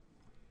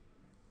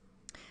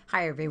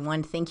Hi,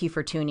 everyone. Thank you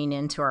for tuning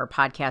in to our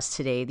podcast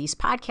today. These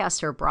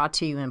podcasts are brought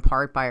to you in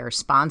part by our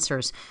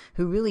sponsors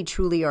who really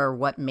truly are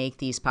what make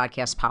these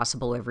podcasts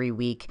possible every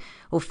week.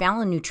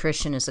 O'Fallon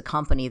Nutrition is a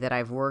company that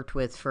I've worked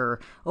with for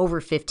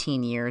over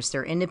 15 years.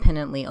 They're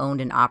independently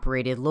owned and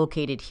operated,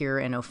 located here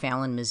in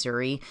O'Fallon,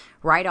 Missouri,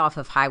 right off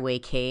of Highway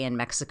K and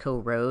Mexico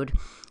Road.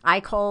 I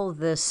call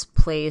this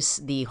place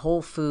the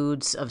Whole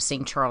Foods of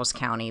St. Charles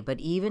County, but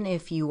even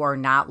if you are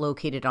not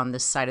located on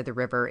this side of the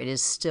river, it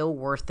is still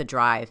worth the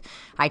drive.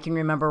 I can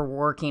remember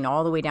working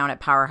all the way down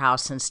at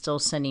Powerhouse and still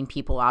sending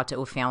people out to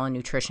O'Fallon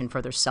Nutrition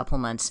for their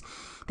supplements.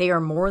 They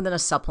are more than a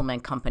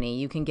supplement company.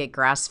 You can get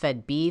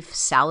grass-fed beef,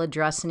 salad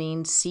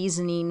dressing,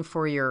 seasoning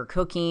for your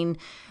cooking,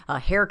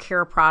 hair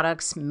care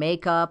products,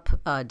 makeup,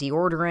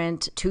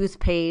 deodorant,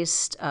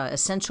 toothpaste,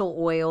 essential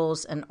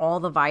oils, and all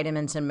the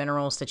vitamins and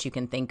minerals that you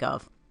can think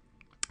of.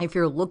 If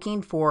you're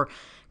looking for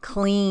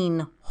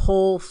clean,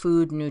 whole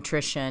food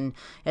nutrition,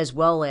 as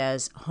well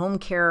as home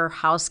care,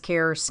 house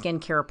care,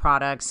 skincare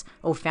products,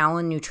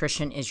 O'Fallon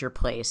Nutrition is your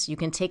place. You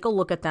can take a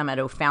look at them at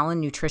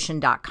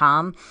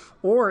o'fallonnutrition.com,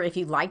 or if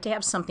you'd like to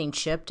have something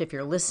shipped, if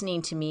you're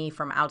listening to me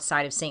from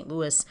outside of St.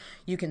 Louis,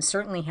 you can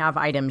certainly have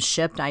items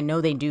shipped. I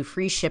know they do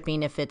free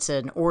shipping if it's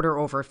an order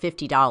over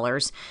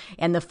 $50,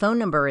 and the phone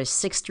number is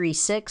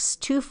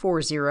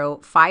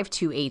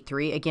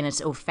 636-240-5283. Again,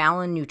 it's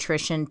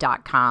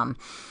o'fallonnutrition.com.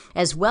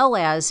 As well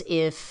as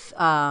if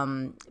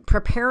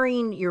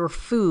preparing your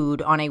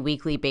food on a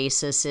weekly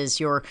basis is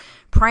your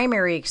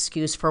primary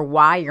excuse for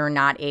why you're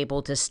not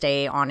able to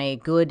stay on a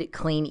good,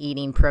 clean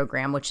eating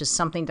program, which is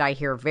something that I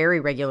hear very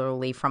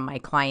regularly from my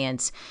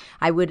clients,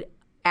 I would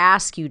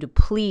ask you to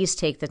please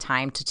take the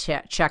time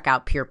to check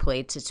out Pure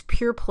Plates. It's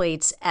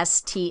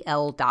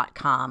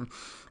pureplatesstl.com.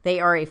 They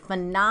are a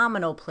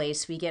phenomenal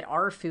place. We get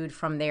our food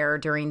from there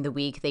during the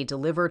week. They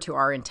deliver to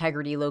our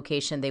Integrity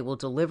location. They will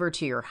deliver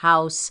to your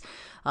house.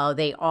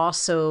 They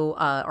also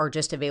are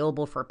just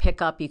available for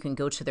pickup. You can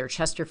go to their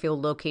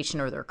Chesterfield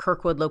location or their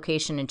Kirkwood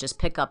location and just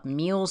pick up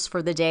meals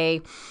for the day,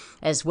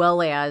 as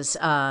well as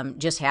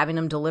just having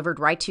them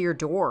delivered right to your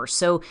door.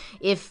 So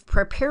if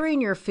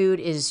preparing your food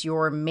is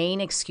your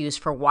main excuse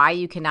for why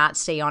you cannot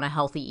stay on a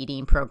healthy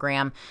eating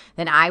program,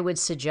 then I would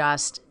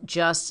suggest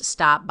just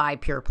stop by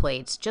Pure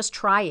Plates. Just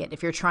try it.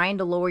 If you're trying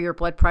to lower your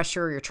blood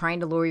pressure, you're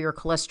trying to lower your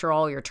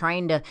cholesterol, you're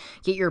trying to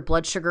get your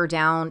blood sugar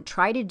down,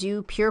 try to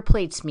do Pure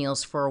Plates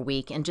meals for a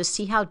week and just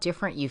see how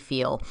different you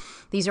feel.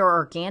 These are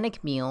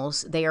organic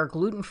meals. They are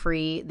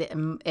gluten-free.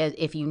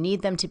 If you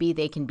need them to be,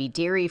 they can be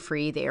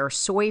dairy-free. They are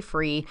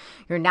soy-free.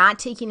 You're not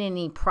taking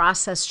any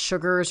processed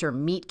sugars or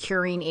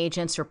meat-curing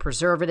agents or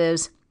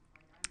preservatives.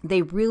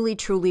 They really,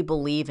 truly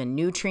believe in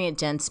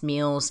nutrient-dense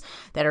meals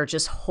that are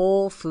just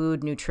whole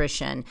food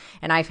nutrition.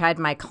 And I've had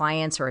my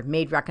clients, or I've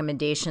made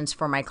recommendations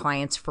for my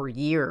clients for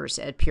years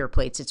at Pure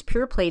Plates. It's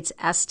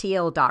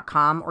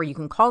pureplatesstl.com, or you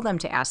can call them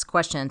to ask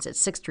questions at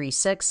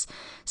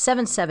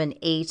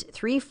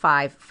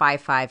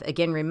 636-778-3555.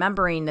 Again,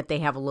 remembering that they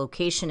have a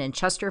location in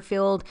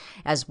Chesterfield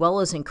as well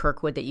as in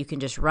Kirkwood that you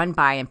can just run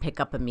by and pick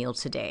up a meal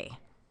today.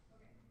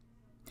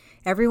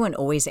 Everyone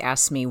always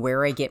asks me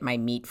where I get my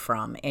meat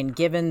from, and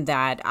given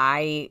that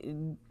I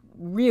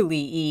really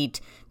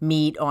eat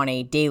meat on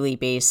a daily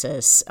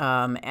basis,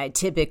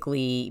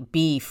 typically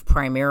beef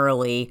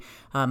primarily,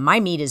 my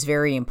meat is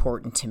very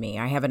important to me.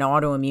 I have an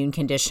autoimmune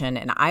condition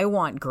and I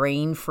want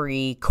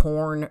grain-free,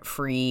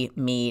 corn-free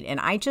meat, and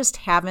I just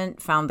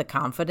haven't found the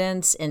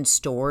confidence in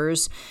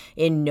stores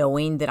in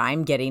knowing that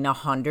I'm getting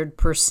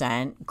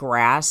 100%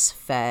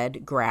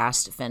 grass-fed,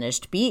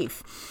 grass-finished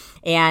beef.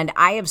 And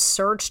I have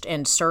searched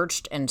and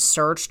searched and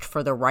searched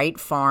for the right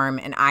farm,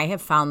 and I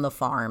have found the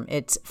farm.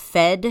 It's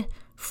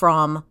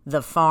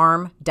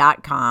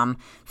fedfromthefarm.com,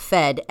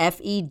 fed,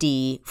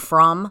 F-E-D,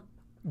 from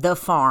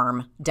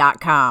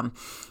thefarm.com.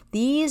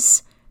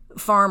 These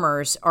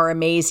farmers are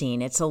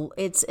amazing. It's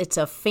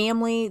a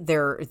family.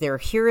 They're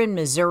here in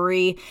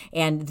Missouri,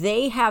 and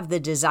they have the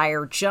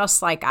desire,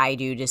 just like I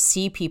do, to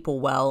see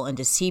people well and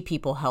to see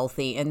people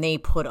healthy, and they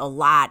put a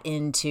lot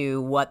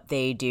into what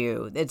they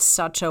do. It's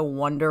such a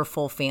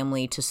wonderful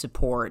family to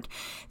support.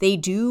 They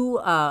do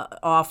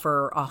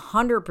offer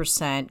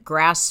 100%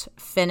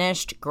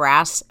 grass-finished,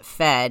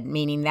 grass-fed,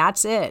 meaning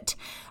that's it.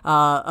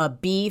 A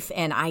beef,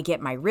 and I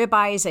get my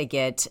ribeyes, I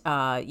get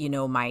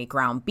my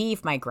ground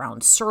beef, my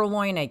ground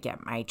sirloin, I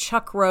get my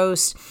chuck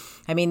roast.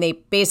 I mean, they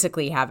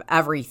basically have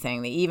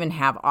everything. They even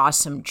have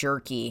awesome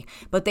jerky,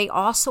 but they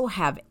also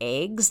have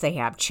eggs, they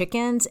have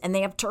chickens, and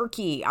they have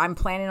turkey. I'm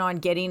planning on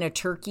getting a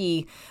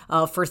turkey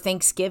for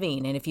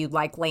Thanksgiving, and if you'd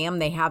like lamb,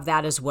 they have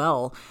that as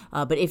well.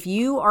 But if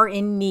you are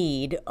in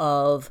need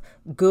of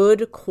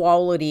good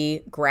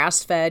quality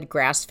grass-fed,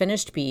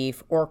 grass-finished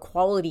beef, or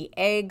quality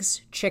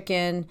eggs,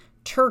 chicken,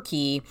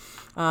 turkey,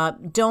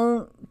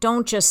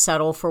 don't just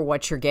settle for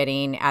what you're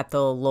getting at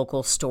the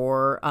local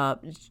store.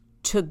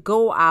 to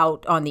go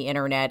out on the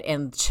internet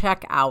and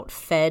check out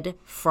Fed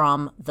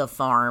from the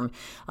Farm.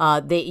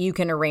 That you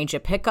can arrange a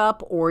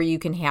pickup or you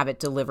can have it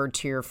delivered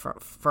to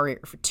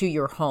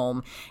your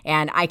home.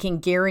 And I can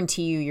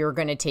guarantee you're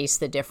going to taste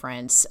the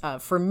difference.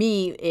 For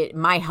me,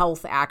 my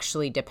health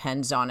actually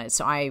depends on it.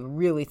 So I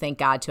really thank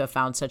God to have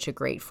found such a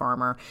great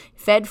farmer.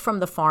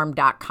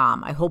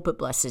 Fedfromthefarm.com. I hope it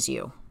blesses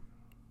you.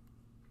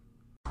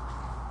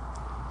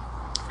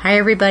 Hi,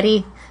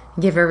 everybody.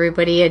 Give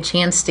everybody a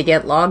chance to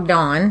get logged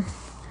on.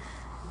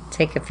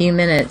 Take a few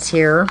minutes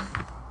here.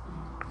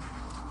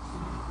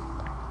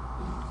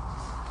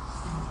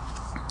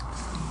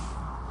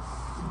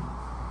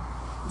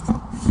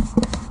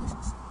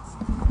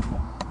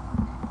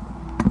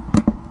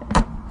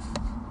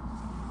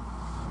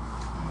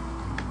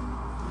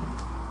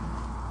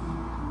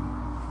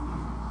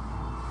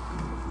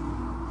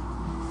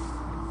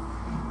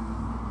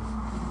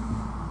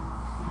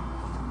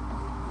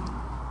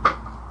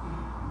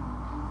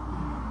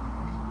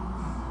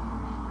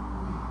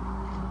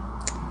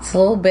 It's a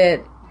little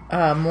bit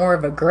more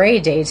of a gray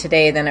day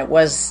today than it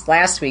was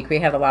last week. We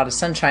had a lot of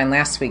sunshine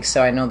last week,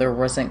 so I know there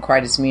wasn't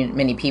quite as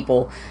many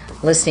people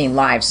listening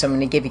live. So I'm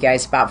going to give you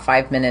guys about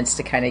 5 minutes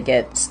to kind of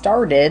get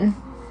started,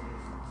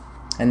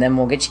 and then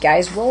we'll get you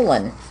guys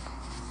rolling.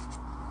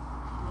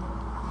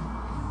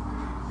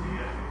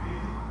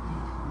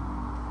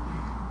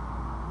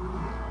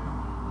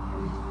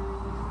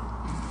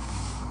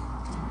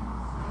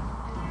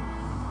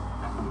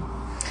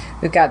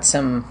 We've got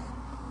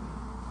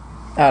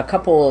a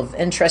couple of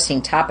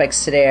interesting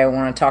topics today. I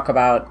want to talk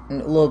about a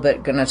little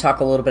bit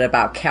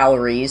about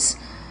calories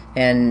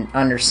and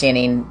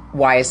understanding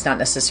why it's not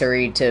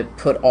necessary to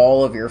put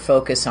all of your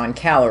focus on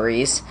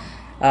calories.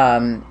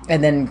 And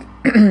then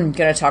going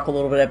to talk a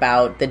little bit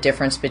about the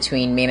difference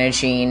between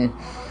managing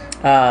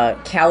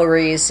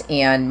calories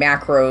and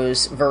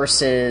macros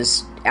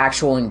versus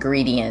actual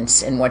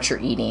ingredients in what you're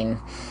eating.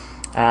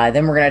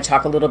 Then we're going to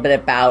talk a little bit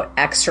about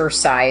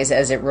exercise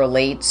as it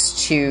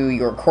relates to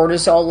your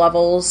cortisol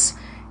levels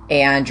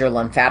and your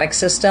lymphatic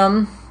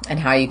system, and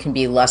how you can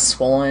be less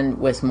swollen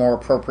with more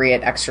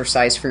appropriate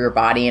exercise for your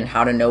body and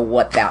how to know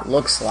what that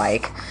looks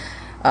like.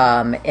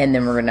 And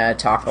then we're going to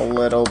talk a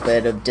little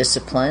bit of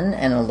discipline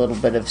and a little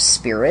bit of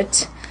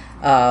spirit.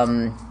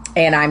 And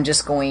I'm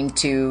just going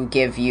to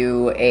give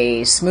you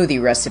a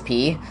smoothie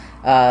recipe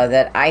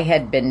that I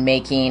had been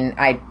making.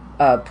 I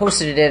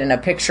posted it in a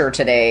picture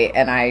today,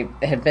 and I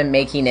have been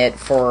making it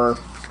for,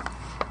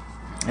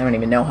 I don't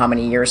even know how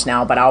many years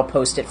now, but I'll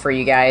post it for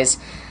you guys.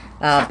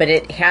 But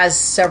it has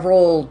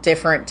several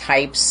different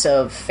types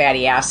of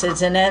fatty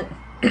acids in it,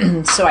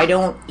 so I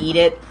don't eat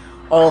it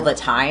all the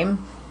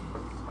time.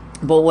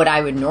 But what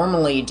I would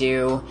normally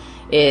do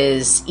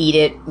is eat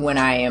it when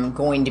I am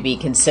going to be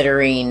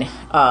considering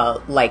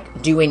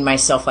doing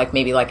myself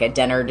maybe a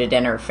dinner to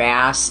dinner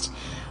fast.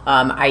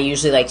 I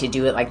usually like to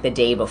do it the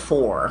day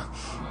before,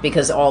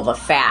 because all the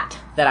fat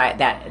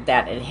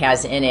that it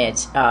has in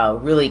it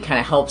really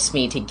kind of helps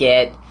me to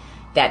get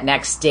that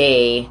next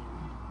day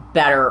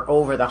better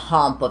over the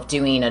hump of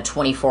doing a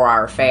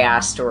 24-hour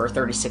fast or a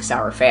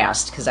 36-hour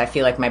fast, because I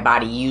feel like my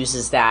body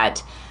uses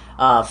that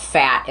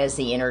fat as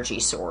the energy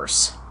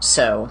source.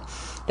 So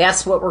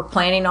that's what we're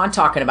planning on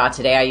talking about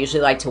today. I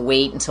usually like to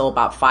wait until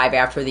about 5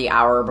 after the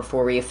hour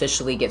before we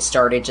officially get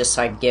started, just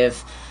so I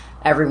give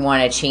everyone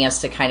a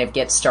chance to kind of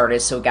get started.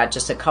 So we've got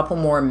just a couple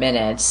more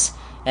minutes,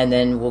 and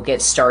then we'll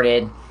get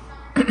started.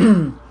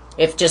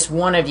 If just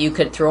one of you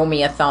could throw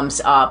me a thumbs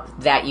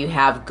up that you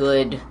have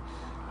good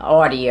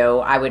audio,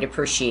 I would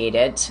appreciate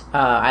it.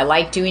 I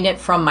like doing it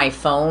from my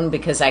phone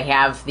because I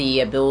have the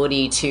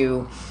ability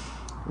to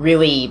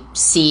really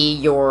see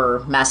your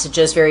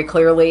messages very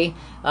clearly.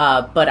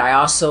 But I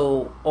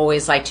also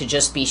always like to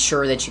just be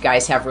sure that you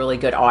guys have really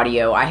good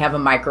audio. I have a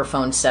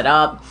microphone set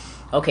up.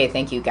 Okay,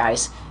 thank you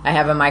guys. I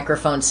have a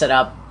microphone set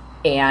up,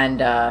 and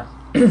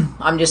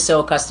I'm just so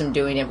accustomed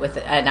doing it with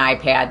an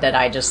iPad that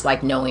I just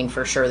like knowing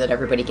for sure that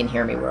everybody can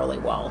hear me really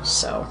well.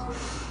 So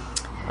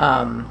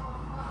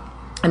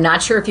I'm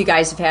not sure if you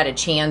guys have had a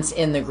chance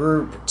in the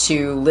group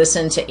to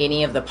listen to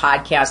any of the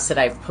podcasts that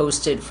I've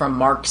posted from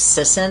Mark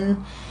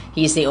Sisson.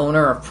 He's the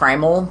owner of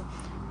Primal,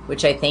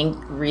 which I think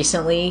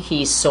recently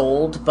he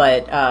sold,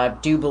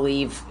 but do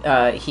believe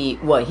he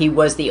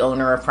was the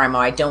owner of Primal.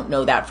 I don't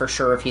know that for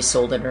sure if he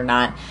sold it or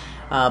not.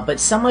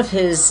 But some of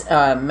his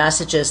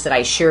messages that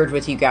I shared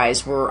with you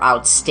guys were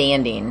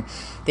outstanding.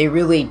 They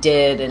really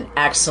did an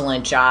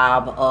excellent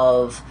job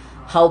of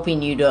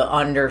helping you to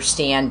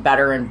understand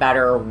better and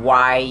better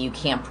why you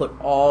can't put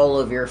all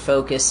of your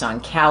focus on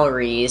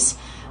calories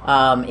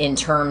in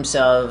terms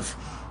of,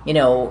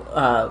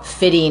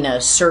 fitting a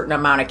certain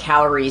amount of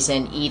calories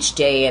in each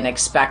day and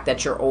expect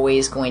that you're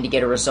always going to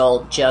get a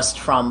result just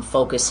from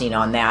focusing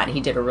on that. He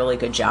did a really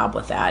good job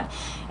with that.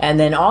 And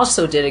then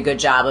also did a good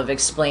job of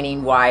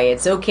explaining why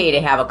it's okay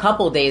to have a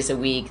couple days a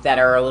week that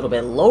are a little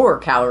bit lower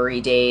calorie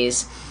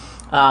days.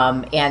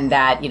 And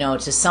that,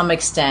 to some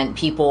extent,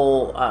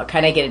 people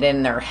kind of get it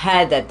in their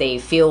head that they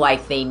feel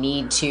like they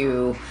need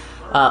to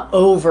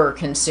over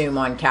consume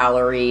on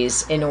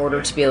calories in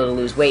order to be able to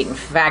lose weight. In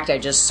fact, I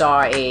just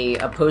saw a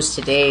post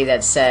today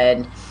that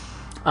said,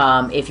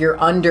 if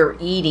you're under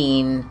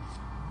eating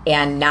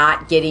and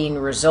not getting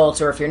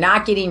results, or if you're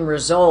not getting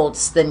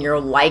results, then you're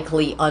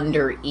likely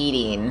under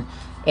eating.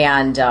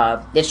 And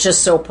it's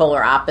just so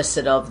polar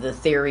opposite of the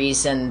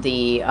theories and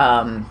the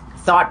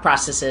thought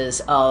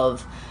processes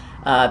of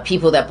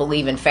people that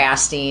believe in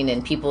fasting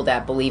and people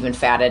that believe in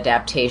fat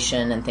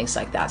adaptation and things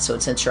like that. So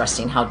it's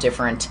interesting how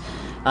different,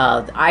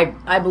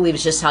 I believe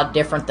it's just how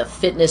different the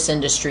fitness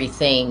industry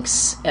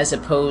thinks as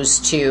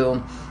opposed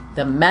to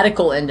the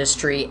medical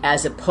industry,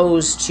 as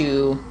opposed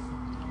to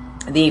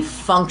the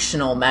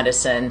functional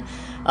medicine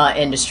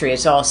industry.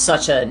 It's all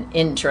such an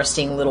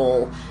interesting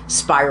little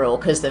spiral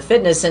because the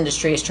fitness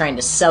industry is trying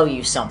to sell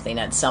you something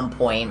at some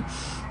point.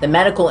 The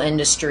medical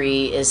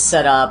industry is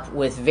set up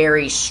with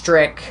very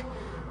strict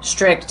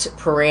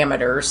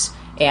parameters,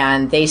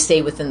 and they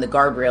stay within the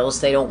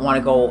guardrails. They don't want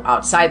to go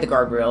outside the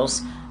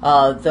guardrails.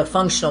 The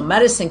functional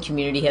medicine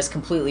community has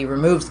completely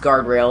removed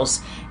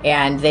guardrails,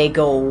 and they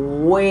go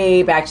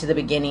way back to the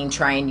beginning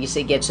trying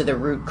to get to the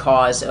root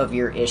cause of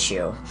your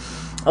issue.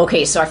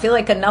 Okay, so I feel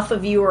like enough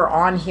of you are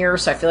on here,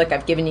 so I feel like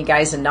I've given you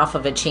guys enough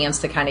of a chance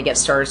to kind of get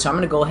started. So I'm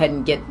going to go ahead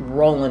and get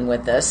rolling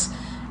with this.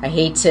 I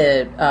hate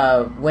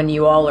to, when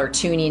you all are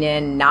tuning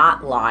in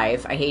not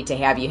live, I hate to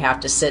have you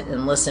have to sit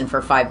and listen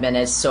for 5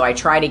 minutes. So I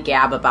try to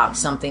gab about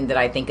something that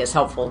I think is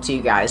helpful to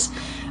you guys.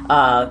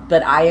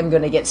 But I am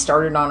going to get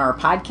started on our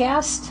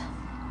podcast.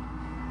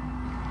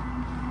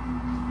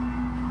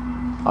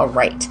 All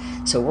right.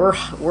 So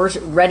we're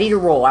ready to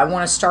roll. I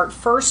want to start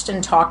first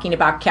in talking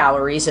about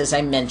calories, as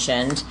I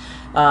mentioned.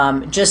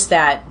 Just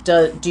that,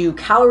 do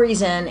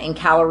calories in and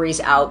calories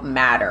out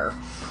matter?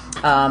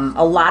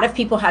 A lot of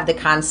people have the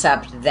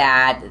concept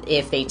that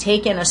if they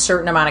take in a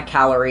certain amount of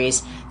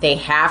calories, they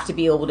have to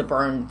be able to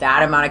burn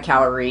that amount of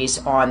calories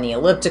on the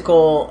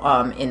elliptical,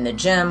 in the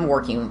gym,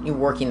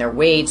 working their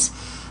weights.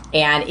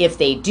 And if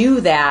they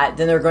do that,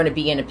 then they're going to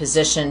be in a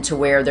position to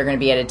where they're going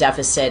to be at a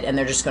deficit, and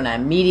they're just going to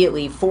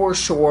immediately, for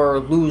sure,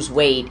 lose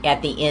weight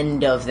at the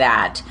end of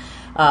that.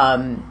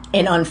 And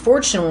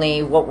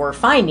unfortunately, what we're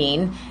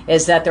finding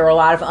is that there are a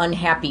lot of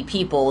unhappy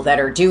people that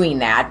are doing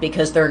that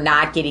because they're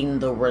not getting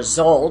the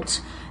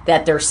result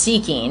that they're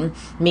seeking,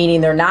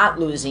 meaning they're not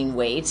losing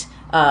weight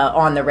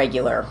on the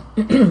regular.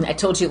 I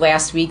told you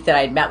last week that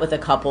I'd met with a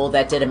couple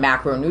that did a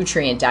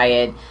macronutrient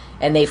diet,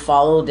 and they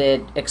followed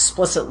it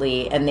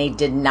explicitly, and they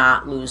did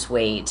not lose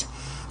weight.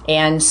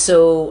 And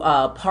so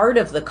part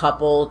of the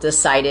couple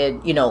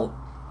decided,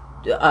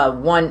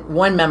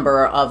 one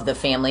member of the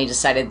family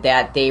decided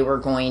that they were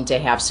going to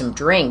have some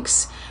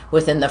drinks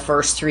within the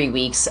first 3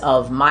 weeks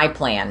of my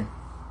plan.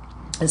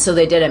 And so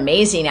they did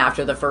amazing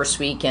after the first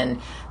week,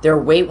 and their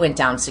weight went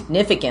down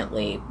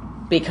significantly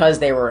because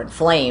they were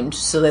inflamed,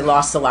 so they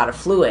lost a lot of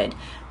fluid.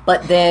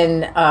 But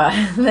then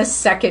the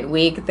second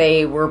week,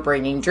 they were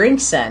bringing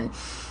drinks in.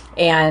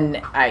 And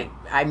I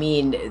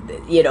mean,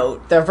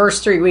 the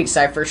first 3 weeks,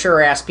 I for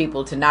sure ask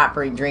people to not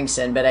bring drinks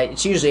in, but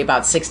it's usually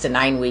about 6 to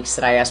 9 weeks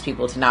that I ask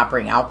people to not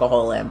bring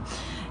alcohol in.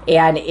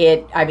 And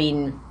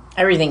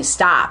everything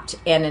stopped.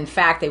 And in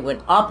fact, they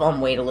went up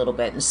on weight a little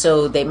bit. And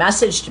so they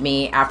messaged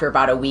me after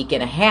about a week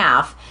and a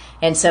half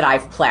and said,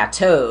 I've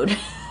plateaued.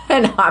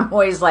 And I'm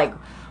always like,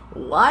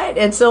 what?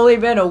 It's only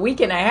been a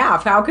week and a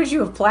half. How could you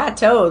have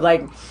plateaued?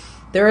 Like,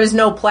 there is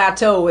no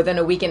plateau within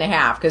a week and a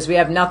half because we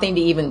have nothing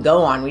to even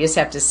go on. We just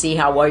have to see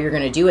how well you're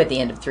going to do at the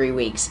end of 3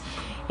 weeks.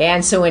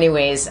 And so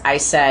anyways, I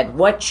said,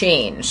 what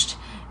changed?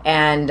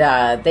 And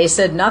they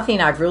said,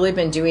 nothing. I've really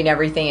been doing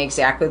everything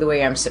exactly the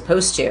way I'm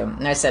supposed to.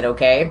 And I said,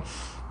 okay,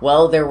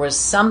 well, there was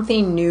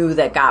something new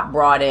that got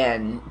brought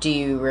in.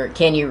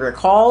 Can you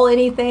recall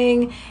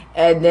anything?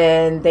 And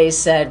then they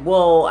said,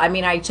 well,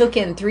 I took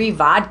in 3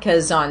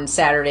 vodkas on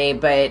Saturday,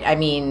 but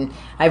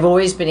I've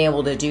always been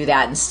able to do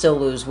that and still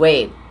lose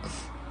weight.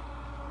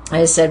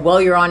 I said, well,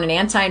 you're on an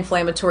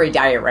anti-inflammatory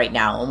diet right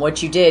now. And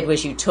what you did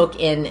was you took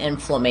in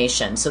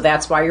inflammation. So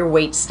that's why your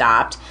weight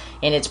stopped.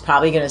 And it's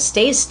probably going to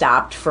stay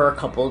stopped for a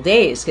couple of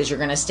days because you're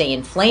going to stay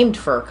inflamed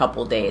for a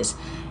couple of days.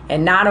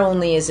 And not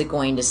only is it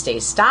going to stay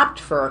stopped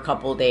for a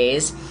couple of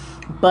days,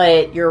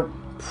 but you're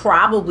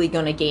probably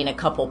going to gain a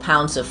couple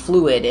pounds of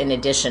fluid in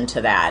addition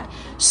to that.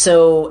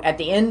 So at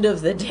the end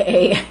of the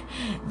day,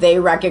 they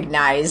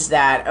recognized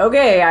that,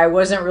 okay, I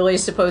wasn't really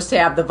supposed to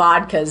have the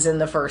vodkas in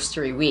the first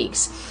 3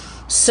 weeks.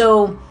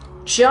 So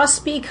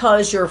just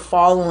because you're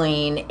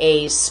following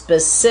a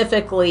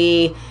specific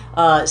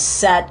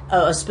set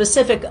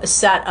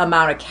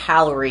amount of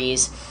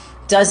calories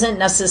doesn't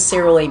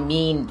necessarily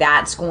mean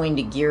that's going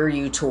to gear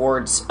you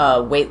towards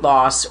weight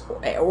loss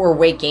or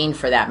weight gain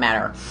for that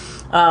matter.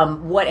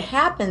 What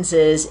happens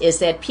is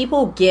that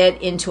people get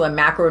into a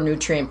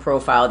macronutrient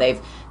profile.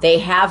 They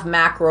have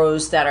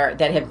macros that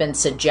have been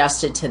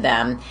suggested to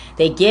them.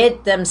 They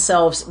get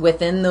themselves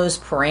within those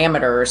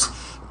parameters,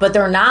 but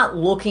they're not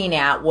looking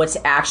at what's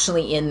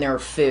actually in their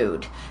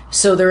food.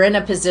 So they're in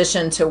a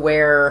position to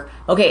where,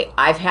 okay,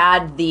 I've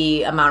had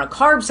the amount of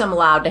carbs I'm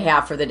allowed to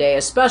have for the day,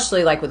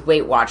 especially like with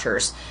Weight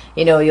Watchers.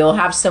 You'll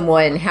have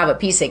someone have a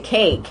piece of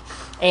cake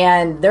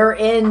and they're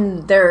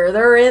in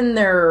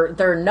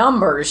their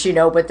numbers,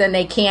 but then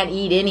they can't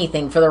eat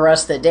anything for the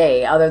rest of the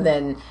day other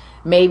than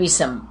maybe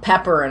some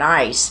pepper and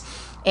ice.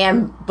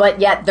 But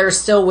yet they're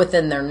still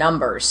within their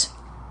numbers.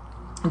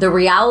 The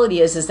reality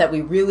is that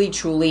we really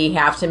truly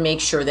have to make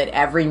sure that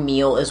every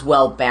meal is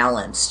well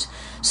balanced.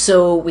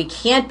 So we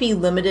can't be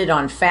limited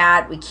on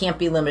fat, we can't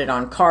be limited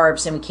on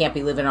carbs, and we can't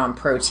be limited on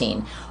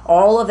protein.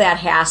 All of that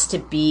has to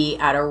be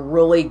at a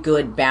really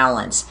good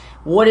balance.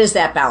 What is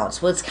that balance?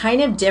 Well, it's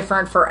kind of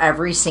different for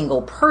every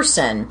single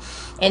person.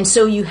 And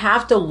so you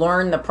have to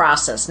learn the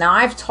process. Now,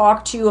 I've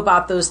talked to you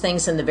about those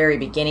things in the very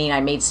beginning. I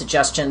made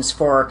suggestions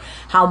for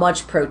how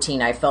much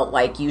protein I felt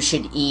like you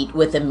should eat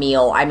with a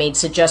meal. I made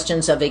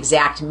suggestions of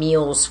exact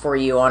meals for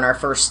you on our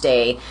first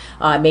day.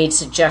 I made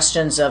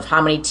suggestions of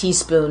how many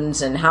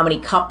teaspoons and how many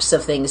cups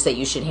of things that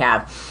you should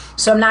have.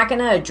 So I'm not going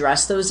to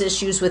address those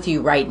issues with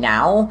you right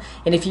now.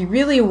 And if you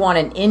really want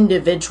an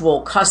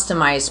individual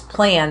customized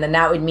plan, then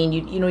that would mean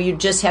you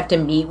just have to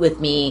meet with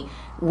me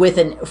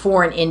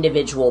for an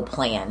individual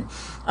plan,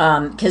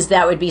 because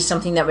that would be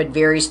something that would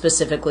very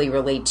specifically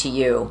relate to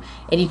you.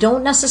 And you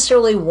don't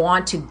necessarily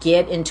want to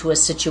get into a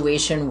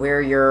situation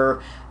where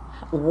you're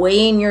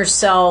weighing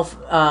yourself,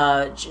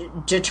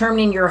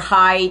 determining your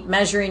height,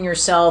 measuring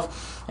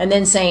yourself, and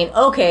then saying,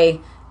 okay,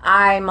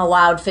 I'm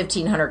allowed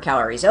 1,500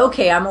 calories.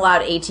 Okay, I'm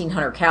allowed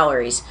 1,800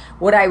 calories.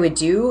 What I would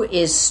do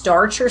is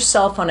start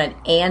yourself on an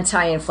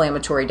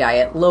anti-inflammatory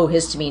diet, low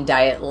histamine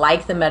diet,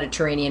 like the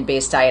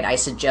Mediterranean-based diet I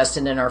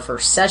suggested in our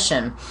first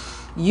session.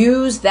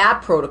 Use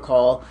that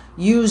protocol,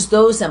 use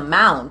those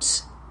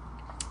amounts,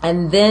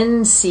 and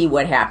then see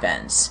what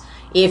happens.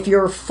 If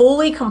you're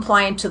fully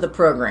compliant to the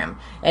program,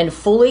 and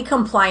fully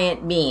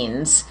compliant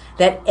means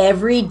that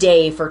every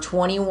day for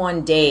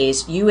 21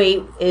 days, you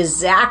ate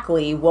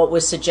exactly what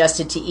was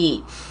suggested to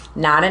eat.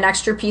 Not an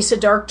extra piece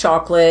of dark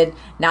chocolate,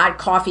 not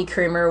coffee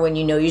creamer when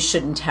you know you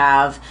shouldn't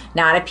have,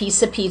 not a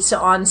piece of pizza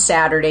on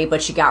Saturday,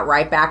 but you got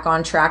right back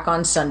on track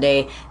on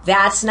Sunday.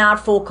 That's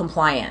not full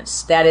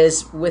compliance. That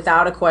is,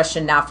 without a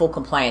question, not full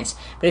compliance.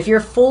 But if you're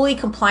fully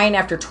compliant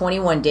after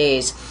 21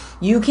 days,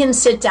 you can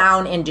sit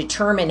down and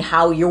determine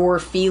how you're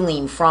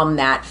feeling from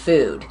that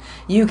food.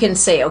 You can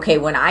say, okay,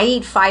 when I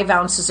eat 5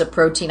 ounces of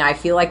protein, I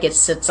feel like it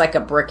sits like a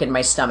brick in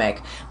my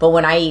stomach. But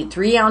when I eat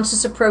 3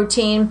 ounces of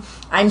protein,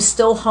 I'm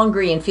still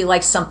hungry and feel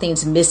like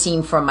something's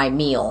missing from my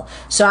meal.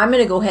 So I'm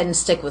going to go ahead and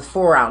stick with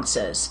 4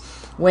 ounces.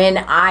 When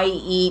I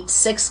eat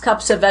 6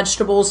 cups of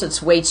vegetables,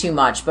 it's way too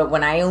much. But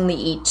when I only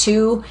eat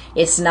 2,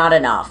 it's not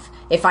enough.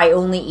 If I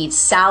only eat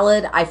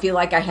salad, I feel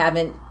like I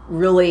haven't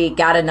really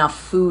got enough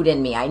food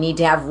in me. I need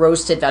to have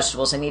roasted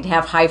vegetables. I need to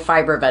have high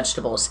fiber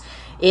vegetables.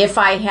 If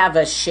I have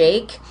a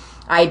shake,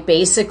 I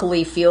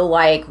basically feel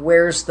like,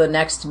 where's the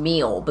next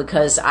meal?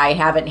 Because I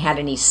haven't had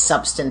any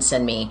substance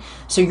in me.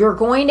 So you're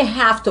going to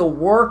have to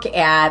work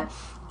at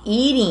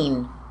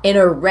eating in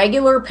a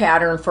regular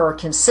pattern for a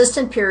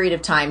consistent period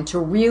of time to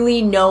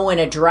really know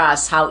and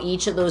address how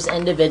each of those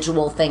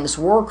individual things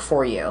work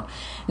for you.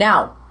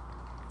 Now,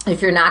 if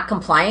you're not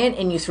compliant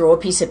and you throw a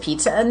piece of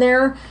pizza in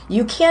there,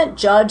 you can't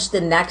judge the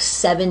next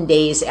 7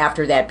 days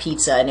after that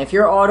pizza. And if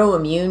you're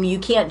autoimmune, you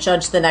can't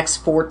judge the next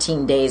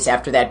 14 days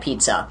after that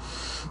pizza.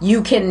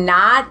 You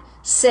cannot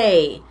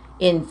say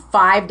in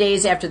 5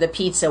 days after the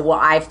pizza, well,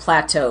 I've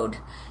plateaued.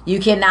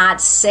 You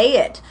cannot say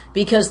it,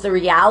 because the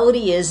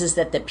reality is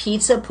that the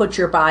pizza puts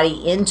your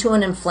body into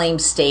an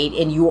inflamed state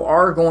and you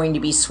are going to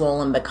be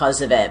swollen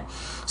because of it.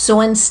 So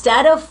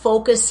instead of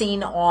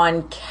focusing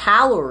on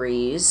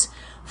calories,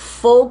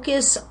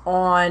 focus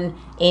on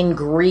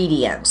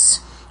ingredients.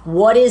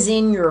 What is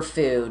in your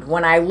food?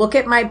 When I look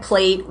at my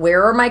plate,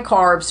 where are my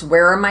carbs?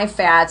 Where are my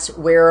fats?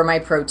 Where are my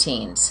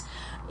proteins?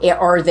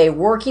 Are they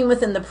working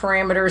within the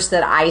parameters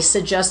that I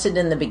suggested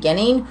in the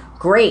beginning?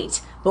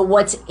 Great. But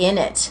what's in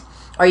it?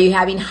 Are you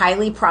having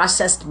highly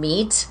processed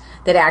meat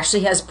that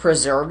actually has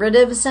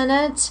preservatives in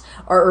it?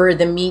 Or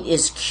the meat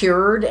is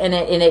cured and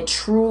it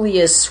truly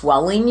is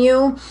swelling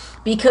you?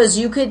 Because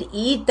you could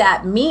eat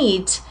that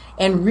meat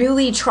and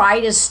really try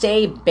to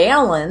stay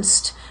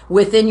balanced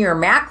within your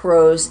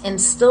macros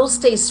and still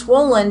stay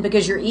swollen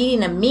because you're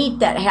eating a meat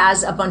that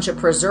has a bunch of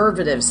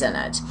preservatives in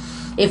it.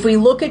 If we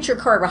look at your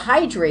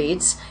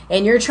carbohydrates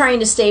and you're trying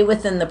to stay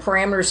within the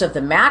parameters of the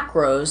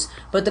macros,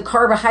 but the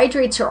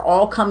carbohydrates are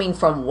all coming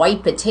from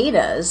white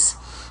potatoes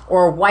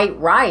or white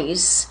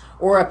rice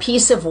or a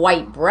piece of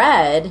white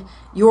bread,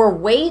 your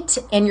weight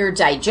and your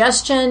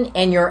digestion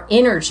and your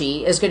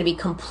energy is going to be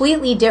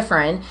completely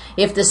different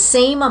if the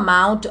same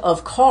amount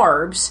of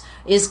carbs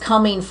is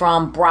coming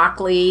from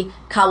broccoli,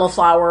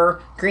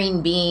 cauliflower,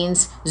 green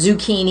beans,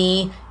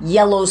 zucchini,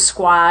 yellow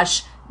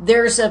squash.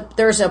 There's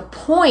a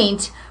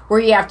point where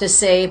you have to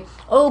say,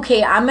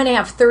 okay, I'm going to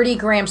have 30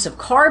 grams of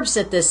carbs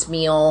at this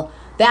meal.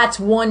 That's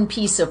 1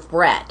 piece of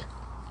bread.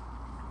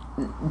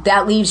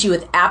 That leaves you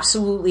with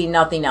absolutely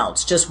nothing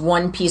else, just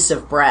 1 piece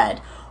of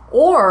bread.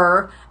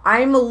 Or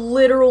I'm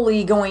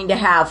literally going to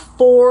have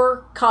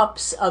 4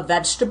 cups of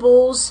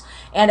vegetables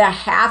and a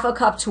half a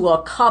cup to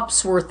a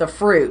cup's worth of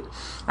fruit.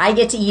 I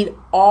get to eat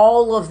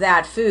all of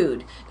that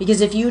food,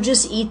 because if you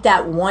just eat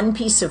that one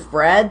piece of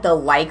bread, the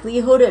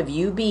likelihood of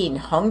you being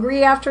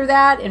hungry after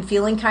that and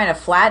feeling kind of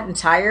flat and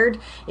tired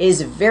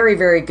is very,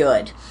 very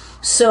good.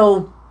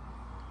 So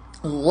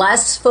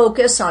less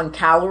focus on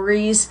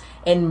calories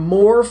and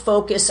more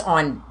focus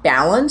on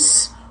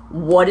balance.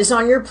 What is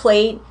on your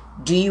plate?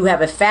 Do you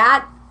have a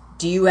fat?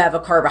 Do you have a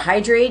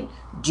carbohydrate?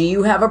 Do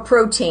you have a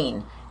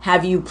protein?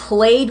 Have you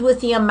played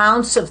with the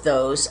amounts of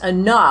those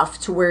enough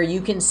to where you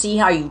can see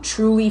how you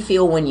truly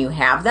feel when you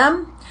have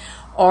them?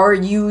 Are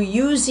you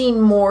using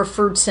more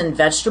fruits and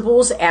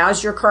vegetables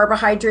as your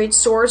carbohydrate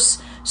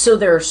source so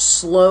they're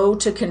slow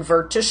to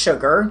convert to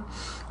sugar?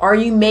 Are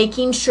you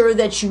making sure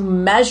that you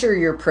measure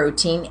your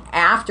protein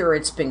after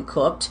it's been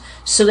cooked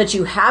so that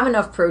you have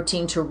enough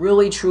protein to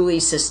really truly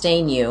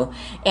sustain you?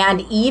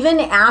 And even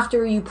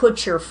after you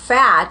put your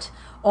fat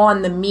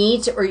on the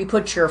meat or you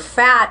put your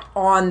fat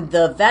on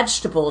the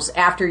vegetables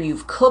after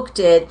you've cooked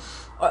it,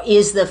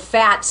 is the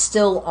fat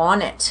still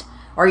on it?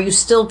 Are you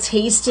still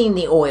tasting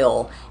the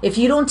oil? If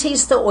you don't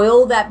taste the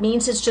oil, that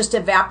means it's just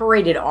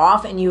evaporated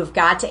off and you've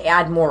got to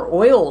add more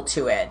oil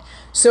to it.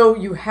 So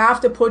you have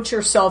to put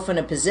yourself in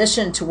a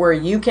position to where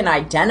you can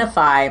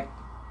identify,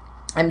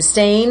 I'm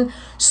staying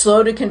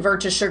slow to convert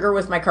to sugar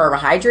with my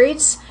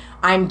carbohydrates.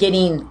 I'm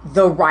getting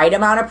the right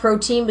amount of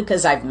protein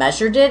because I've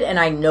measured it and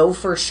I know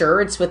for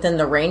sure it's within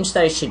the range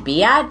that I should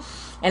be at.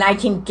 And I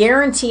can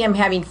guarantee I'm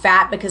having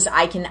fat because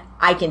I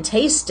can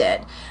taste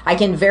it. I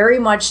can very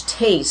much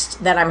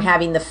taste that I'm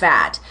having the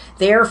fat.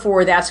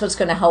 Therefore, that's what's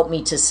going to help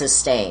me to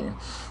sustain.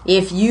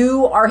 If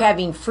you are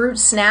having fruit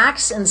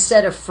snacks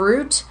instead of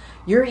fruit,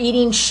 you're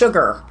eating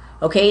sugar.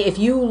 Okay, if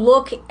you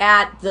look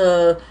at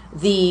the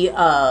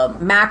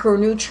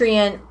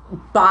macronutrient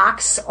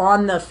box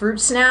on the fruit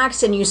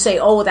snacks and you say,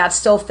 oh, that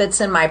still fits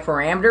in my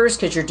parameters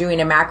because you're doing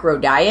a macro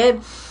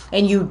diet,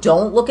 and you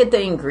don't look at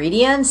the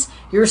ingredients,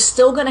 you're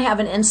still going to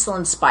have an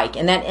insulin spike.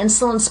 And that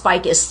insulin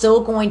spike is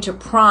still going to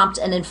prompt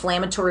an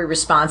inflammatory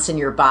response in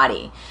your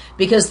body.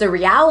 Because the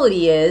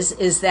reality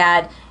is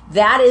that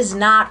is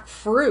not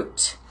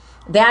fruit.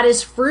 That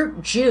is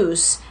fruit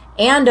juice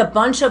and a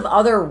bunch of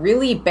other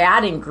really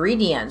bad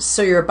ingredients.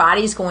 So your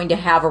body's going to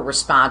have a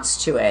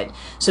response to it.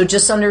 So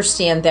just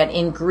understand that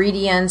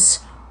ingredients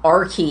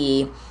are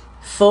key.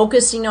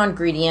 Focusing on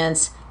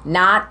ingredients,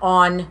 not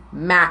on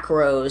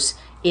macros,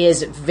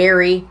 is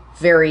very,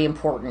 very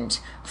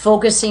important.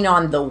 Focusing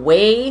on the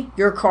way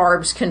your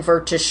carbs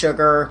convert to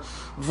sugar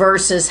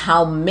versus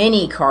how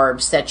many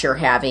carbs that you're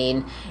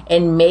having,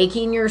 and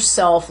making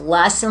yourself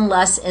less and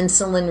less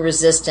insulin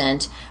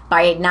resistant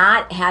by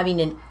not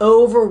having an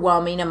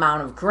overwhelming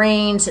amount of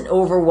grains, an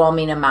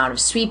overwhelming amount of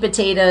sweet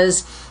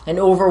potatoes, an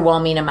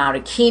overwhelming amount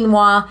of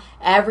quinoa,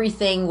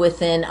 everything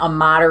within a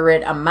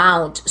moderate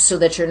amount so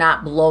that you're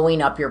not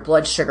blowing up your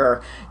blood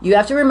sugar. You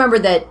have to remember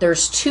that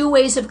there's 2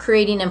 ways of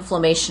creating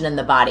inflammation in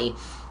the body: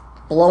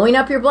 blowing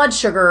up your blood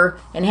sugar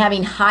and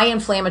having high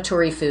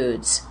inflammatory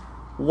foods.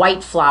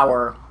 White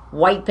flour,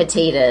 white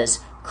potatoes,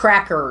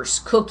 crackers,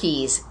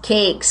 cookies,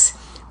 cakes,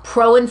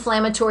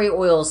 pro-inflammatory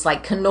oils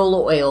like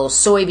canola oil,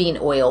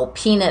 soybean oil,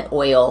 peanut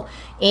oil.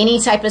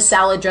 Any type of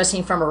salad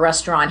dressing from a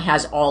restaurant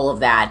has all of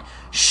that.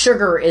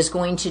 Sugar is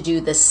going to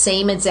do the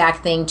same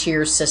exact thing to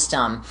your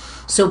system.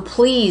 So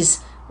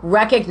please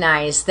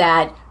recognize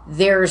that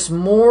there's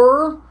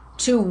more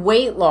to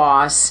weight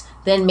loss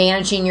than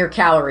managing your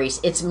calories.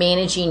 It's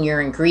managing your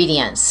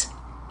ingredients.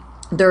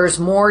 There's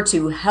more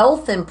to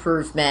health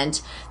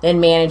improvement than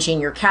managing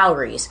your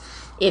calories.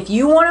 If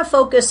you want to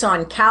focus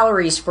on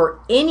calories for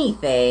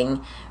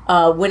anything,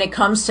 when it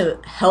comes to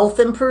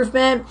health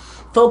improvement,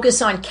 focus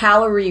on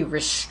calorie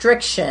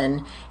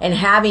restriction and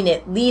having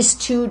at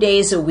least 2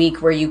 days a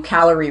week where you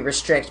calorie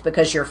restrict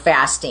because you're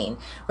fasting.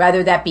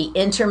 Rather that be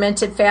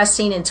intermittent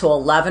fasting until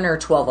 11 or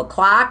 12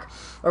 o'clock,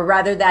 or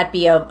rather that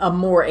be a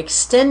more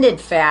extended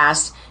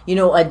fast,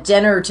 a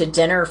dinner to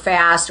dinner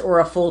fast or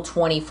a full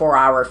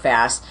 24-hour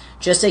fast.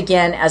 Just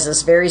again, as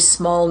a very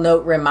small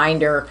note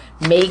reminder,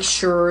 make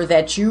sure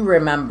that you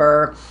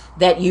remember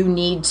that you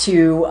need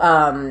to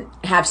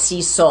have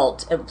sea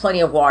salt,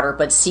 plenty of water,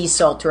 but sea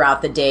salt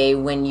throughout the day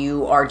when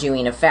you are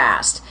doing a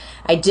fast.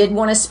 I did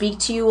want to speak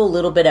to you a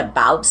little bit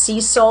about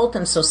sea salt,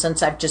 and so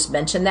since I've just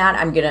mentioned that,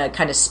 I'm going to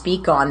kind of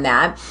speak on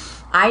that.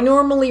 I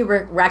normally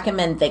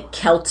recommend the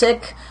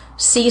Celtic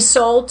sea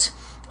salt,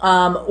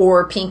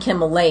 or pink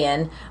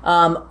Himalayan,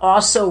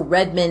 also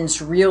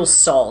Redmond's real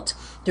salt.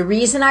 The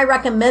reason I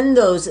recommend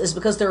those is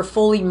because they're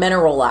fully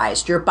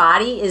mineralized. Your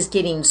body is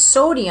getting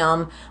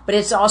sodium, but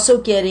it's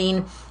also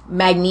getting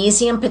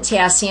magnesium,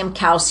 potassium,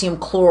 calcium,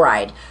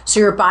 chloride.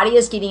 So your body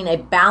is getting a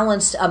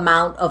balanced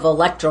amount of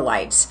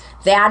electrolytes.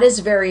 That is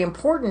very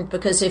important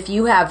because if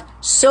you have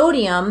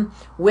sodium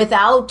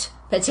without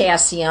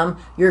potassium,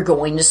 you're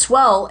going to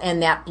swell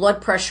and that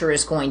blood pressure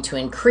is going to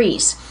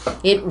increase.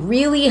 It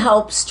really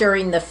helps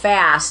during the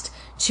fast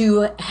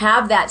to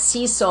have that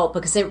sea salt,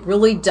 because it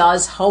really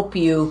does help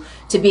you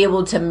to be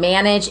able to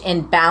manage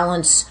and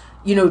balance,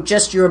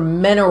 just your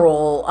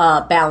mineral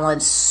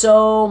balance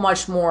so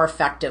much more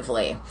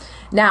effectively.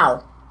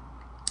 Now,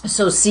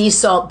 so sea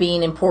salt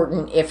being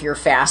important if you're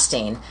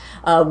fasting.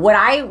 What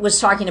I was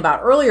talking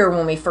about earlier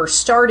when we first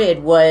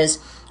started was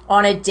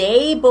on a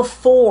day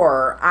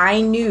before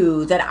I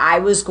knew that I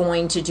was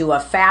going to do a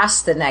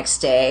fast the next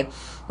day,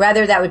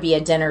 whether that would be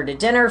a dinner to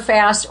dinner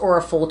fast or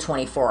a full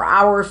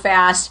 24-hour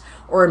fast,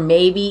 or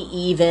maybe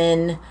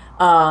even,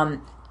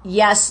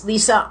 yes,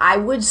 Lisa, I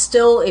would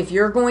still, if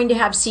you're going to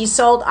have sea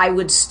salt, I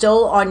would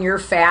still on your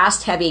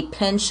fast have a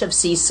pinch of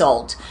sea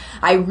salt.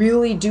 I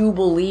really do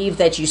believe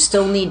that you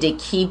still need to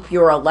keep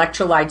your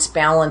electrolytes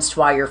balanced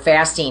while you're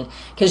fasting,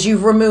 because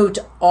you've removed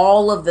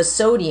all of the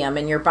sodium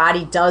and your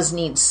body does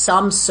need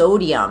some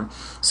sodium.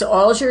 So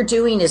all you're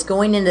doing is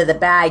going into the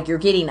bag, you're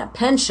getting a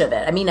pinch of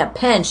it. A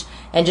pinch,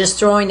 and just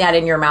throwing that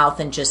in your mouth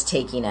and just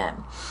taking it.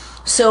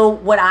 So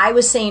what I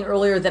was saying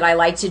earlier that I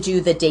like to do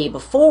the day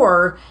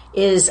before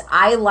is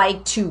I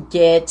like to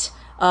get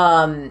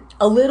a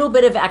little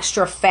bit of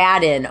extra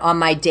fat in on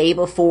my day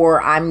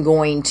before I'm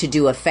going to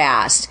do a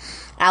fast.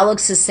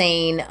 Alex is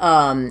saying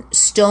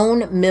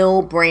Stone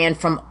Mill brand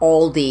from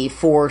Aldi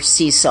for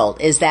sea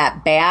salt. Is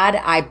that bad?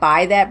 I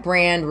buy that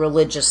brand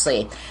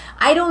religiously.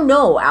 I don't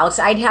know, Alex.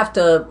 I'd have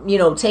to,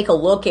 take a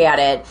look at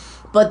it.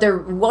 But the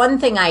one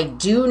thing I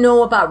do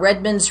know about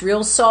Redmond's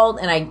Real Salt,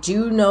 and I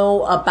do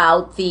know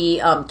about the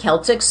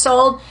Celtic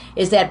Salt,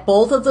 is that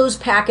both of those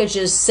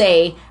packages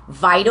say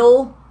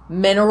Vital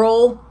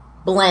Mineral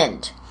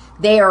Blend.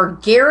 They are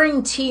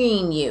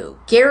guaranteeing you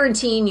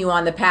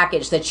on the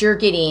package that you're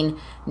getting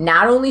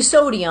not only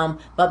sodium,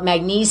 but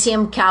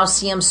magnesium,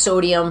 calcium,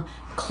 sodium,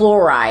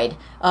 chloride,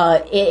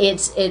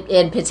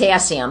 and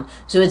potassium.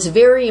 So it's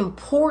very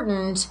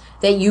important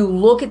that you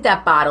look at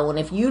that bottle, and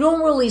if you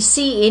don't really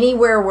see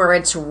anywhere where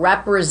it's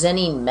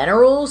representing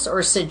minerals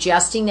or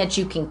suggesting that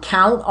you can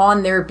count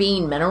on there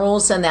being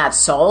minerals in that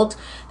salt,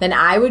 then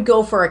I would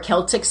go for a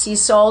Celtic sea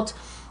salt,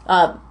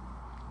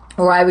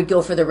 or I would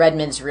go for the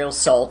Redmond's Real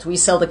Salt. We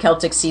sell the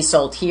Celtic Sea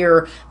Salt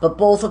here, but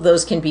both of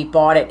those can be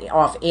bought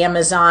off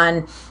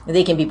Amazon.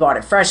 They can be bought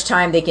at Fresh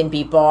Time. They can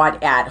be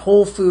bought at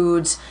Whole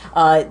Foods.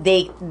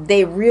 They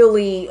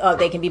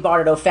can be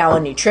bought at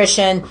O'Fallon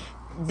Nutrition.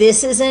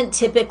 This isn't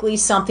typically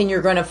something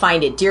you're going to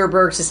find at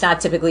Dierberg's. It's not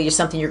typically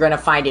something you're going to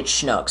find at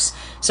Schnucks.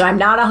 So I'm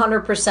not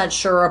 100%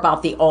 sure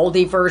about the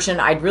Aldi version.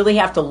 I'd really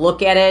have to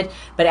look at it.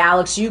 But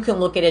Alex, you can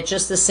look at it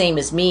just the same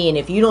as me. And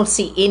if you don't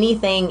see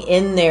anything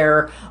in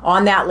there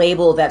on that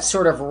label that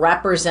sort of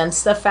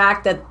represents the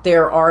fact that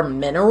there are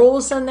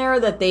minerals in there,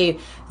 that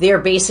they're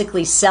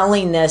basically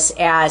selling this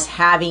as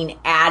having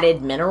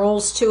added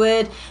minerals to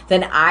it,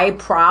 then I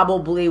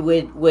probably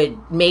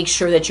would make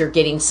sure that you're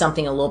getting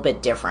something a little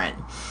bit different.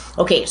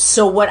 Okay,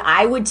 so what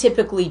I would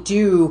typically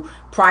do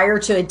prior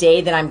to a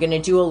day that I'm going to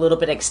do a little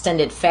bit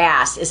extended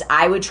fast is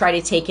I would try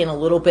to take in a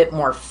little bit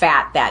more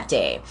fat that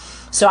day.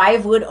 So I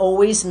would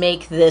always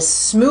make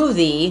this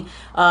smoothie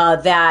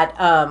that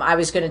I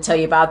was going to tell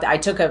you about. I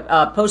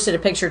posted a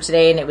picture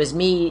today, and it was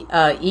me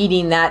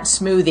eating that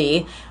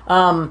smoothie.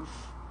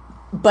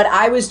 But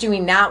I was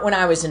doing that when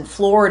I was in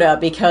Florida,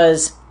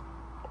 because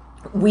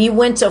we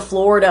went to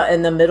Florida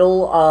in the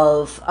middle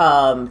of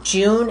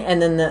June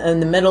and then in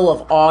the middle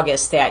of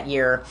August that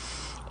year.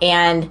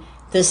 And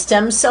the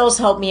stem cells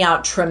helped me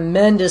out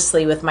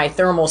tremendously with my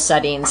thermal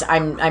settings.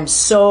 I'm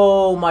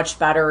so much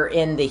better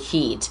in the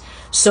heat,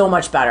 so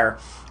much better.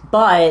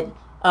 But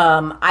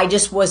I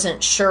just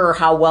wasn't sure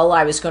how well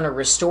I was going to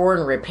restore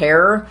and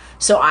repair.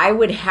 So I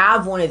would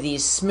have one of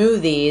these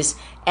smoothies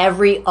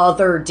every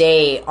other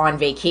day on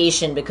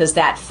vacation, because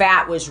that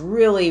fat was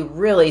really,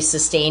 really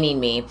sustaining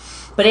me.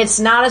 But it's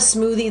not a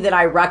smoothie that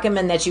I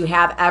recommend that you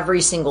have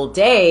every single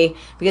day,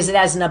 because it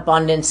has an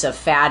abundance of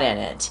fat in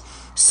it.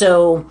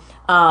 So,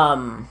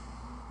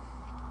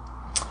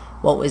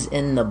 what was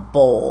in the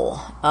bowl?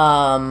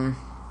 I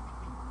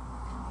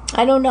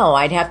don't know.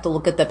 I'd have to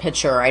look at the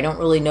picture. I don't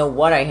really know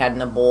what I had in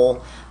the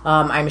bowl.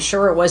 I'm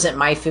sure it wasn't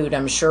my food.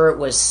 I'm sure it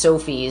was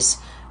Sophie's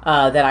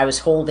that I was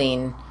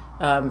holding.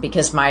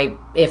 Because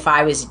if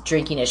I was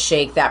drinking a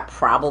shake, that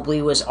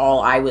probably was all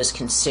I was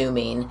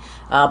consuming.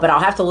 But I'll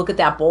have to look at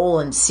that bowl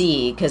and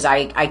see, because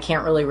I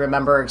can't really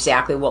remember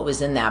exactly what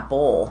was in that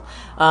bowl.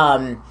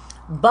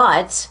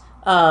 But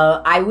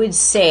I would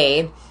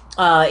say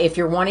if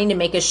you're wanting to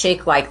make a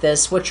shake like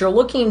this, what you're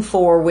looking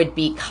for would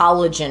be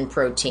collagen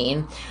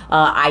protein.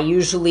 I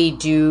usually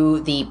do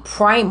the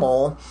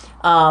Primal,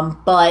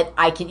 but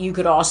you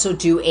could also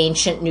do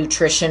Ancient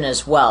Nutrition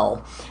as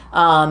well.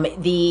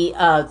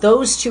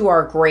 Those two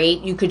are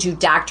great. You could do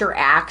Dr.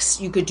 Axe.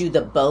 You could do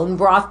the bone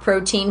broth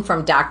protein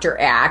from Dr.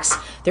 Axe.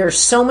 There are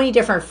so many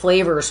different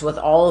flavors with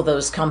all of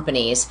those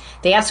companies.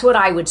 That's what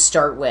I would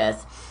start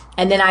with.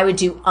 And then I would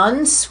do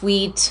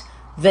unsweet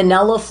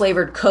vanilla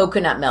flavored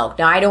coconut milk.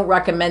 Now, I don't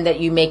recommend that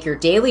you make your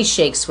daily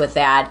shakes with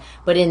that,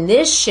 but in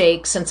this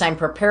shake, since I'm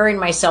preparing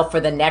myself for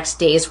the next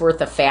day's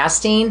worth of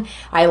fasting,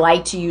 I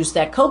like to use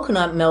that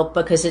coconut milk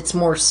because it's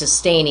more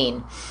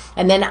sustaining.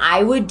 And then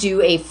I would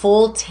do a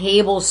full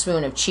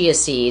tablespoon of chia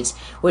seeds,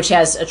 which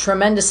has a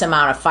tremendous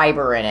amount of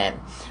fiber in it.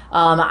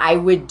 I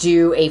would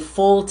do a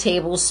full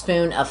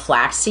tablespoon of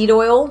flaxseed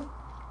oil.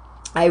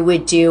 I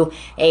would do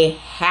I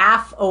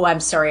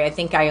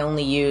think I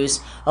only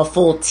use a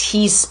full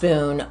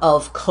teaspoon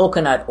of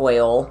coconut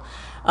oil.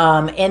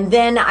 And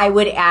then I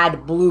would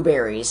add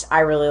blueberries. I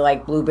really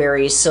like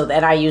blueberries, so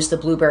that I use the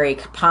blueberry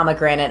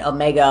pomegranate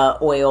omega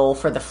oil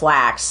for the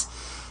flax.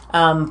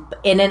 And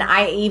then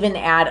I even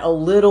add a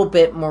little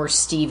bit more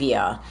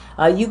stevia.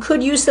 You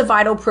could use the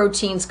Vital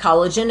Proteins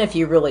collagen if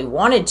you really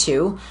wanted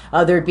to.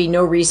 There'd be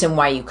no reason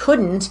why you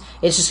couldn't.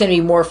 It's just going to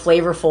be more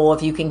flavorful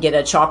if you can get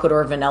a chocolate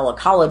or vanilla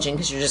collagen,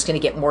 because you're just going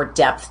to get more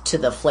depth to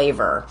the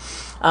flavor.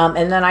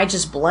 And then I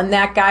just blend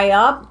that guy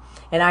up,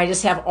 and I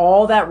just have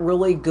all that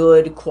really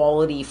good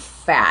quality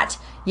fat.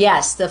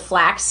 Yes, the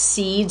flax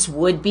seeds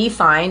would be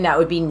fine. That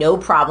would be no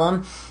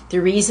problem. The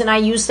reason I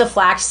use the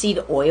flaxseed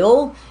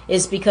oil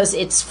is because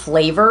it's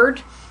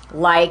flavored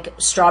like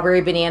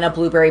strawberry, banana,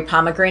 blueberry,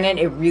 pomegranate.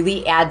 It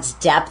really adds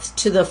depth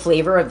to the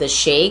flavor of the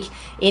shake.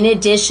 In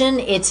addition,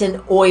 it's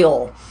an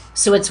oil.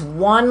 So it's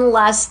one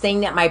less thing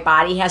that my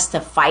body has to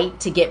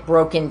fight to get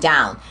broken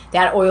down.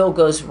 That oil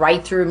goes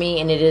right through me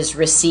and it is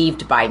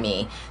received by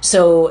me.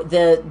 So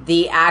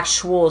the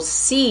actual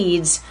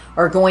seeds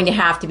are going to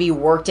have to be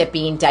worked at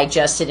being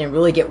digested and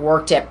really get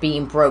worked at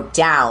being broke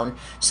down.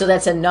 So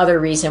that's another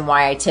reason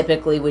why I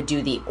typically would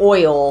do the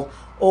oil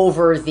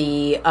over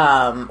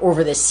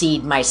the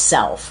seed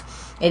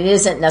myself. It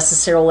isn't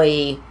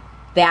necessarily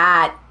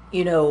that,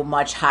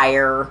 much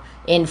higher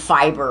in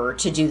fiber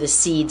to do the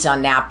seeds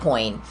on that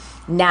point.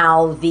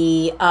 Now,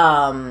 the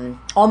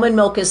almond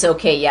milk is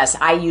okay. Yes,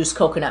 I use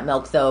coconut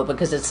milk, though,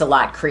 because it's a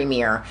lot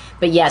creamier.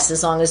 But yes,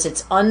 as long as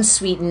it's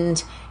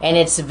unsweetened and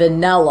it's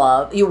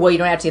vanilla, you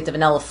don't have to get the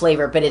vanilla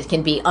flavor, but it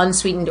can be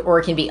unsweetened or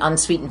it can be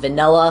unsweetened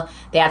vanilla.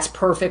 That's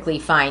perfectly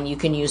fine. You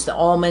can use the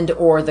almond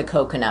or the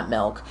coconut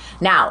milk.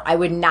 Now, I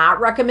would not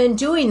recommend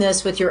doing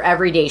this with your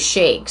everyday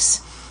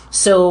shakes.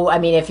 So,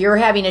 if you're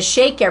having a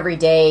shake every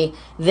day,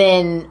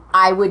 then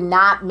I would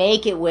not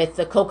make it with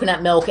the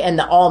coconut milk and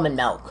the almond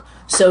milk.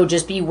 So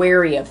just be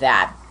wary of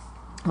that.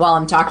 While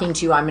I'm talking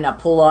to you, I'm going to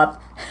pull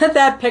up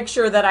that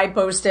picture that I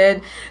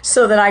posted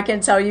so that I can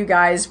tell you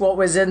guys what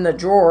was in the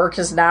drawer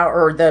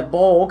or the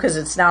bowl, because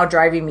it's now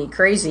driving me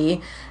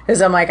crazy,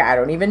 because I'm like, I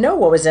don't even know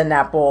what was in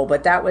that bowl,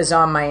 but that was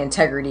on my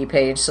integrity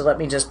page. So let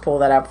me just pull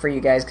that up for you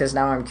guys, because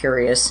now I'm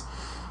curious.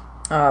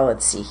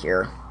 Let's see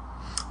here.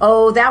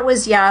 Oh, that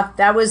was,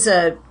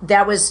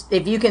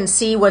 if you can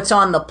see what's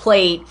on the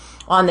plate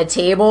on the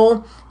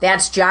table,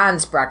 that's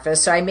John's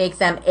breakfast. So I make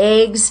them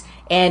eggs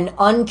and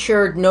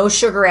uncured, no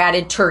sugar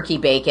added turkey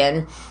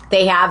bacon.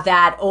 They have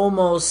that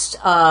almost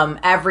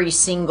every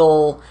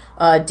single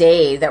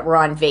day that we're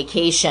on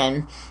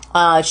vacation.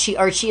 Our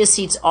chia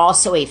seeds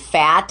also a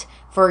fat.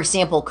 For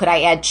example, could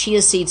I add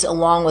chia seeds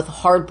along with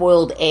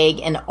hard-boiled egg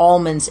and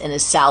almonds in a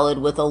salad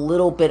with a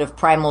little bit of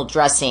primal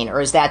dressing, or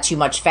is that too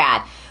much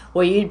fat?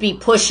 Well, you'd be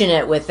pushing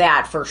it with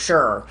that for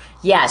sure.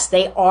 Yes,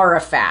 they are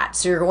a fat.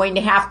 So you're going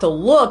to have to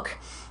look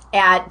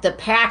at the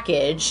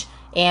package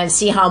and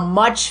see how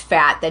much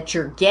fat that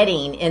you're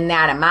getting in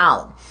that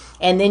amount.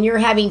 And then you're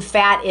having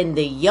fat in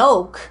the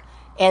yolk,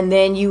 and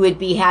then you would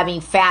be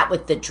having fat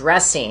with the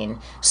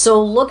dressing.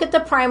 So look at the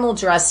primal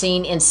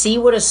dressing and see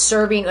what a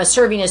serving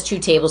is 2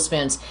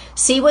 tablespoons.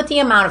 See what the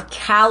amount of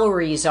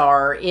calories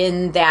are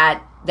in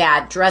that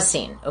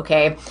dressing,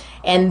 okay?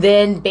 And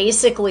then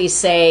basically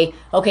say,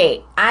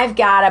 okay, I've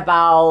got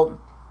about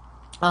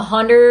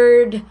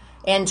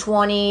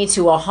 120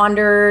 to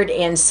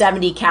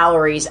 170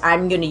 calories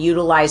I'm going to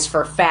utilize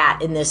for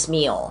fat in this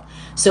meal.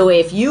 So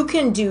if you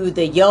can do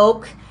the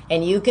yolk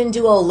and you can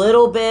do a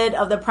little bit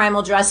of the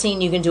primal dressing,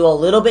 you can do a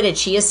little bit of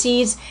chia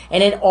seeds,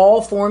 and it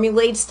all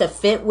formulates to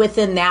fit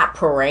within that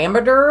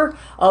parameter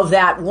of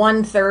that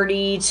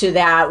 130 to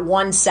that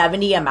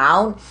 170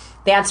 amount,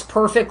 that's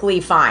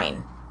perfectly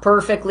fine.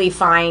 Perfectly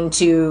fine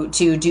to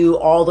do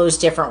all those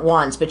different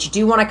ones, but you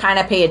do want to kind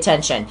of pay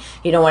attention.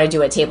 You don't want to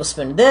do a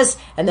tablespoon of this,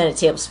 and then a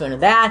tablespoon of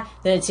that,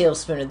 then a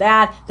tablespoon of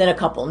that, then a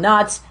couple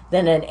nuts,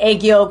 then an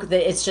egg yolk.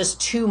 It's just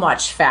too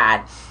much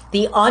fat.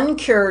 The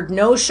uncured,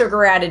 no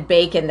sugar added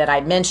bacon that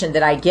I mentioned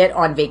that I get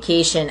on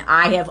vacation,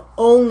 I have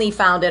only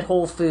found at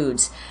Whole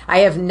Foods. I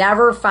have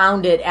never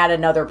found it at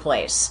another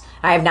place.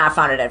 I have not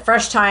found it at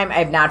Fresh Thyme. I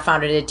have not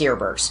found it at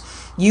Dierberg's.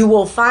 You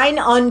will find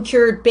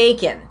uncured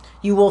bacon.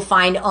 You will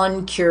find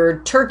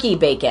uncured turkey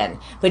bacon,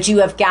 but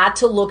you have got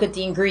to look at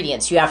the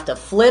ingredients. You have to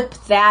flip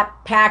that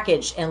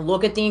package and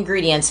look at the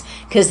ingredients,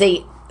 because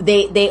they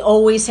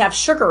always have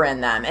sugar in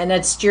them, and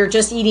you're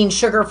just eating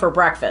sugar for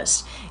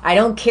breakfast. I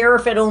don't care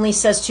if it only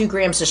says 2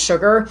 grams of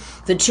sugar.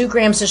 The 2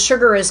 grams of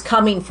sugar is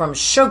coming from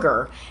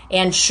sugar,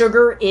 and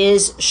sugar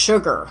is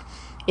sugar.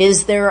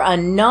 Is there a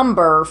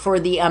number for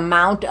the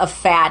amount of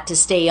fat to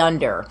stay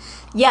under?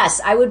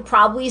 Yes, I would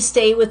probably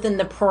stay within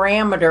the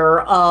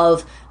parameter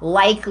of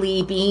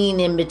likely being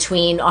in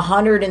between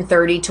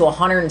 130 to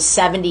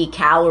 170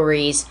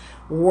 calories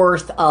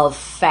worth of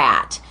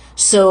fat.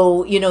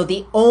 So,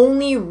 the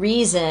only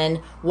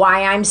reason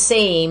why I'm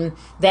saying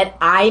that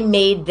I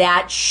made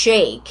that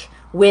shake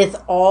with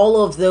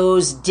all of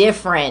those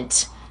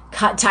different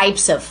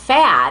types of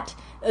fat,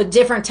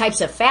 different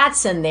types of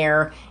fats in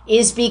there,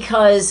 is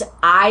because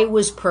I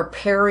was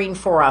preparing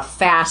for a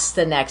fast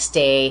the next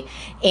day,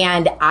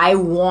 and I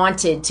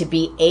wanted to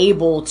be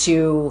able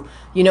to,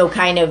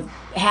 kind of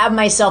have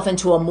myself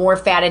into a more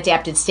fat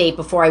adapted state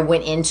before I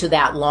went into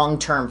that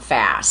long-term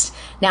fast.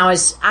 Now,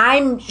 what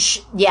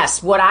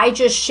I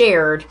just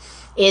shared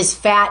is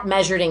fat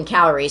measured in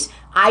calories.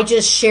 I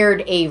just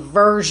shared a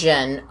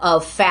version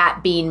of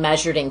fat being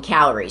measured in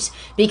calories,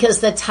 because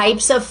the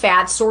types of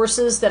fat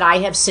sources that I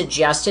have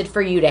suggested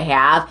for you to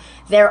have,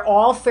 they're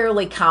all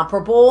fairly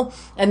comparable,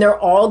 and they're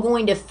all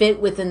going to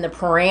fit within the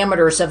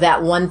parameters of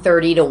that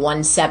 130 to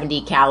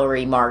 170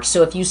 calorie mark.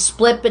 So if you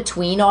split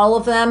between all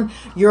of them,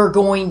 you're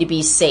going to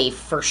be safe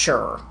for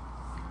sure.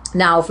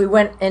 Now, if we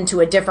went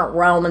into a different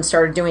realm and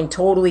started doing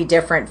totally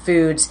different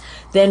foods,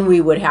 then we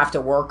would have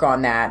to work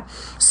on that.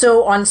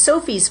 So on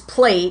Sophie's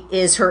plate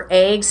is her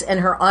eggs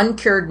and her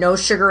uncured, no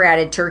sugar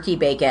added turkey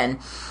bacon.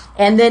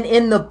 And then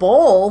in the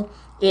bowl,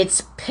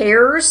 it's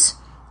pears,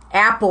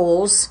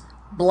 apples,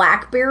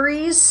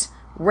 blackberries,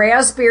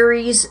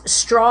 raspberries,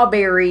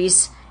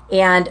 strawberries,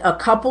 and a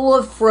couple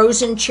of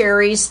frozen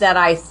cherries that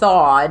I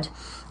thawed.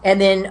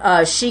 And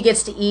then she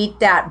gets to eat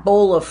that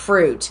bowl of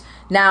fruit.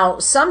 Now,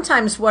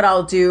 sometimes what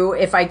I'll do,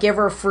 if I give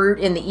her fruit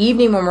in the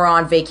evening when we're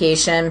on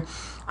vacation,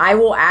 I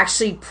will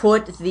actually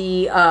put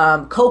the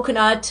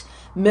coconut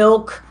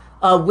milk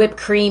whipped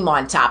cream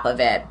on top of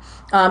it.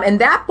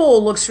 And that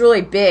bowl looks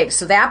really big.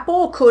 So that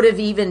bowl could have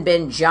even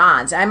been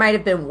John's. I might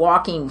have been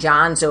walking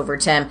John's over,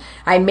 Tim.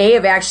 I may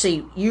have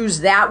actually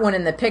used that one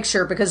in the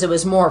picture because it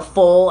was more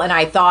full, and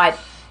I thought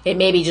it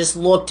maybe just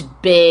looked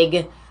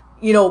big,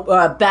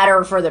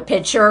 better for the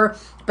picture.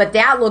 But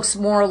that looks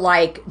more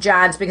like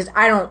John's because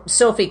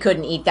Sophie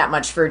couldn't eat that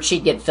much fruit.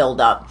 She'd get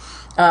filled up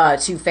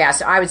too fast.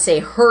 So I would say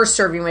her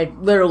serving would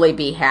literally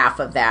be half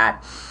of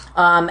that.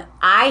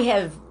 I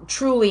have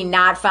truly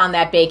not found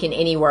that bacon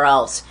anywhere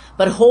else,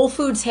 but Whole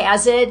Foods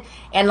has it.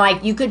 And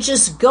you could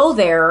just go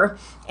there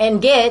and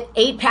get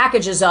 8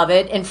 packages of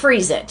it and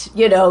freeze it,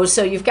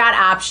 so you've got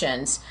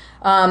options.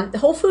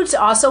 Whole Foods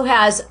also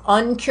has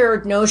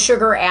uncured, no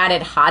sugar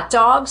added hot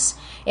dogs.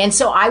 And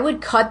so I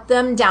would cut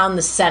them down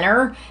the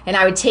center, and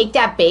I would take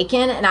that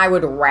bacon and I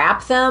would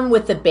wrap them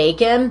with the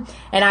bacon,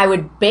 and I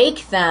would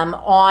bake them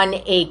on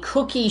a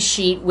cookie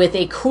sheet with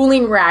a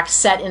cooling rack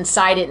set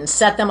inside it and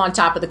set them on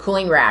top of the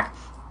cooling rack.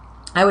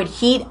 I would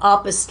heat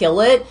up a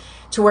skillet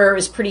to where it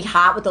was pretty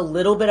hot with a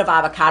little bit of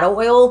avocado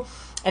oil,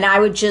 and I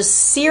would just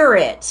sear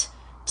it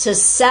to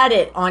set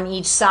it on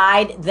each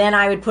side. Then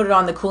I would put it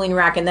on the cooling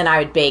rack, and then I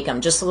would bake them.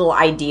 Just a little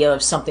idea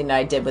of something that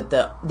I did with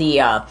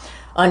the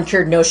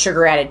uncured, no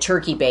sugar added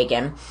turkey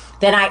bacon.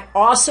 Then I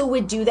also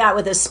would do that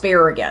with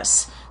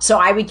asparagus. So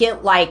I would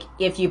get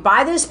if you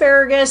buy the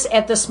asparagus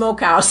at the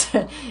smokehouse,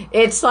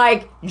 it's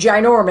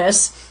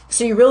ginormous.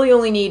 So you really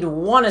only need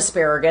 1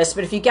 asparagus.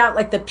 But if you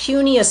got the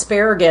puny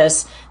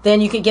asparagus,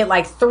 then you could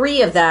get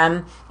 3 of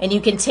them, and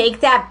you can take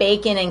that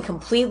bacon and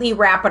completely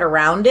wrap it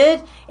around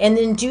it, and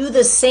then do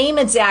the same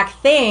exact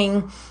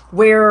thing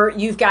where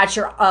you've got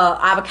your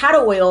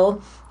avocado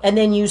oil, and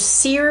then you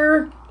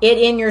sear it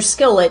in your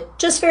skillet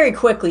just very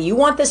quickly. You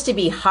want this to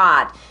be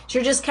hot. So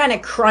you're just kind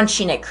of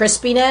crunching it,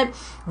 crisping it.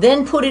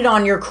 Then put it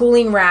on your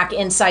cooling rack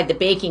inside the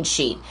baking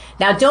sheet.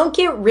 Now don't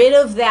get rid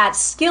of that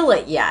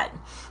skillet yet,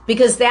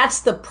 because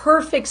that's the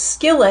perfect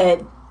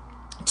skillet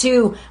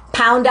to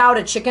pound out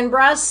a chicken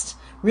breast,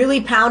 really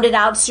pound it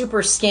out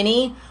super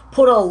skinny,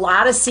 put a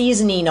lot of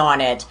seasoning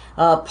on it,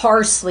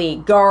 parsley,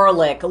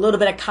 garlic, a little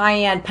bit of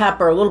cayenne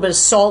pepper, a little bit of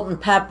salt and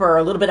pepper,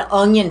 a little bit of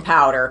onion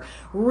powder,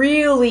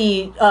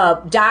 really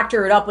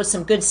doctor it up with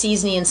some good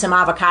seasoning and some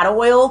avocado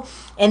oil,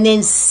 and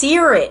then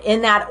sear it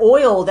in that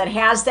oil that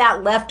has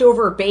that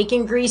leftover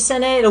bacon grease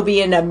in it. It'll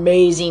be an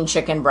amazing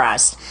chicken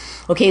breast.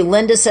 Okay,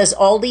 Linda says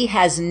Aldi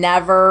has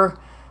never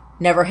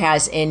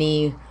has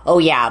any,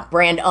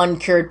 brand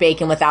uncured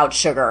bacon without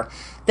sugar.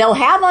 They'll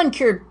have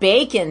uncured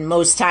bacon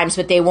most times,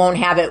 but they won't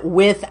have it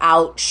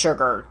without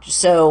sugar.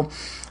 So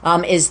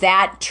is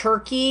that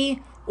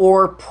turkey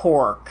or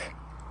pork?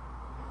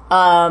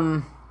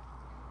 I'm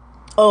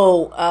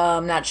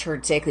not sure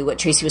exactly what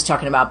Tracy was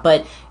talking about,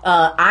 but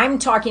I'm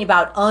talking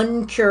about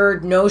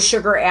uncured, no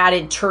sugar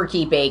added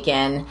turkey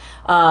bacon.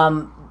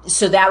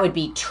 So that would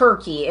be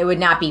turkey. It would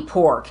not be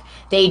pork.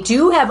 They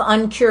do have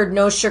uncured,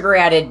 no sugar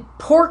added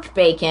pork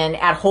bacon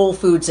at Whole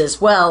Foods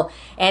as well.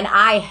 And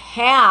I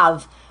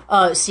have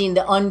seen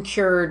the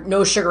uncured,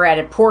 no sugar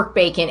added pork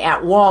bacon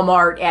at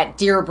Walmart, at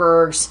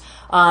Dierberg's,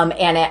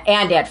 and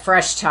at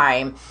Fresh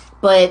Time.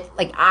 But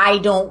I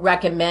don't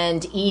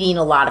recommend eating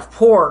a lot of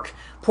pork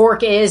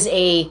Pork is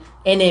an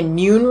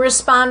immune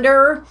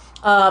responder,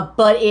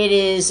 but it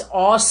is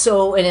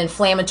also an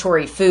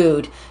inflammatory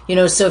food.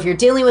 So if you're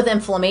dealing with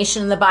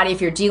inflammation in the body,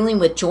 if you're dealing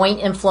with joint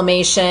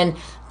inflammation,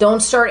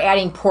 don't start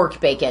adding pork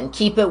bacon.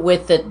 Keep it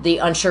with the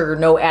unsugared,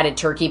 no added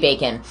turkey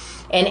bacon.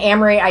 And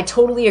Amory, I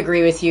totally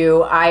agree with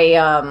you.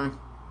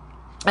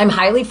 I'm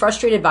highly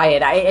frustrated by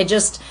it.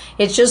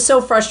 It's just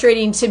so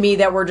frustrating to me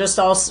that we just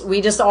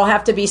all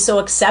have to be so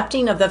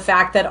accepting of the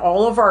fact that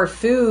all of our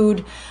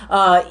food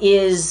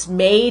is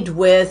made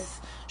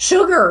with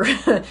sugar.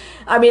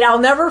 I mean, I'll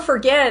never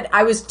forget,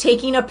 I was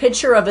taking a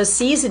picture of a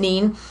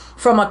seasoning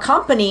from a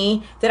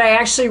company that I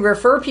actually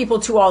refer people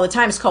to all the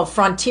time. It's called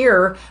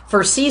Frontier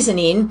for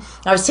seasoning.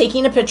 I was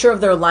taking a picture of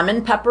their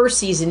lemon pepper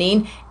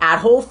seasoning at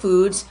Whole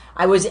Foods.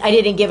 I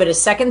didn't give it a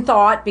second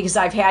thought because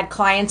I've had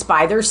clients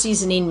buy their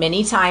seasoning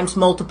many times,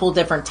 multiple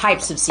different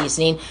types of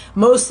seasoning,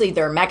 mostly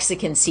their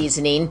Mexican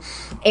seasoning.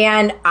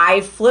 And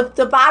I flipped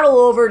the bottle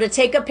over to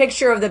take a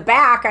picture of the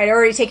back. I'd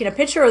already taken a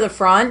picture of the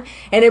front,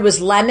 and it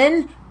was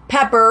lemon,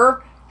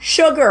 pepper,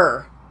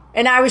 sugar.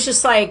 And I was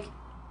just like,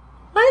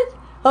 what?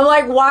 I'm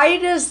like, why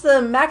does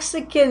the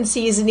Mexican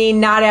seasoning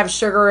not have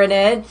sugar in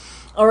it?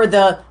 Or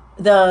the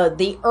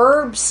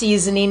herb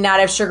seasoning not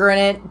have sugar in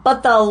it,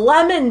 but the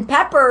lemon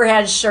pepper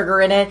has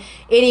sugar in it.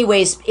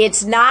 Anyways,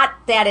 it's not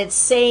that it's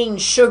saying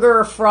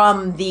sugar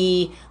from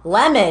the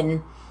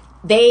lemon.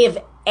 They've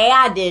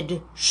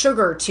added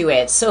sugar to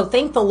it. So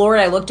thank the Lord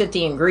I looked at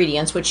the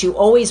ingredients, which you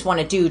always want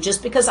to do.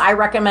 Just because I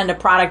recommend a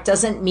product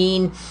doesn't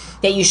mean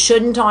that you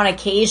shouldn't on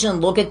occasion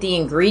look at the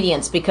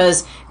ingredients,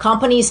 because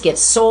companies get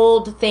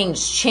sold,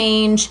 things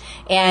change,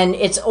 and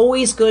it's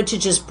always good to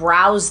just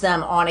browse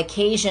them on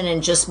occasion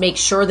and just make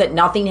sure that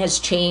nothing has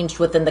changed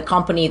within the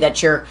company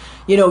that you're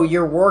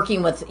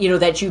working with,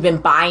 that you've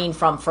been buying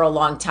from for a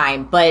long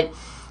time. But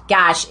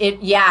gosh,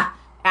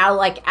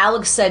 like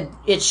Alex said,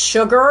 it's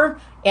sugar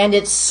and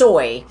it's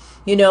soy,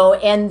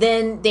 and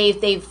then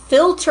they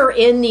filter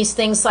in these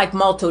things like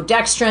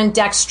maltodextrin,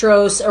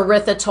 dextrose,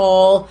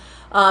 erythritol,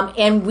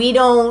 and we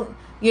don't,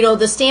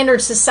 the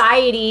standard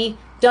society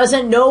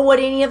doesn't know what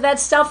any of that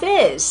stuff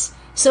is.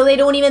 So they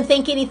don't even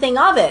think anything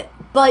of it.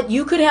 But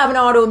you could have an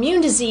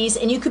autoimmune disease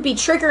and you could be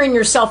triggering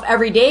yourself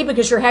every day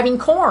because you're having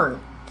corn.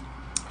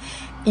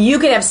 You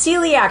could have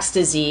celiac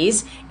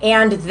disease,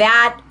 and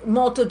that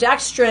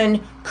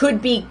maltodextrin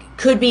could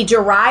be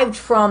derived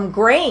from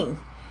grain.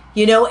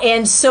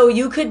 And so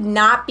you could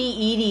not be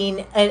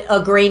eating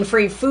a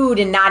grain-free food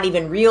and not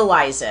even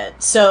realize it.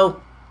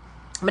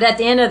 But at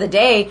the end of the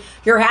day,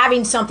 you're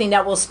having something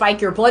that will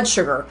spike your blood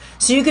sugar.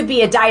 So you could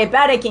be a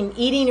diabetic and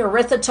eating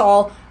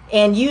erythritol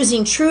and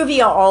using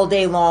Truvia all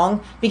day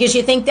long because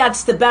you think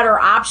that's the better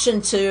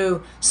option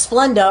to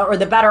Splenda or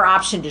the better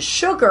option to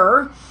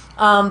sugar.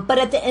 But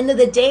at the end of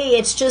the day,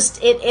 it's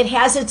just, it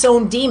has its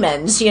own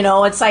demons.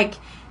 It's like,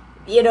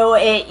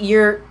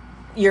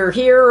 you're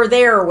here or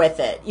there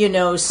with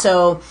it,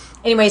 So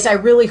anyways, I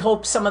really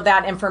hope some of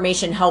that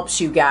information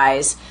helps you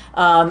guys.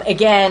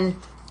 Again,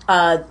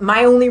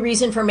 my only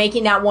reason for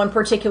making that one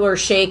particular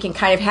shake and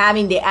kind of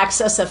having the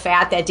excess of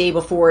fat that day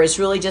before is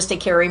really just to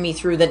carry me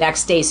through the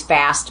next day's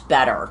fast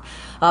better.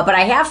 But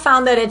I have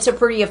found that it's a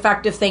pretty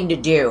effective thing to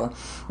do.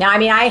 Now, I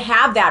mean, I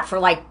have that for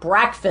like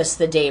breakfast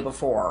the day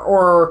before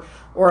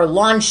or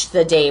lunch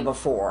the day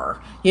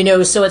before,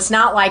 so it's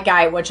not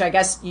like which I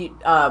guess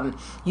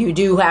you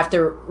do have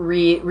to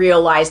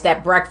realize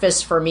that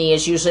breakfast for me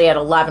is usually at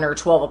 11 or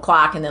 12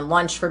 o'clock, and then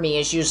lunch for me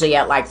is usually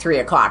at like 3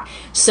 o'clock.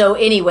 So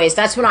anyways,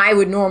 that's when I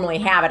would normally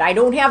have it. I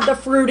don't have the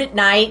fruit at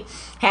night.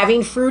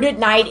 Having fruit at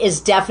night is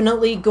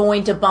definitely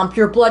going to bump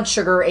your blood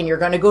sugar, and you're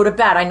going to go to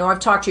bed. I know I've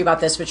talked to you about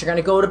this, but you're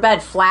going to go to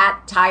bed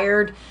flat,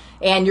 tired,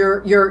 and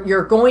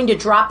you're going to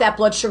drop that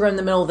blood sugar in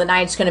the middle of the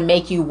night. It's going to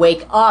make you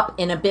wake up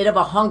in a bit of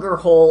a hunger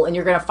hole, and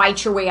you're going to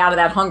fight your way out of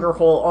that hunger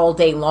hole all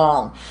day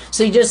long.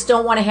 So you just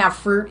don't want to have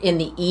fruit in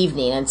the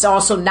evening. And it's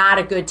also not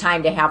a good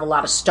time to have a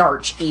lot of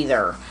starch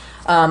either.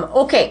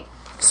 Okay.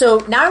 So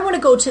now I want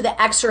to go to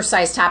the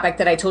exercise topic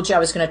that I told you I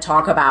was going to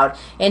talk about,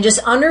 and just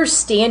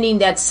understanding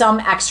that some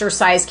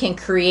exercise can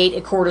create a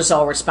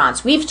cortisol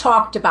response. We've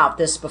talked about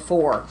this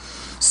before.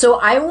 So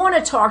I want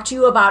to talk to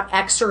you about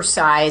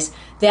exercise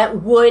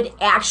that would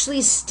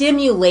actually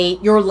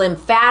stimulate your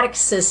lymphatic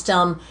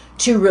system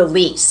to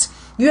release.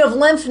 You have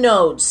lymph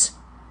nodes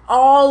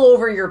all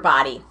over your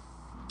body.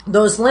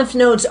 Those lymph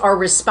nodes are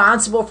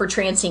responsible for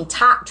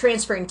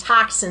transferring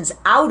toxins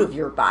out of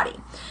your body.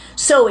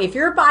 So if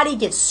your body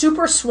gets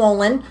super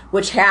swollen,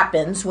 which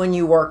happens when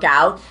you work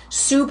out,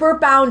 super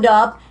bound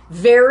up,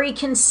 very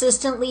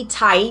consistently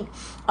tight,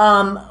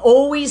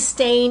 always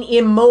staying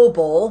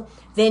immobile,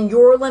 then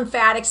your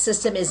lymphatic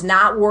system is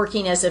not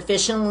working as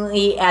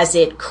efficiently as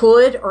it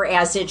could or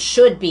as it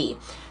should be.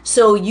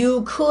 So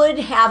you could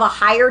have a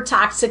higher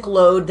toxic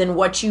load than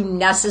what you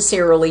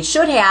necessarily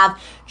should have,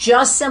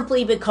 just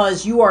simply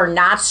because you are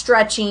not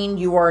stretching,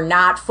 you are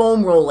not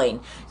foam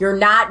rolling, you're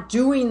not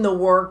doing the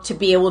work to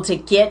be able to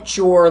get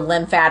your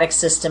lymphatic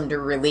system to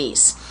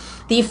release.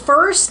 The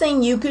first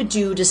thing you could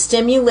do to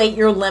stimulate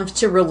your lymph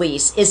to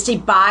release is to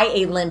buy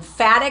a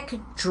lymphatic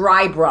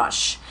dry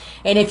brush.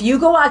 And if you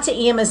go out to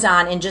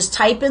Amazon and just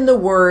type in the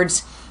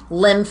words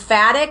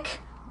lymphatic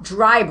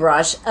dry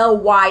brush,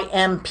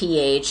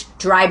 LYMPH,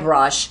 dry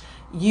brush,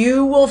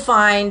 you will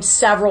find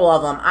several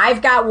of them.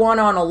 I've got one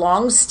on a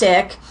long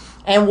stick,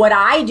 and what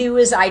I do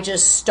is I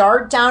just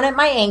start down at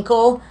my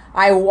ankle,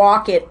 I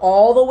walk it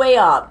all the way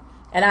up,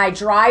 and I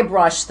dry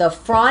brush the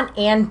front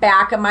and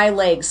back of my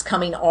legs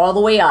coming all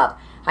the way up.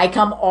 I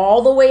come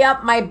all the way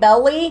up my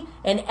belly,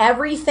 and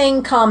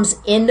everything comes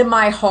into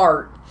my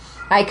heart.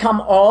 I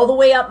come all the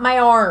way up my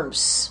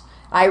arms.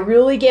 I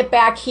really get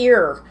back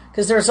here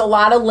because there's a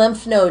lot of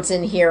lymph nodes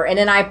in here. And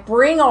then I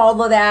bring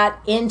all of that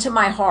into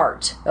my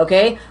heart,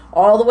 okay?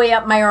 All the way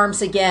up my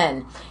arms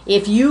again.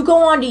 If you go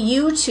onto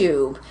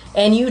YouTube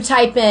and you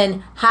type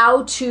in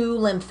how to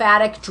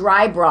lymphatic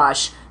dry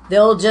brush,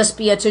 there'll just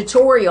be a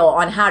tutorial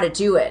on how to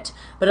do it.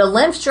 But a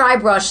lymph dry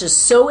brush is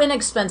so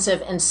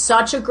inexpensive and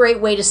such a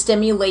great way to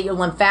stimulate your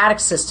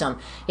lymphatic system.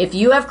 If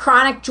you have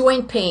chronic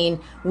joint pain,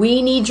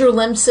 we need your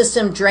lymph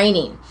system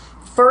draining.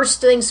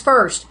 First things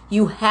first,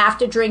 you have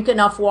to drink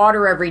enough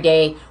water every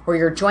day or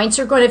your joints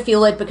are going to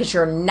feel it because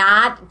you're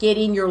not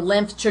getting your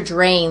lymph to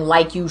drain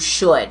like you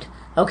should.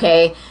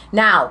 Okay?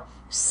 Now,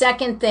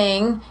 second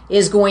thing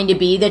is going to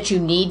be that you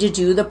need to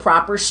do the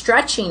proper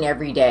stretching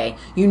every day.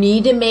 You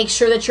need to make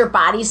sure that your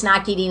body's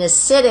not getting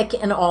acidic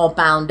and all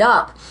bound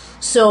up.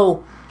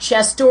 So,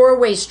 chest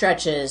doorway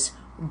stretches,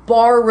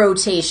 bar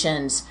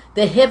rotations,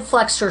 the hip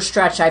flexor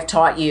stretch I've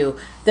taught you,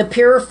 the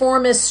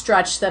piriformis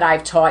stretch that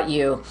I've taught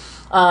you,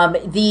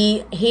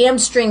 the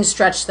hamstring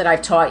stretch that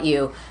I've taught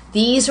you.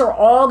 These are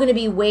all going to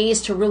be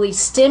ways to really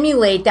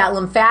stimulate that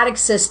lymphatic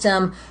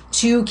system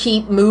to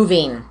keep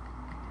moving.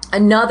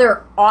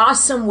 Another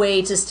awesome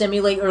way to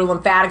stimulate your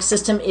lymphatic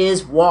system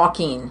is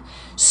walking.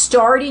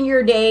 Starting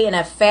your day in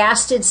a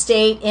fasted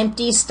state,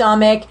 empty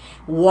stomach,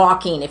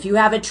 walking. If you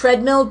have a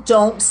treadmill,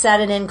 don't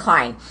set an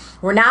incline.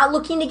 We're not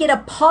looking to get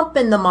a pump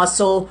in the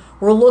muscle.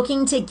 We're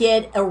looking to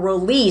get a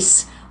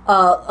release,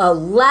 a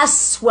less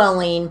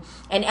swelling,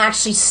 and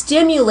actually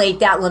stimulate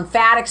that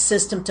lymphatic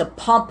system to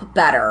pump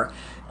better.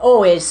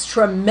 Oh, it's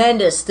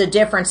tremendous, the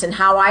difference in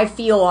how I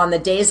feel on the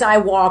days I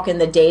walk and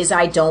the days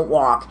I don't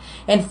walk.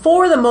 And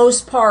for the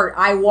most part,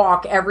 I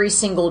walk every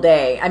single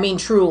day. I mean,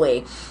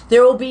 truly.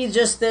 There will be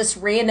just this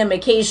random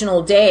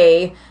occasional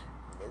day,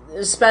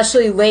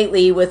 especially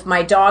lately with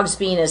my dogs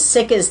being as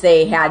sick as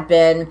they had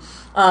been,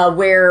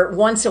 where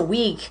once a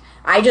week,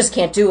 I just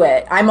can't do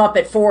it. I'm up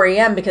at 4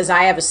 a.m. because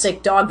I have a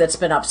sick dog that's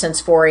been up since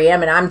 4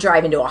 a.m. and I'm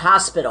driving to a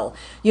hospital.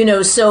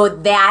 So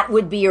that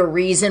would be a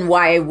reason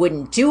why I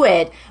wouldn't do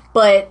it.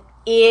 But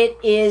it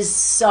is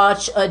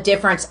such a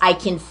difference. I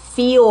can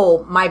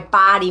feel my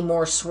body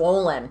more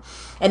swollen.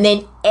 And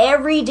then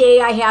every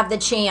day I have the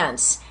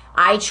chance,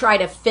 I try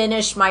to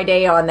finish my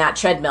day on that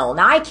treadmill.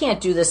 Now, I can't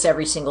do this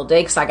every single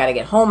day because I got to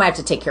get home. I have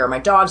to take care of my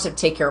dogs. I have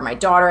to take care of my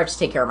daughter. I have to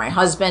take care of my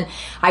husband.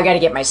 I got to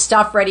get my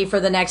stuff ready for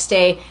the next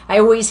day. I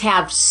always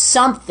have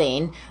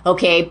something,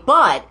 okay?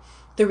 But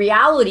the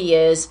reality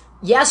is,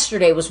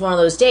 yesterday was one of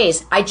those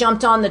days. I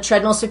jumped on the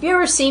treadmill. So if you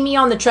ever see me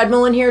on the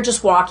treadmill in here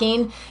just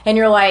walking and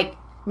you're like,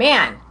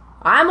 man,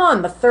 I'm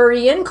on the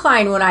 30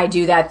 incline when I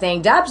do that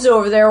thing. Deb's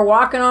over there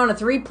walking on a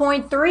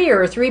 3.3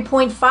 or a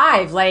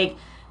 3.5. Like,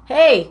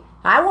 hey,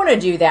 I want to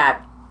do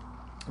that.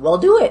 Well,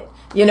 do it,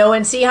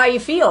 and see how you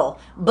feel.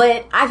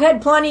 But I've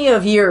had plenty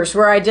of years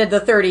where I did the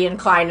 30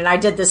 incline and I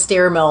did the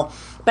stair mill.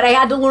 But I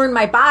had to learn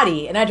my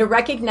body and I had to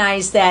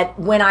recognize that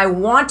when I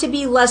want to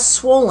be less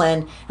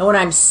swollen and when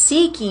I'm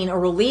seeking a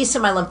release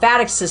in my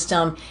lymphatic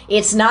system,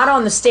 it's not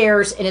on the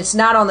stairs and it's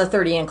not on the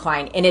 30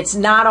 incline and it's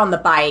not on the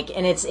bike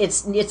and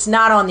it's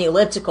not on the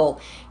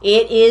elliptical.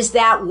 It is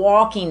that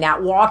walking.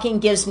 That walking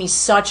gives me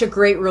such a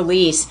great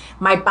release.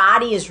 My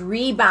body is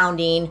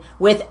rebounding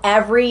with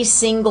every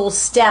single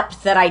step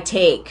that I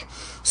take.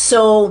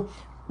 So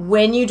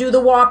when you do the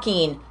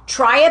walking,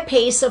 try a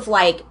pace of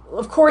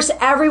of course,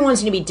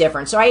 everyone's going to be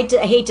different. So I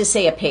hate to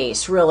say a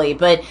pace, really,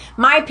 but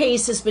my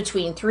pace is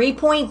between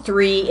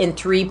 3.3 and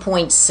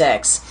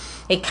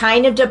 3.6. It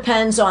kind of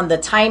depends on the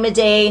time of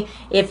day.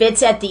 If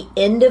it's at the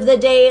end of the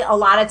day, a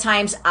lot of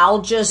times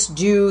I'll just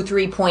do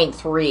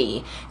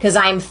 3.3 because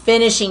I'm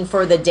finishing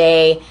for the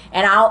day,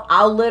 and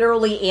I'll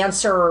literally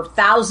answer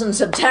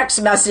thousands of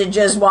text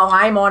messages while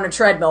I'm on a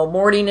treadmill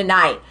morning and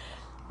night.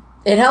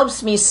 It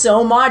helps me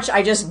so much.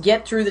 I just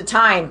get through the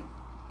time.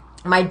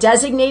 My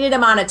designated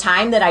amount of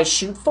time that I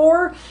shoot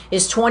for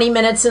is 20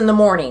 minutes in the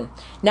morning.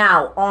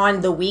 Now,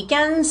 on the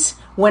weekends,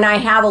 when I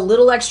have a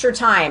little extra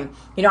time,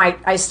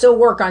 I still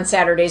work on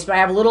Saturdays, but I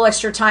have a little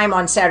extra time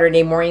on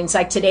Saturday mornings.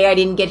 Like today, I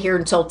didn't get here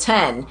until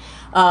 10.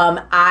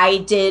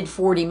 I did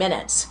 40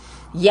 minutes.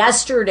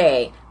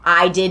 Yesterday,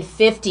 I did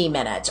 50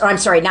 minutes. Or I'm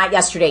sorry, not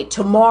yesterday.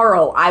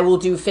 Tomorrow, I will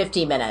do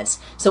 50 minutes.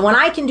 So when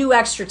I can do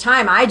extra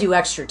time, I do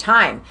extra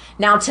time.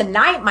 Now,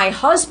 tonight, my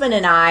husband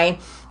and I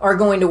are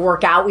going to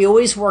work out. We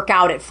always work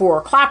out at 4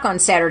 o'clock on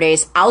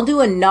Saturdays. I'll do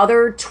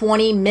another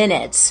 20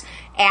 minutes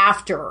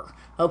after.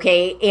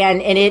 Okay.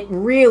 And it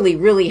really,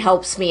 really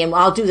helps me. And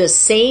I'll do the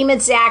same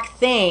exact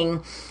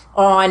thing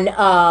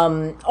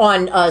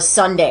on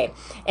Sunday.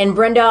 And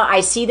Brenda,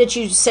 I see that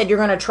you said you're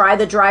going to try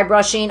the dry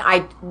brushing.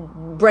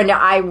 Brenda,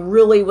 I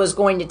really was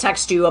going to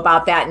text you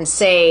about that and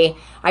say,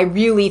 I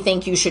really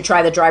think you should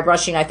try the dry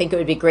brushing. I think it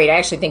would be great. I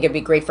actually think it'd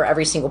be great for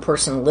every single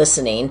person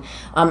listening.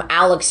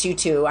 Alex, you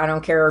too. I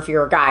don't care if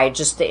you're a guy,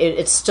 just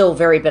it's still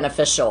very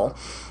beneficial.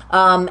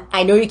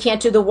 I know you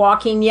can't do the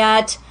walking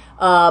yet,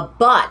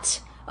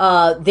 but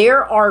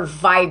there are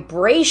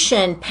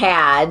vibration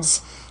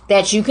pads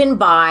that you can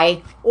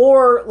buy,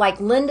 or like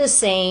Linda's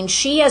saying,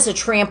 she has a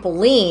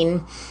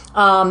trampoline,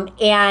 and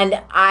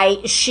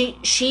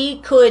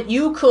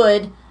you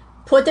could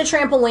put the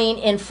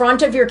trampoline in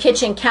front of your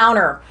kitchen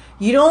counter.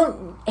 You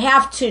don't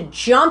have to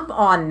jump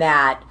on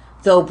that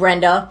though,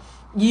 Brenda.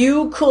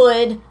 You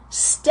could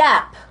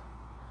step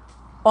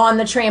on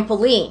the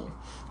trampoline.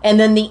 And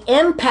then the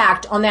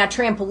impact on that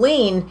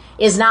trampoline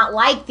is not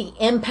like the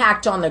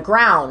impact on the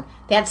ground.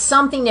 That's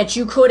something that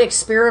you could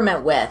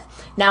experiment with.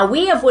 Now,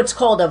 we have what's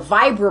called a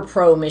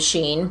VibraPro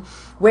machine,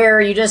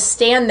 where you just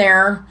stand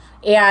there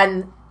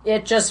and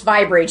it just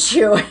vibrates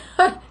you.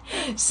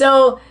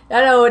 So,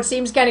 I know it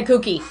seems kind of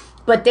kooky,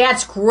 but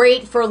that's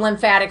great for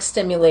lymphatic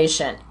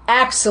stimulation.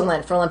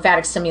 Excellent for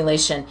lymphatic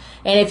stimulation.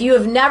 And if you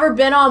have never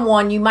been on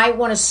one, you might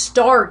want to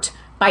start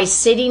by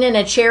sitting in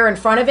a chair in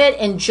front of it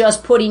and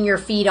just putting your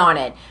feet on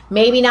it.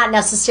 Maybe not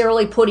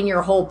necessarily putting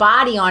your whole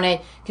body on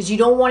it, because you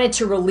don't want it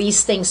to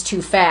release things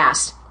too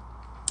fast.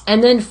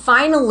 And then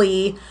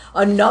finally,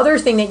 another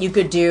thing that you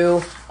could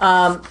do,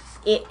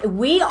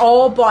 we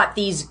all bought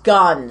these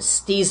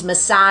guns, these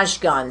massage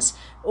guns.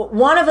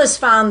 One of us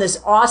found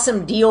this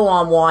awesome deal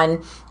on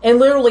one, and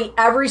literally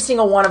every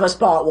single one of us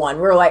bought one.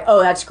 We were like,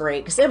 oh, that's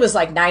great, because it was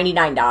like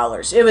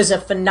 $99. It was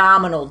a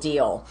phenomenal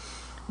deal.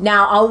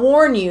 Now, I'll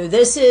warn you,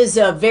 this is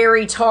a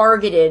very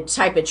targeted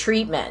type of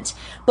treatment.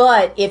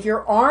 But if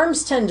your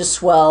arms tend to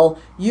swell,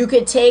 you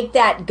could take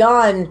that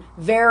gun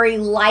very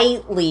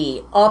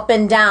lightly up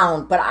and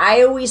down. But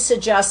I always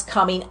suggest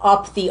coming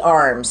up the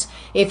arms.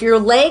 If your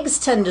legs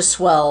tend to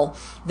swell,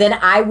 then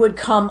I would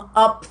come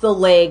up the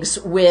legs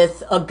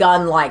with a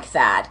gun like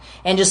that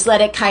and just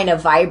let it kind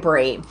of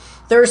vibrate.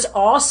 There's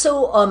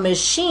also a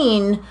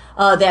machine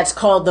that's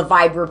called the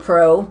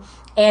VibraPro,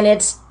 and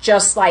it's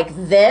just like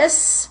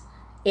this.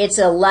 It's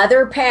a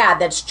leather pad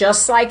that's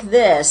just like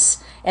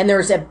this, and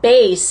there's a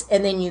base,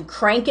 and then you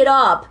crank it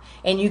up,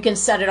 and you can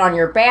set it on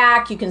your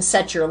back, you can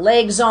set your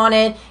legs on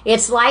it.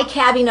 It's like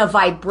having a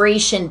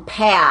vibration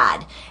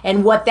pad,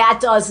 and what that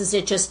does is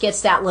it just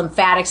gets that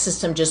lymphatic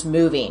system just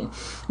moving.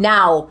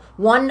 Now,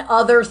 one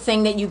other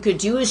thing that you could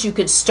do is you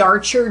could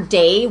start your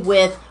day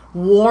with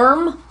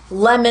warm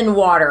lemon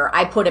water.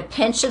 I put a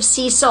pinch of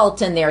sea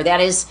salt in there.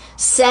 That is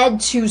said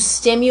to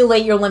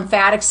stimulate your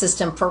lymphatic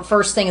system for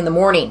first thing in the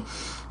morning.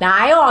 Now,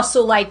 I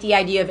also like the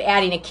idea of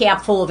adding a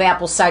cap full of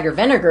apple cider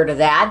vinegar to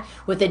that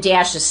with a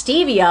dash of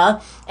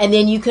stevia, and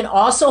then you can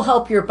also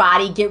help your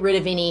body get rid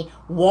of any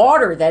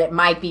water that it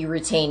might be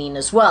retaining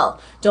as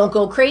well. Don't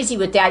go crazy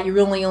with that. You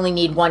really only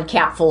need 1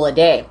 capful a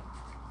day.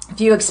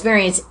 If you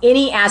experience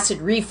any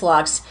acid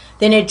reflux,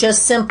 then it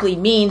just simply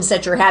means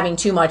that you're having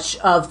too much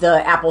of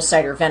the apple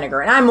cider vinegar.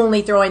 And I'm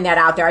only throwing that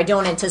out there. I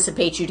don't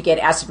anticipate you to get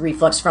acid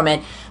reflux from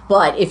it,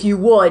 but if you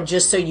would,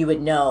 just so you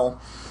would know.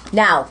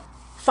 Now,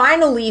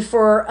 finally,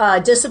 for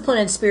Discipline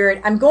and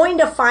Spirit, I'm going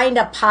to find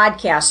a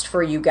podcast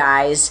for you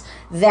guys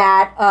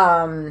that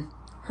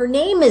her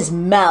name is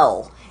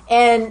Mel.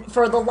 And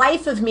for the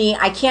life of me,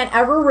 I can't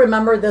ever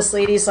remember this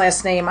lady's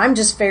last name. I'm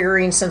just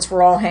figuring, since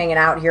we're all hanging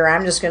out here,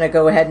 I'm just going to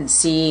go ahead and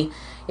see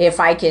if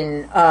I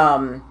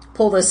can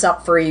pull this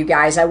up for you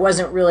guys. I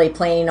wasn't really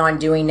planning on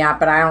doing that,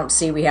 but I don't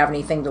see we have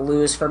anything to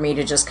lose for me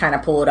to just kind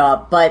of pull it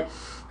up. But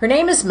her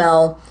name is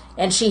Mel,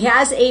 and she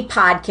has a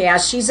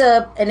podcast. She's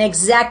an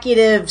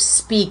executive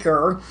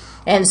speaker,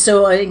 and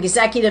so an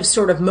executive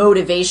sort of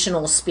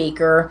motivational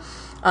speaker.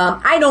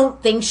 I don't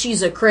think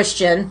she's a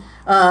Christian.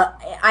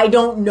 I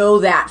don't know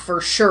that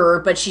for sure,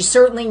 but she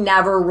certainly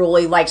never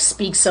really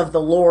speaks of the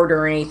Lord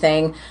or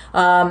anything.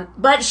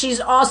 But she's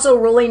also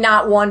really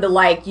not one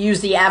to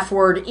use the F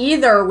word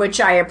either, which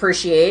I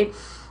appreciate,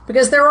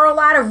 because there are a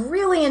lot of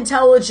really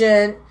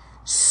intelligent,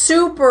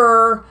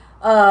 super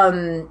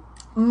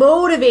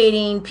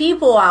motivating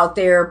people out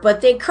there,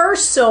 but they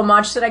curse so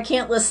much that I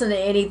can't listen to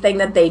anything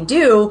that they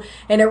do,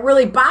 and it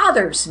really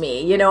bothers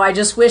me. I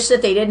just wish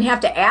that they didn't have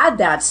to add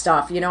that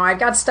stuff. I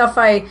got stuff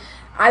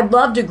I'd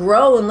love to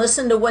grow and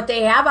listen to what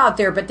they have out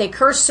there, but they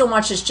curse so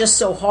much, it's just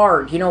so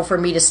hard, for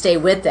me to stay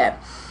with it.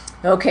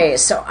 Okay,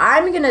 so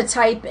I'm going to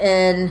type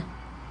in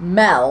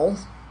Mel,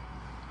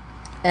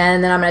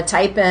 and then I'm going to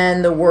type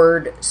in the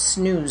word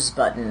snooze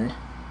button.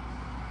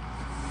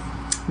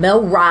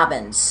 Mel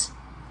Robbins.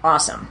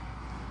 Awesome.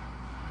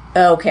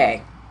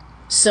 Okay,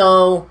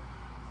 so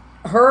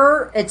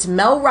it's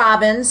Mel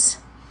Robbins,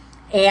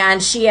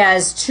 and she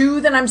has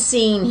 2 that I'm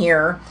seeing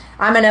here.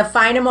 I'm going to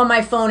find them on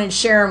my phone and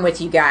share them with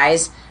you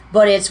guys,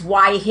 but it's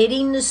Why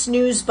Hitting the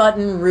Snooze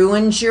Button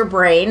Ruins Your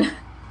Brain.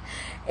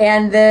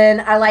 And then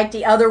I like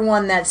the other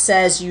one that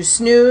says, you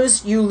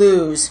snooze, you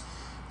lose.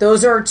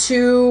 Those are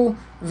two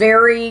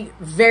very,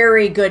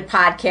 very good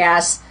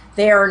podcasts.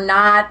 They are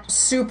not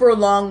super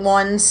long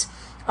ones.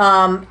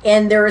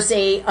 And there's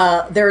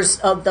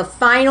the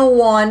final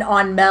one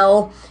on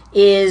Mel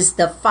is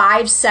the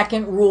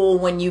 5-second rule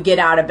when you get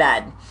out of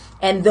bed.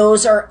 And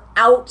those are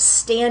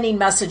outstanding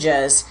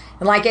messages.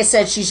 And like I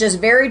said, she's just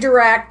very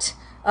direct,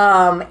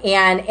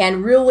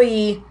 and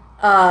really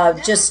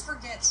just... Never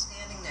forget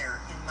standing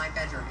there in my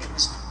bedroom. It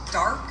was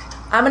dark.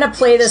 I'm going to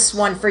play this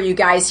one for you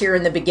guys here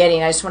in the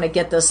beginning. I just want to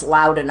get this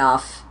loud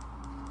enough.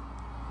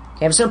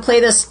 Okay, I'm just going to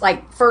play this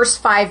like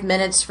first 5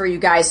 minutes for you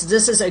guys.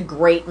 This is a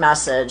great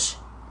message.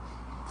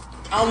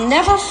 I'll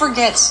never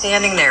forget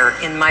standing there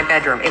in my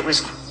bedroom. It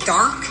was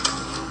dark.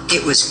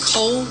 It was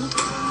cold.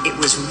 It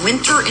was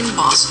winter in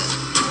Boston.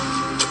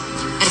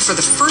 And for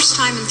the first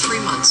time in 3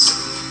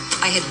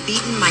 months, I had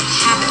beaten my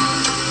habit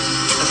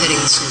of hitting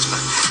the snooze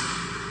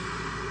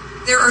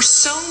button. There are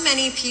so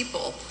many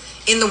people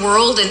in the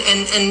world,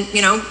 and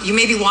you know, you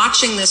may be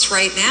watching this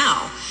right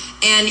now,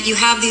 and you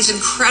have these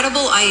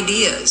incredible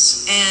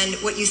ideas, and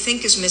what you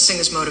think is missing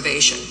is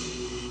motivation.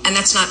 And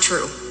that's not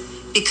true.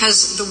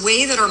 Because the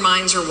way that our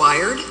minds are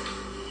wired,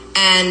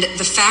 and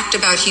the fact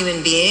about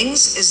human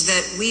beings, is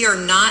that we are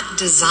not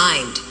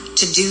designed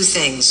to do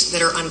things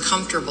that are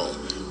uncomfortable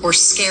or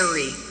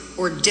scary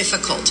or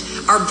difficult.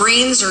 Our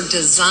brains are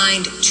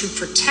designed to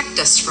protect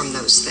us from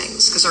those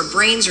things because our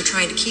brains are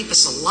trying to keep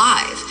us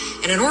alive.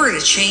 And in order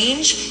to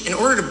change, in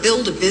order to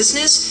build a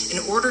business, in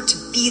order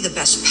to be the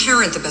best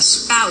parent, the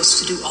best spouse,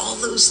 to do all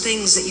those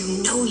things that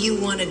you know you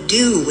want to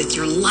do with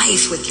your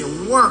life, with your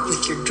work,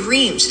 with your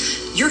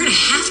dreams, you're going to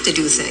have to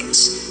do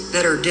things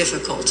that are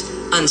difficult,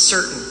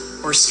 uncertain,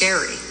 or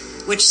scary,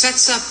 which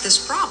sets up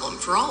this problem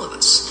for all of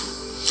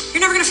us.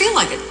 You're never going to feel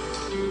like it.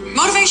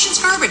 Motivation's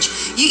garbage.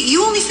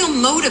 You only feel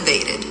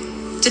motivated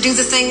to do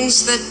the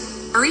things that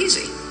are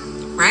easy,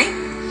 right?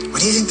 What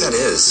do you think that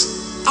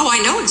is? Oh, I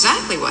know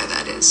exactly why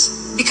that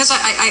is. Because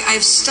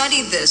I've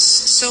studied this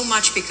so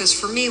much, because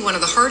for me, one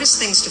of the hardest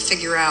things to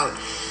figure out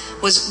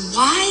was,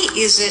 why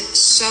is it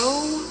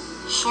so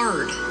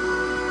hard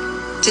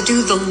to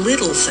do the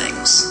little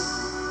things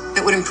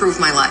that would improve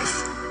my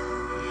life?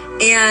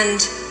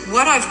 And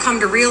what I've come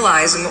to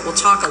realize, and what we'll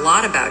talk a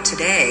lot about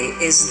today,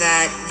 is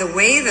that the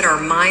way that our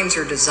minds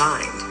are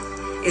designed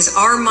is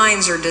our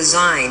minds are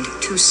designed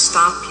to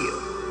stop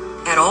you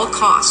at all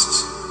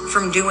costs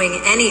from doing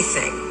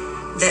anything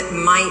that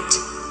might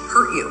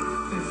hurt you.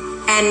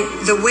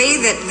 And the way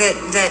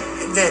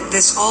that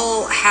this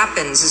all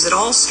happens is it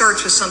all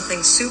starts with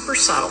something super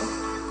subtle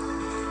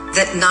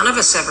that none of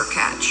us ever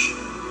catch.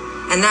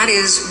 And that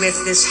is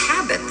with this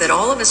habit that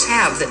all of us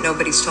have that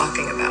nobody's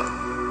talking about.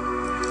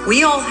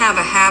 We all have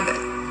a habit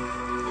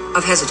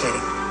of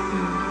hesitating.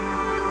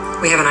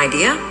 We have an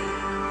idea.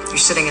 You're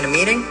sitting in a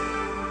meeting.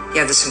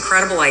 You have this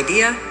incredible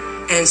idea.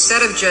 And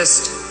instead of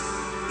just,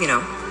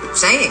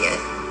 saying it,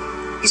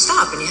 you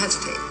stop and you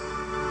hesitate.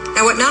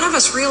 Now, what none of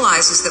us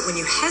realize is that when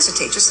you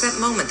hesitate, just that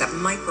moment, that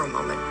micro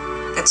moment,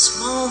 that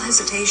small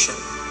hesitation,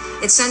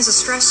 it sends a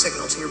stress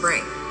signal to your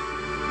brain.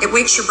 It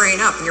wakes your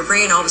brain up, and your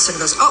brain all of a sudden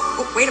goes,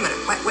 oh wait a minute,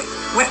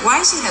 why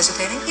is he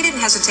hesitating? He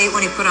didn't hesitate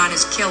when he put on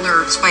his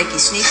killer spiky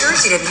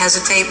sneakers. He didn't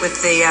hesitate with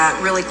the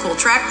really cool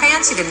track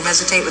pants. He didn't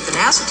hesitate with the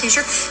NASA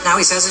t-shirt. Now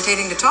he's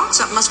hesitating to talk.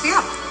 Something must be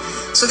up.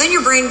 So then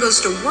your brain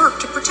goes to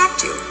work to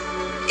protect you.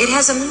 It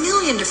has a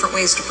million different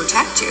ways to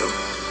protect you.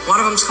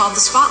 One of them is called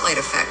the spotlight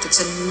effect.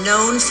 It's a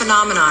known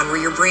phenomenon where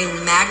your brain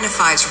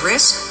magnifies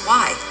risk.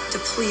 Why? To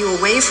pull you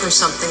away from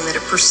something that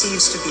it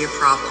perceives to be a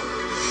problem.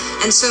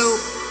 And so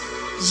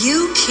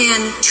you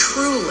can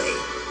truly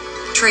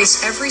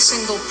trace every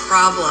single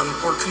problem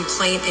or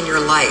complaint in your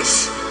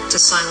life to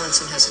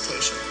silence and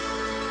hesitation.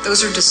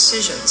 Those are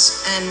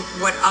decisions. And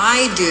what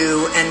I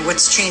do, and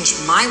what's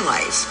changed my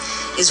life,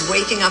 is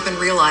waking up and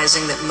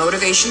realizing that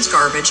motivation's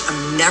garbage.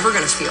 I'm never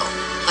going to feel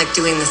like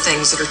doing the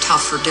things that are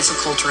tough or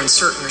difficult or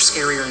uncertain or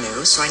scary or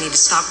new. So I need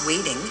to stop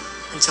waiting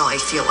until I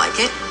feel like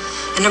it.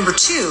 And number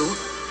two,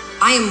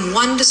 I am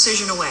one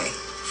decision away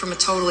from a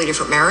totally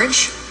different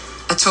marriage,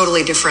 a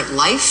totally different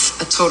life,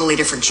 a totally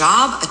different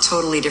job, a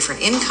totally different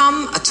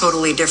income, a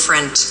totally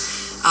different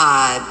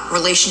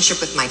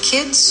relationship with my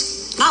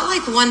kids. Not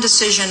like one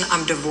decision,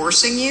 I'm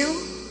divorcing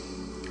you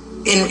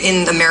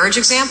in the marriage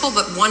example,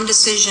 but one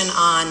decision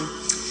on,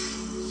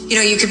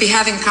 you could be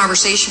having a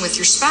conversation with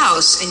your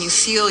spouse and you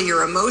feel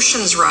your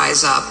emotions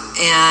rise up,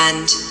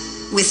 and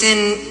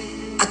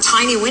within a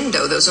tiny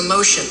window, those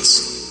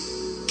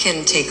emotions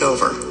can take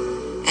over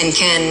and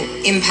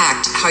can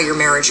impact how your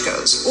marriage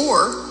goes.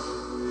 Or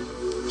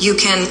you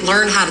can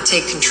learn how to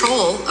take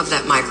control of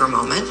that micro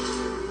moment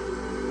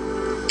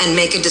and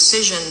make a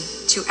decision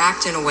to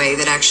act in a way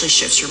that actually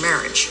shifts your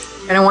marriage.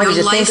 And I want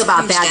you to think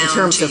about that in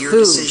terms of food.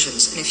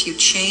 Decisions. And if you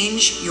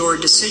change your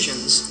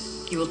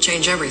decisions, you will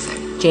change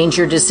everything. Change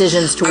your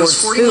decisions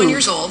towards food. I was 41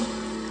 years old.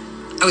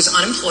 I was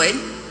unemployed.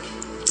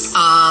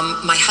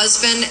 My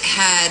husband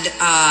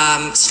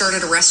had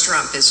started a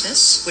restaurant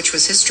business, which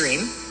was his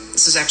dream.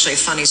 This is actually a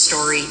funny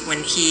story.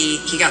 When he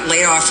got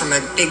laid off from a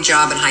big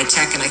job in high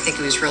tech, and I think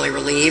he was really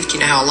relieved.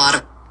 You know how a lot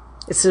of...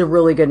 It's a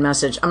really good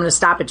message. I'm going to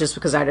stop it just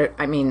because I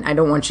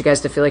don't want you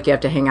guys to feel like you have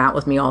to hang out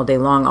with me all day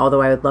long,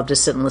 although I would love to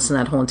sit and listen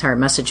to that whole entire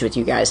message with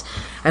you guys.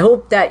 I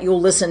hope that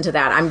you'll listen to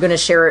that. I'm going to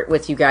share it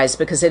with you guys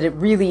because it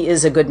really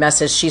is a good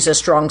message. She's a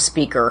strong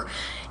speaker.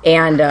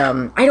 And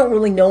I don't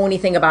really know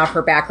anything about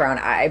her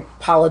background. I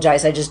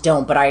apologize. I just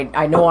don't. But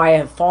I know I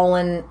have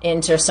fallen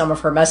into some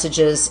of her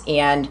messages,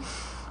 and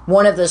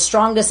one of the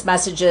strongest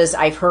messages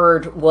I've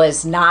heard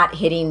was not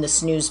hitting the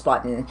snooze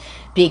button,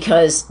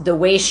 because the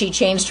way she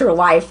changed her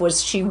life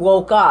was she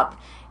woke up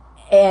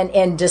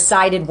and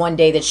decided one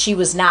day that she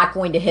was not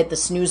going to hit the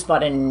snooze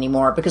button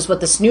anymore, because what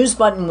the snooze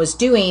button was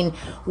doing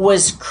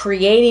was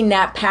creating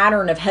that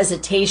pattern of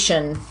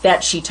hesitation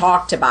that she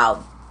talked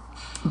about.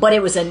 But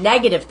it was a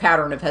negative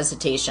pattern of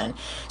hesitation.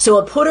 So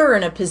it put her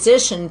in a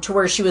position to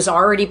where she was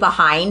already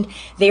behind.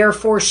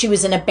 Therefore, she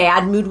was in a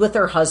bad mood with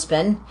her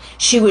husband.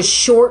 She was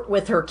short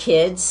with her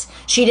kids.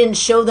 She didn't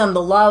show them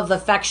the love,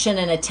 affection,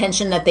 and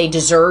attention that they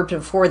deserved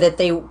before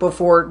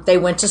they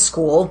went to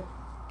school.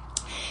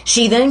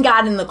 She then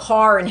got in the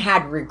car and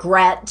had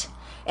regret,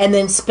 and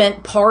then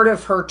spent part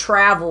of her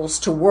travels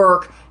to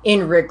work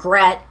in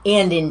regret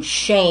and in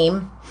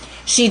shame.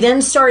 She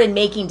then started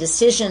making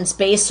decisions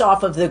based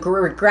off of the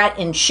regret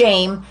and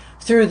shame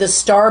through the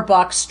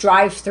Starbucks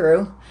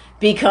drive-thru,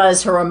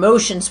 because her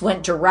emotions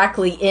went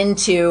directly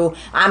into,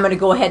 I'm going to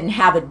go ahead and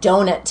have a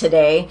donut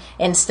today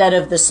instead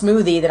of the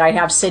smoothie that I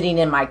have sitting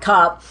in my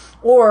cup,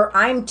 or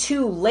I'm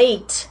too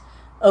late,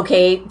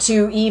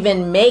 to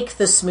even make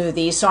the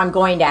smoothie, so I'm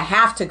going to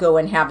have to go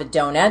and have a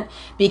donut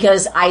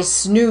because I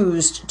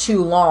snoozed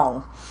too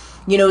long.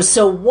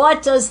 So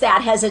what does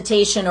that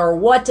hesitation, or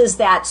what does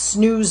that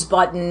snooze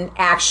button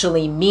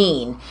actually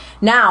mean?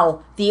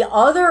 Now, the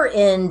other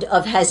end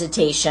of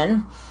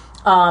hesitation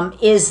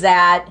is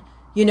that,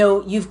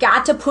 you've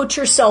got to put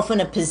yourself in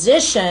a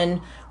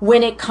position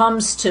when it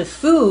comes to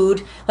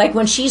food, like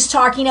when she's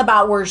talking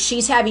about where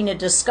she's having a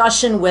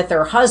discussion with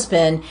her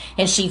husband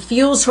and she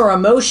feels her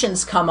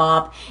emotions come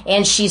up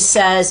and she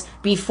says,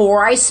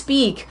 before I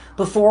speak,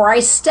 before I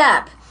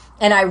step,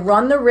 and I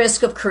run the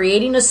risk of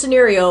creating a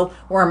scenario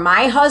where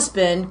my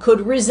husband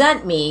could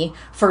resent me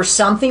for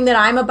something that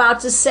I'm about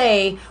to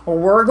say, or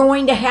we're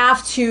going to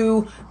have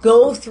to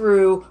go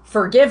through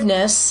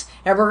forgiveness,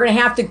 and we're going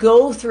to have to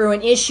go through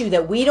an issue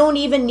that we don't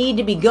even need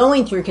to be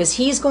going through because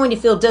he's going to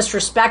feel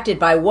disrespected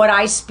by what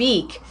I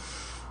speak.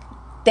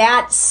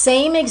 That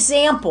same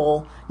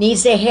example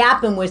needs to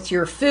happen with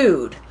your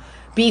food.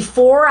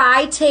 Before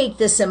I take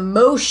this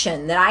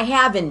emotion that I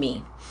have in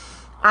me,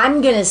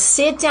 I'm going to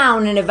sit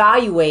down and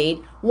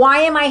evaluate, why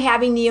am I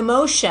having the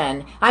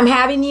emotion? I'm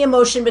having the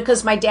emotion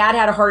because my dad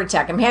had a heart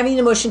attack. I'm having the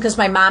emotion because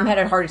my mom had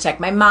a heart attack.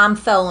 My mom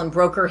fell and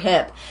broke her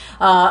hip.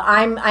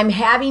 I'm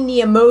having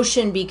the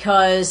emotion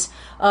because,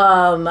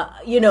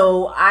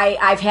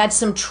 I've had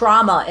some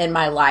trauma in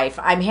my life.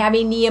 I'm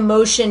having the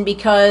emotion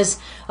because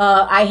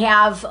I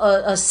have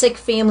a sick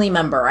family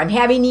member. I'm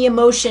having the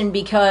emotion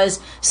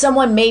because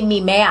someone made me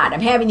mad.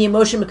 I'm having the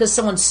emotion because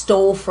someone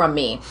stole from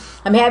me.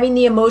 I'm having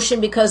the emotion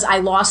because I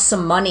lost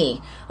some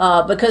money,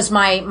 because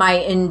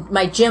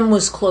my gym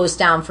was closed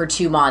down for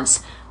 2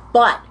 months.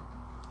 But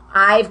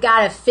I've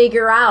got to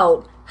figure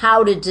out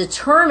how to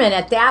determine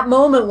at that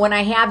moment when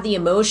I have the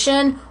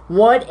emotion,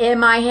 what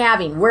am I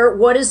having?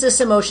 What is this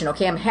emotion?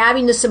 Okay, I'm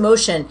having this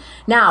emotion.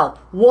 Now,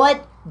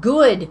 what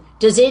good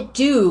does it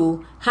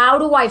do? How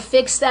do I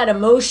fix that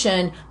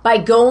emotion? By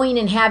going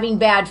and having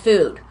bad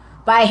food,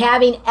 by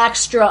having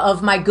extra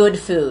of my good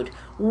food.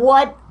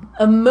 What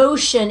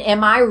emotion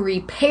am I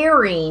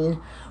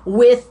repairing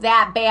with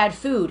that bad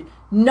food?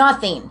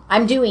 Nothing.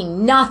 I'm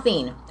doing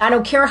nothing. I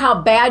don't care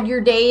how bad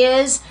your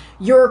day is.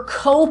 You're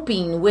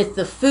coping with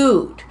the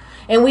food.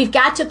 And we've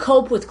got to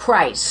cope with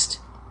Christ.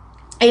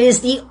 It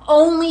is the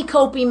only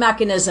coping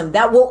mechanism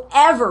that will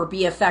ever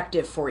be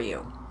effective for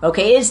you.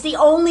 Okay? It's the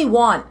only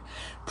one.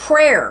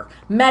 Prayer,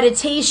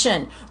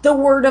 meditation, the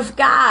Word of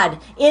God.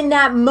 In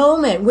that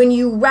moment when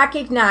you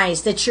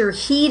recognize that you're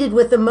heated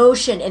with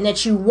emotion and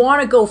that you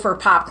want to go for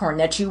popcorn,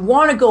 that you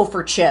want to go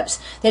for chips,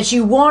 that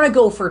you want to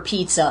go for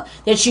pizza,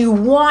 that you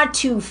want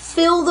to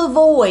fill the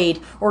void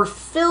or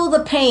fill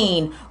the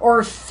pain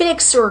or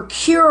fix or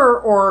cure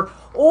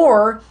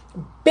or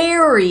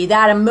bury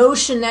that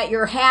emotion that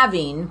you're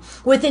having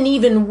with an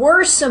even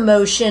worse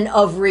emotion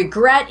of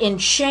regret and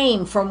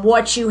shame from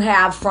what you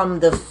have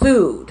from the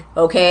food,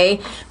 okay?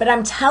 But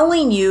I'm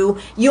telling you,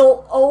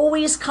 you'll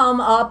always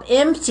come up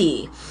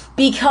empty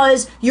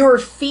because you're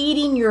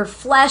feeding your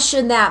flesh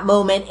in that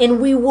moment, and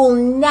we will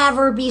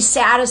never be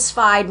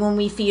satisfied when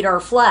we feed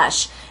our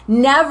flesh.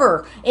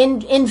 Never.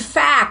 In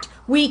fact,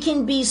 we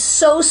can be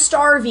so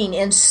starving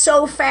and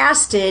so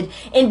fasted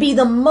and be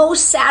the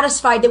most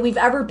satisfied that we've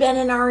ever been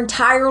in our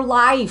entire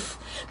life.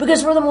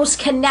 because we're the most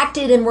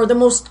connected and we're the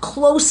most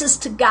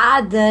closest to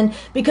God then,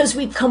 because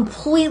we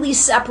completely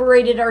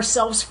separated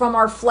ourselves from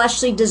our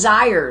fleshly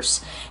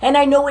desires. And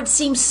I know it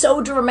seems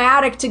so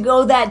dramatic to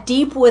go that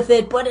deep with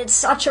it, but it's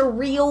such a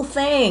real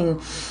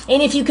thing.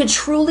 And if you could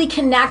truly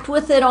connect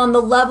with it on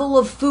the level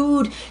of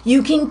food,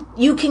 you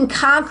can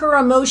conquer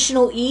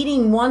emotional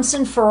eating once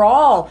and for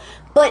all.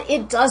 But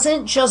it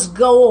doesn't just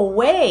go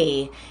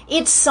away.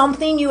 It's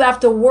something you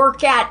have to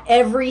work at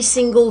every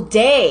single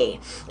day.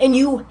 And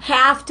you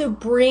have to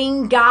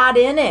bring God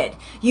in it.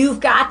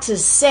 You've got to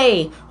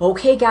say,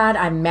 okay, God,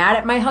 I'm mad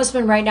at my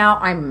husband right now.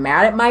 I'm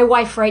mad at my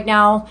wife right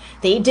now.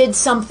 They did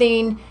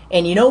something.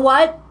 And you know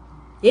what?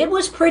 It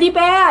was pretty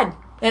bad.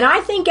 And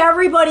I think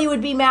everybody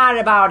would be mad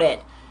about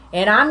it.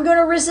 And I'm going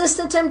to resist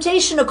the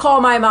temptation to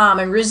call my mom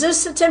and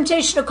resist the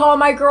temptation to call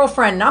my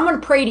girlfriend. And I'm going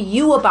to pray to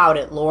you about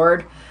it,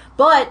 Lord.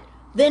 But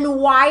then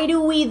why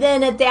do we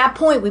then at that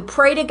point, we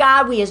pray to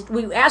God, we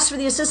ask for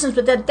the assistance,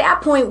 but at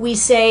that point we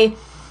say,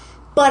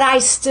 but I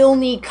still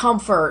need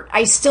comfort.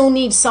 I still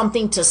need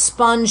something to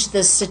sponge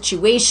this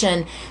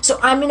situation. So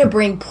I'm going to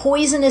bring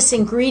poisonous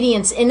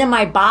ingredients into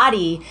my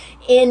body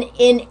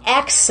in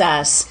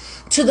excess,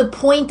 to the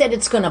point that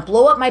it's going to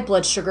blow up my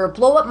blood sugar,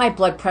 blow up my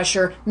blood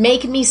pressure,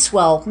 make me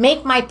swell,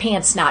 make my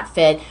pants not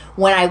fit.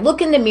 When I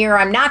look in the mirror,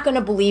 I'm not going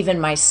to believe in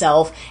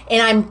myself.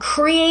 And I'm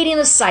creating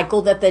a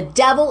cycle that the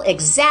devil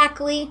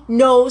exactly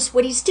knows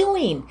what he's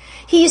doing.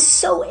 He's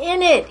so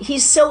in it.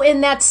 He's so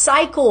in that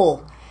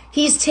cycle.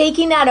 He's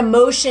taking that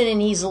emotion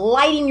and he's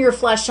lighting your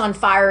flesh on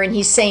fire, and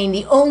he's saying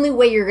the only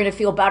way you're going to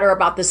feel better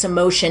about this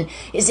emotion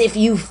is if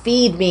you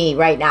feed me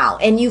right now.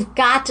 And you've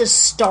got to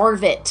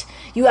starve it.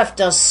 You have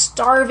to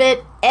starve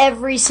it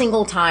every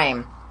single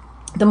time.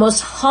 The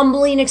most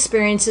humbling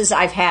experiences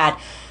I've had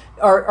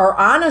are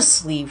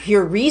honestly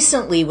here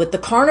recently with the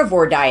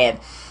carnivore diet.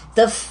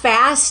 The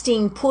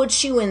fasting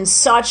puts you in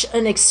such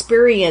an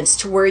experience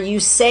to where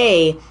you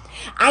say,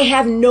 I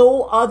have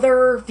no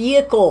other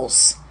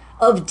vehicles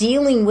of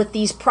dealing with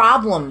these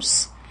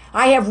problems.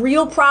 I have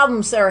real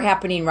problems that are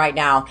happening right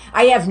now.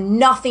 I have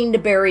nothing to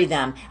bury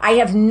them. I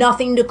have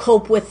nothing to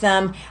cope with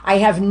them. I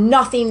have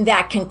nothing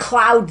that can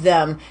cloud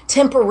them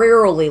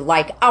temporarily,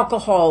 like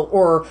alcohol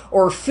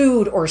or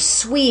food or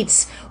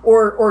sweets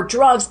or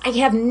drugs. I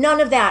have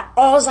none of that.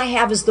 All I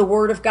have is the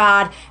Word of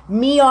God,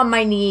 me on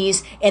my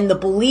knees, and the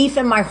belief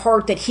in my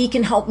heart that He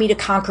can help me to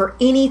conquer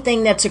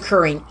anything that's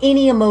occurring,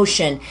 any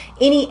emotion,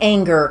 any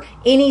anger,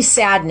 any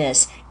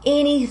sadness,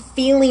 any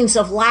feelings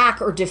of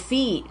lack or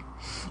defeat.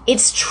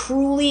 It's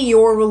truly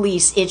your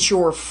release. It's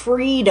your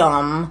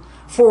freedom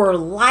for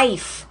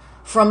life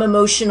from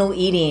emotional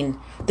eating.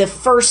 The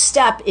first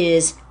step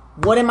is,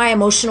 what am I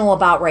emotional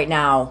about right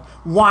now?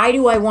 Why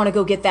do I want to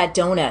go get that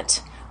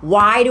donut?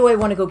 Why do I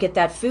want to go get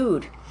that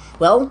food?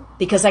 Well,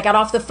 because I got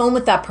off the phone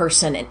with that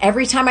person, and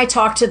every time I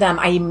talk to them,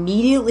 I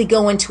immediately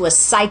go into a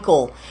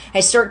cycle. I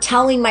start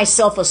telling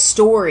myself a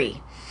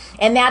story.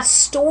 And that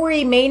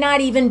story may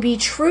not even be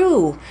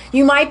true.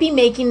 You might be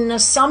making an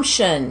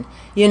assumption,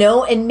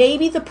 and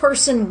maybe the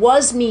person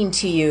was mean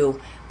to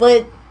you,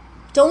 but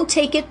don't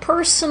take it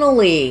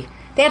personally.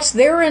 That's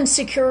their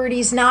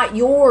insecurities, not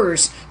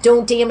yours.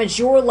 Don't damage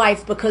your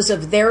life because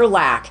of their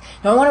lack.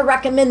 Now, I want to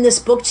recommend this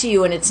book to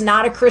you, and it's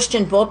not a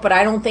Christian book, but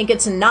I don't think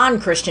it's a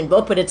non-Christian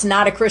book, but it's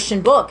not a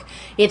Christian book.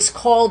 It's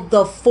called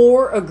The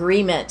 4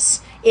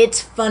 Agreements.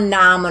 It's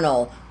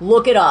phenomenal.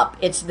 Look it up.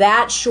 It's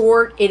that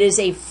short. It is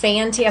a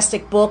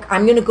fantastic book.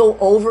 I'm going to go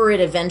over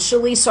it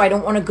eventually, so I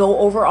don't want to go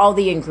over all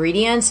the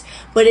ingredients,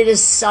 but it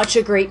is such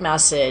a great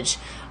message.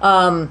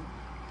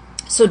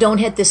 So don't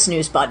hit the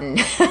snooze button.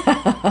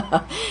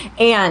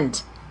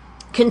 And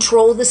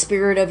control the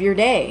spirit of your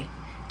day.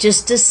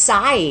 Just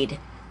decide.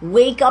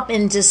 Wake up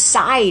and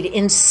decide,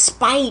 in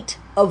spite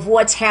of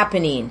what's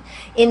happening,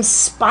 in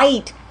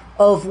spite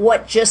of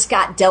what just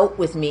got dealt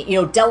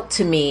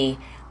to me.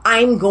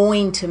 I'm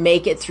going to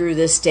make it through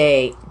this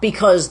day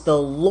because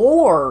the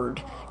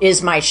Lord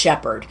is my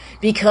shepherd,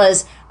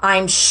 because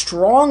I'm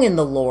strong in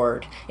the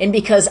Lord, and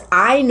because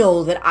I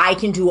know that I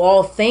can do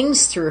all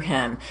things through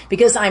Him,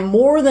 because I'm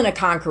more than a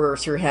conqueror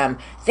through Him.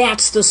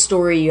 That's the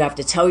story you have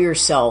to tell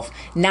yourself,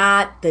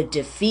 not the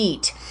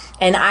defeat.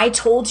 And I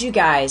told you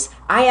guys,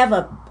 I have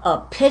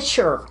a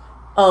picture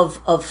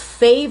of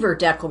favor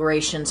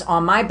declarations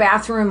on my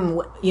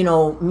bathroom,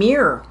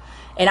 mirror.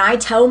 And I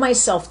tell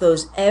myself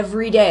those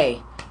every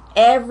day.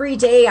 Every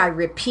day I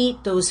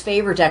repeat those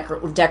favor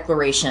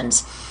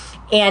declarations.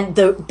 And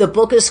the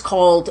book is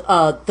called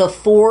The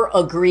 4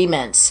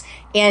 Agreements.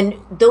 And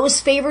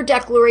those favor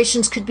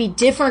declarations could be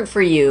different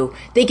for you.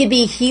 They could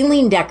be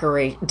healing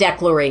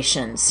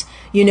declarations,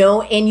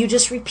 and you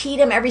just repeat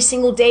them every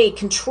single day.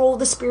 Control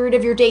the spirit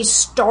of your day,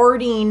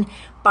 starting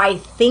by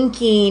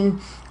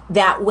thinking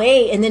that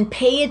way, and then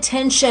pay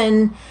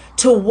attention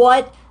to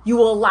what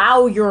you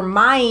allow your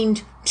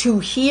mind to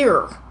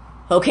hear.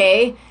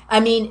 Okay? I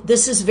mean,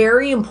 this is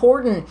very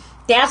important.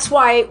 That's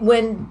why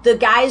when the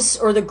guys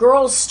or the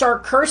girls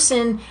start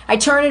cursing, I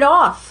turn it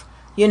off.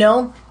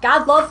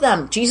 God loved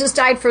them. Jesus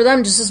died for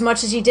them just as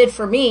much as he did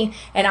for me.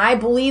 And I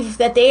believe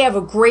that they have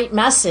a great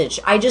message.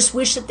 I just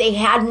wish that they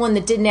had one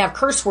that didn't have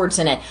curse words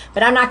in it.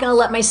 But I'm not going to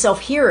let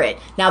myself hear it.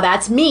 Now,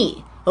 that's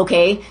me.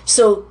 Okay,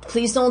 so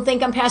please don't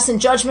think I'm passing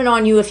judgment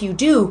on you if you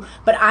do,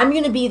 but I'm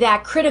going to be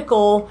that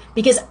critical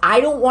because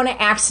I don't want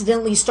to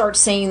accidentally start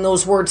saying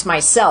those words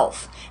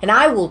myself. And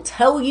I will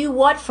tell you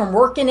what, from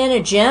working in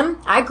a gym,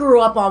 I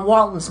grew up on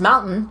Walton's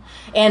Mountain,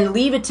 and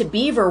Leave It to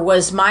Beaver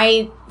was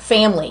my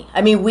family.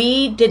 I mean,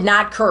 we did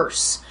not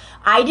curse.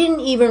 I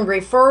didn't even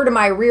refer to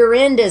my rear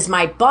end as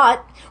my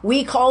butt.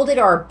 We called it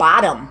our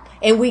bottom,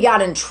 and we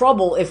got in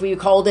trouble if we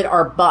called it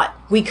our butt.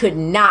 We could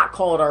not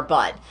call it our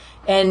butt.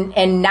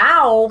 And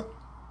now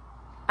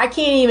I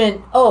can't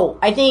even,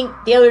 I think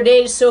the other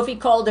day Sophie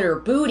called it her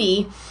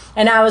booty.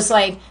 And I was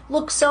like,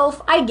 look,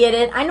 Soph, I get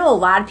it. I know a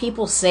lot of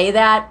people say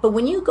that. But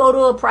when you go to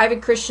a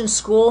private Christian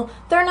school,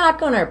 they're not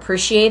going to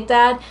appreciate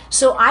that.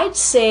 So I'd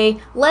say,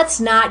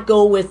 let's not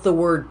go with the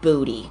word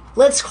booty.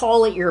 Let's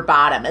call it your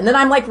bottom. And then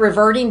I'm like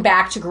reverting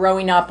back to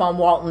growing up on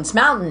Walton's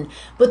Mountain.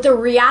 But the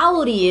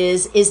reality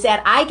is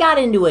that I got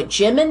into a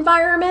gym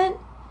environment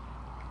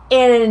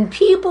and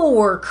people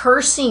were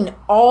cursing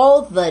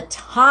all the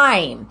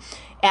time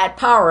at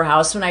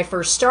Powerhouse when I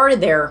first started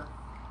there.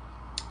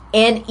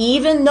 And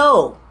even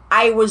though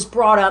I was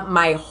brought up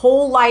my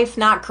whole life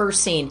not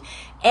cursing,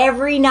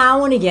 every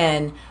now and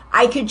again,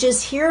 I could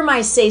just hear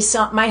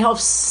myself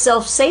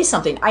say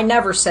something. I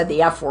never said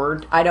the F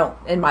word. I don't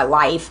in my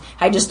life.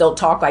 I just don't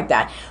talk like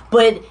that.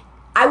 But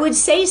I would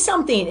say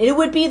something. It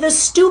would be the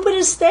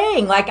stupidest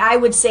thing. Like I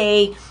would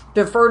say,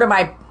 refer to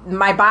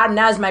my bottom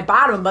now as my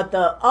bottom, but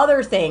the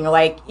other thing,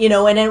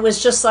 and it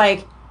was just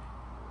like,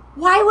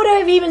 why would I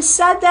have even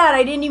said that?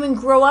 I didn't even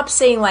grow up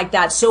saying like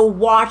that. So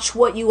watch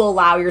what you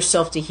allow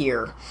yourself to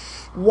hear.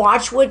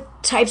 Watch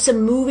what types of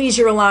movies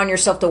you're allowing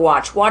yourself to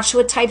watch. Watch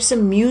what types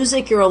of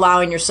music you're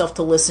allowing yourself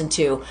to listen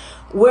to.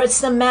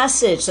 What's the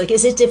message? Like,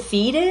 is it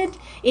defeated?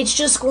 It's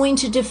just going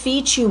to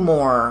defeat you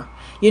more.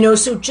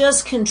 So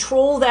just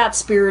control that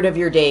spirit of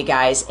your day,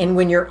 guys. And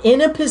when you're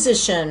in a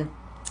position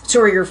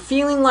where you're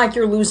feeling like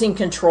you're losing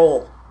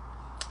control,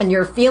 and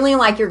you're feeling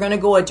like you're going to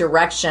go a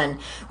direction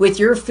with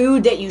your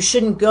food that you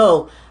shouldn't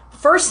go,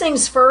 first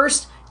things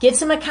first, get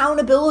some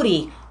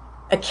accountability.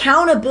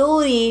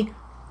 Accountability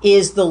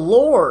is the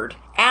Lord.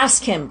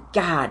 Ask him,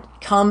 God,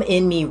 come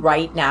in me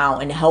right now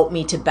and help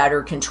me to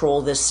better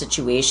control this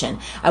situation.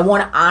 I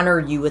want to honor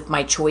you with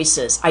my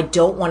choices. I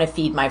don't want to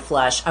feed my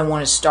flesh. I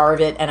want to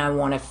starve it, and I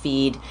want to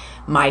feed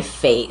my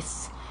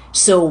faith.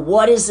 So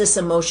what is this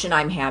emotion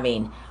I'm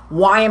having?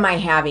 Why am I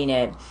having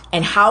it?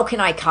 And how can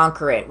I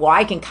conquer it? Well,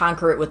 I can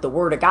conquer it with the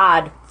Word of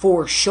God,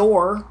 for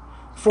sure.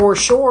 For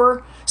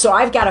sure. So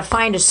I've got to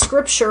find a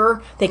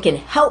scripture that can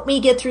help me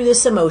get through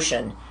this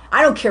emotion.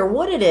 I don't care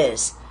what it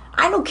is.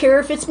 I don't care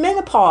if it's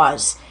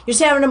menopause. You're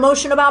just having an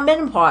emotion about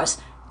menopause.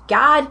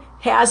 God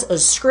has a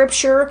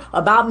scripture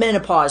about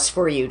menopause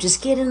for you.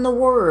 Just get in the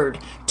Word.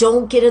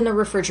 Don't get in the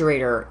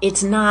refrigerator.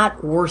 It's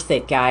not worth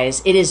it,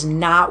 guys. It is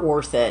not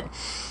worth it.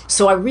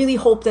 So I really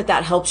hope that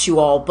helps you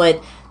all.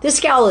 But this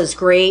gal is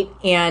great.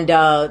 And,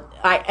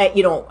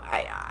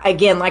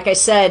 again, like I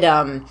said,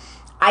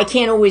 I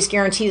can't always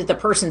guarantee that the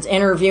person's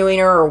interviewing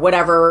her or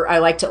whatever. I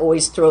like to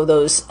always throw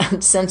those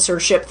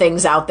censorship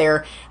things out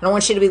there. I don't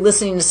want you to be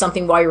listening to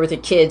something while you're with your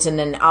kids and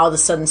then all of a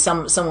sudden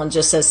someone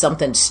just says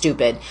something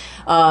stupid.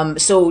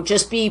 So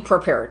just be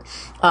prepared.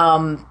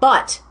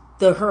 But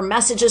her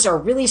messages are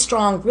really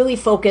strong, really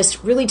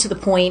focused, really to the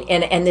point,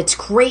 and it's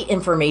great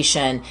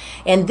information.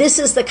 And this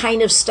is the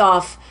kind of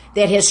stuff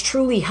that has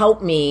truly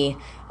helped me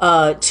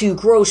to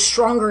grow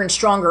stronger and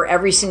stronger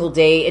every single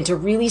day and to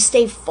really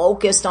stay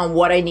focused on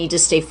what I need to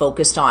stay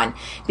focused on.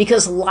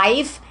 Because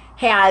life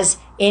has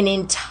an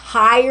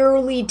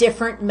entirely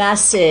different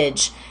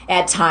message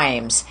at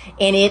times,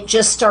 and it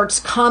just starts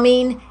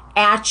coming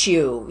at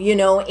you,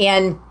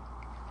 and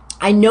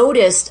I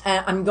noticed,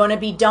 I'm going to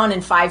be done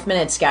in 5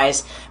 minutes,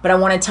 guys, but I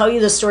want to tell you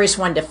the story. So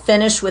I wanted to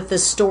finish with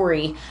this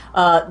story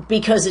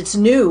because it's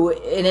new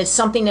and it's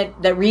something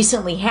that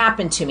recently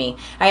happened to me.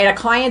 I had a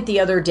client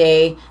the other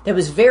day that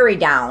was very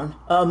down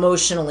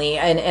emotionally,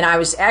 and I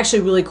was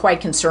actually really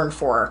quite concerned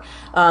for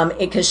her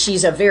because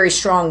she's a very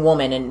strong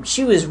woman, and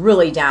she was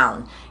really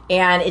down.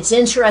 And it's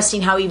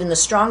interesting how even the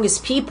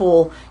strongest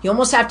people, you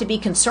almost have to be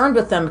concerned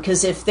with them,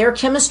 because if their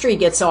chemistry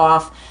gets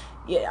off,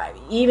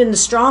 even the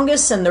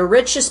strongest and the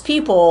richest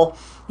people,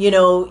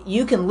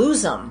 you can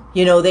lose them.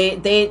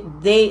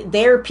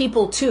 They're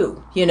people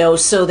too,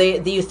 so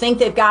you think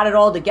they've got it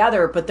all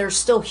together, but they're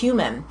still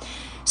human.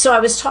 So I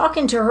was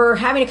talking to her,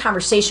 having a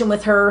conversation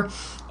with her,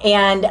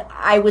 and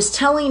I was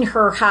telling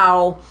her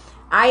how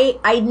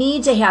I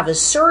need to have a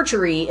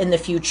surgery in the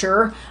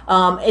future.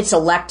 It's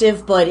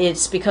elective, but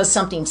it's because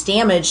something's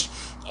damaged,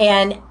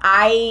 and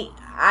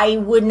I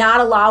would not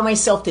allow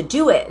myself to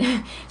do it.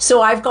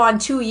 So I've gone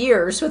 2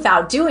 years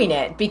without doing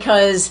it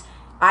because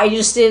I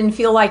just didn't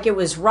feel like it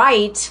was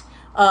right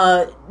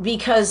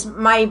because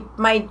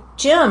my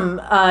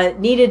gym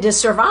needed to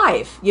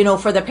survive,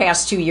 for the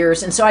past 2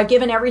 years. And so I've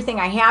given everything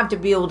I have to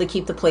be able to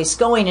keep the place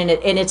going, and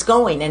it's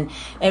going,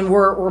 and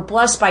we're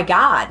blessed by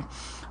God.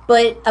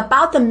 But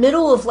about the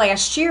middle of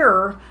last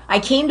year, I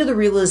came to the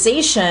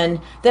realization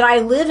that I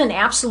live in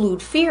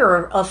absolute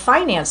fear of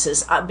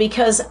finances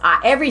because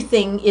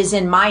everything is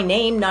in my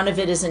name. None of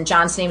it is in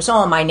John's name. It's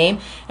all in my name.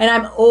 And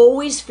I'm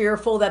always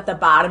fearful that the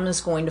bottom is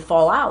going to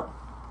fall out.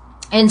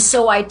 And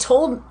so I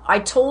told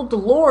the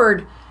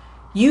Lord,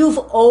 you've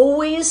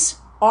always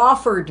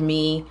offered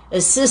me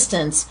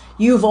assistance.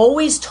 You've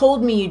always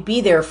told me you'd be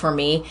there for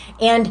me.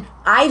 And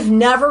I've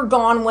never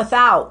gone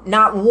without,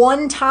 not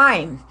one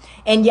time.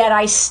 And yet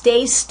I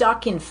stay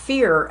stuck in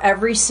fear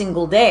every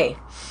single day.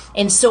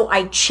 And so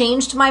I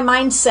changed my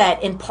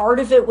mindset. And part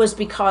of it was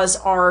because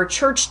our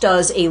church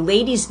does a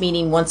ladies'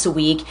 meeting once a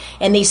week,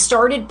 and they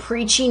started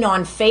preaching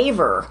on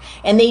favor.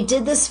 And they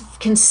did this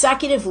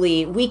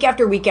consecutively week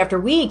after week after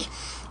week.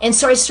 And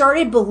so I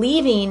started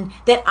believing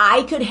that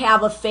I could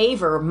have a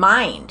favor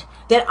mind,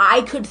 that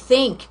I could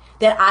think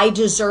that I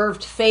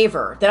deserved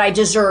favor, that I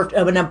deserved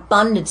an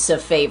abundance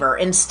of favor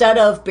instead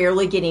of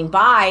barely getting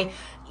by.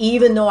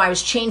 Even though I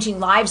was changing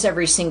lives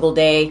every single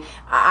day,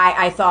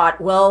 I thought,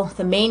 well,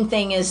 the main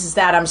thing is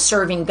that I'm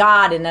serving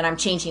God and that I'm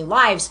changing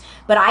lives.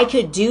 But I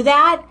could do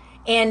that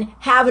and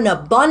have an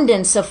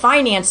abundance of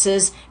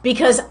finances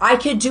because I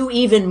could do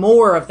even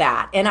more of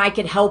that and I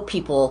could help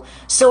people.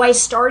 So I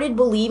started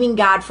believing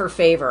God for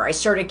favor. I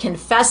started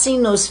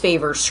confessing those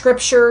favor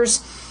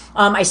scriptures.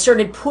 I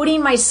started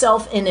putting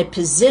myself in a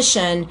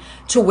position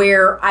to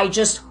where I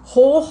just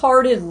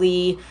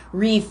wholeheartedly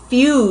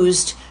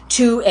refused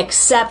to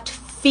accept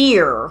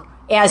fear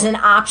as an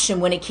option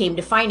when it came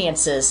to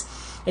finances.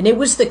 And it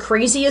was the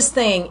craziest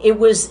thing. It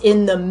was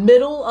in the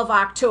middle of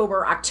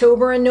October.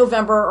 October and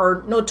November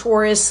are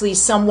notoriously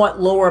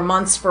somewhat lower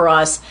months for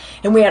us.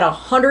 And we had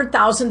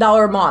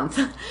 $100,000 month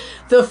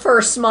the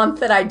first month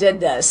that I did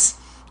this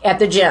at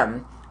the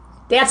gym.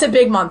 That's a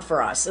big month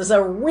for us. It's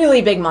a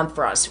really big month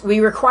for us. We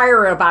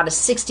require about a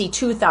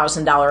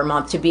 $62,000 a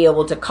month to be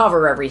able to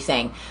cover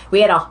everything. We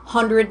had a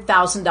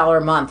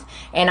 $100,000 month,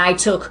 and I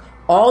took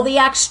all the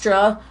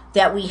extra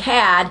that we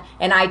had,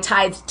 and I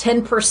tithed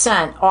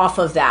 10% off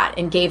of that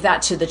and gave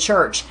that to the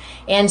church.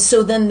 And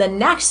so then the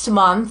next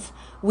month,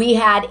 we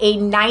had a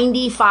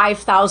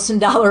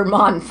 $95,000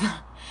 month.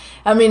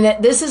 I mean,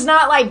 this is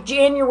not like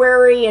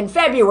January and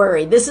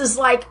February. This is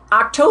like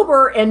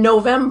October and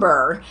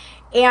November.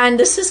 And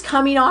this is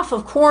coming off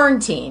of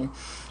quarantine.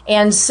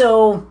 And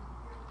so,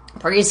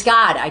 praise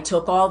God, I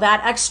took all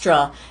that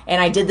extra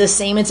and I did the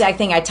same exact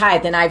thing. I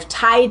tithed, and I've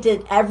tithed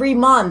it every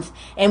month,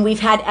 and we've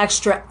had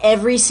extra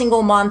every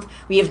single month.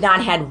 We have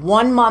not had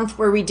one month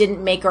where we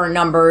didn't make our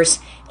numbers.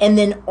 And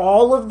then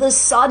all of the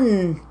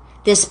sudden,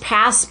 this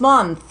past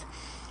month,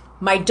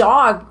 my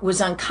dog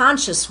was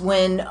unconscious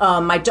when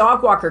my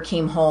dog walker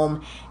came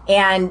home,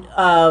 and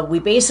we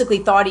basically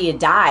thought he had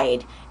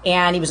died.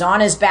 And he was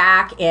on his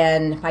back,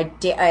 and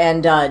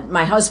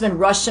my husband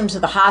rushed him to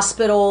the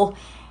hospital.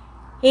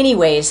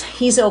 Anyways,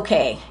 he's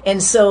okay.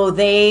 And so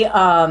they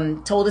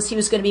told us he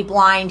was going to be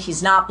blind.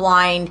 He's not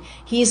blind.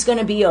 He's going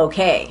to be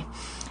okay.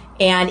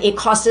 And it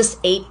cost us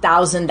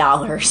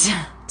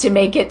 $8,000 to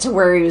make it to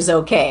where he was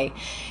okay.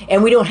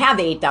 And we don't have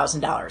the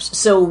 $8,000.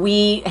 So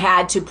we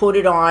had to put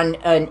it on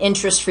an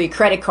interest-free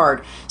credit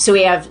card. So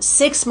we have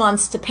 6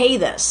 months to pay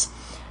this.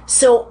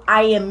 So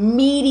I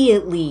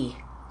immediately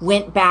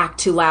went back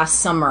to last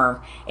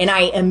summer, and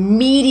I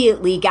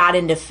immediately got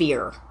into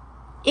fear.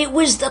 It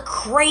was the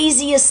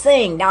craziest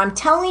thing. Now I'm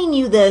telling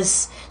you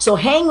this, so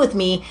hang with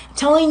me. I'm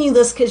telling you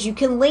this because you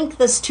can link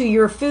this to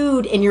your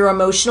food and your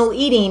emotional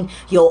eating.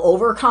 You'll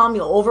overcome,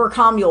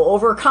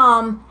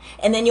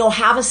 and then you'll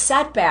have a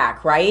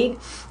setback, right?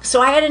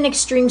 So I had an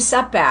extreme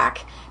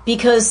setback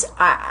because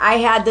I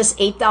had this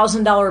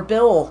 $8,000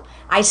 bill.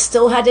 I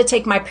still had to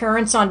take my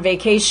parents on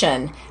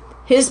vacation,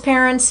 his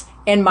parents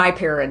and my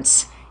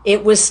parents.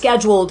 It was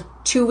scheduled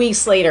 2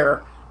 weeks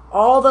later.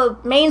 All the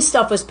main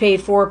stuff was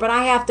paid for, but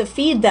I have to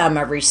feed them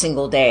every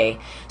single day.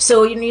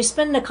 So, you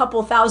spend a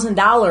couple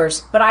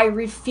 $1,000s, but I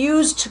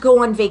refused to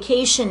go on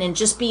vacation and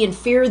just be in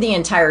fear the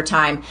entire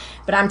time.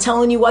 But I'm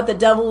telling you what, the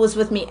devil was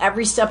with me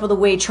every step of the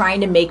way trying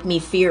to make me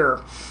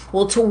fear.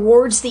 Well,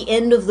 towards the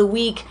end of the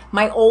week,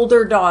 my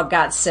older dog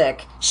got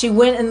sick. She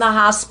went in the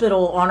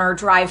hospital on our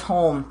drive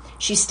home.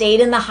 She stayed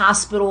in the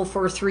hospital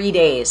for 3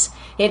 days.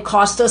 It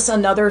cost us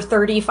another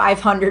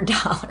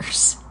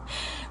 $3,500.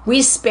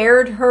 We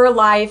spared her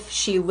life.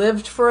 She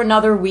lived for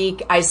another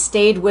week. I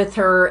stayed with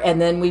her,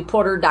 and then we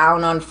put her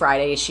down on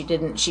Friday. She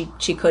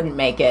couldn't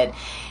make it.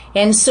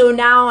 And so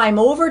now I'm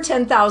over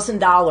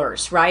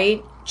 $10,000,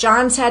 right?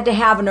 John's had to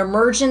have an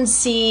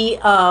emergency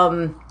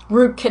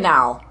root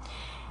canal.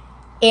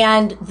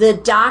 And the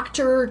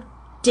doctor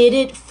did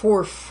it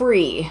for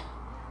free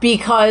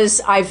because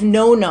I've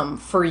known him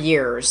for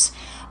years.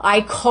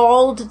 I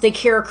called the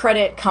Care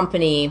Credit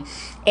Company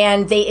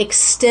and they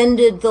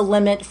extended the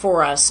limit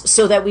for us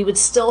so that we would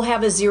still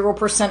have a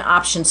 0%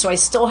 option. So I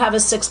still have a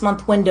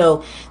 6-month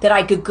window that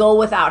I could go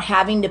without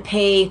having to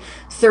pay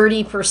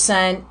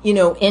 30%,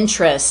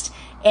 interest.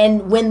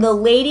 And when the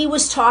lady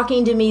was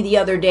talking to me the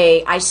other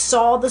day, I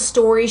saw the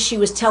story she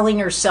was telling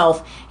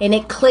herself, and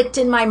it clicked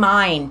in my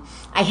mind.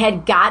 I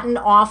had gotten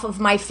off of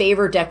my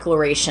favor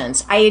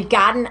declarations. I had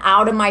gotten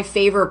out of my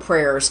favor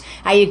prayers.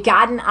 I had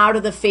gotten out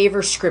of the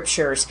favor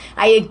scriptures.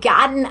 I had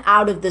gotten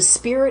out of the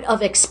spirit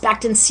of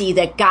expectancy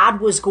that God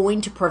was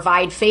going to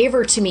provide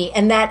favor to me,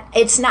 and that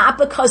it's not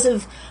because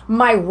of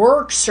my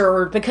works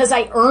or because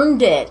I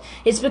earned it.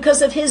 It's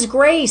because of His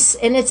grace,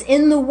 and it's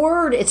in the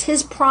Word. It's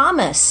His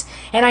promise.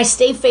 And I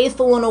stay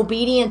faithful and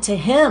obedient to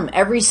Him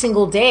every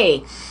single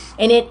day.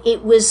 And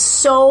it was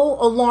so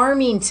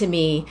alarming to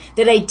me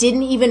that I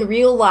didn't even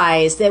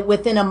realize that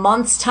within a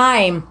month's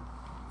time,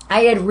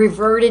 I had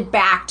reverted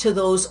back to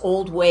those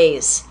old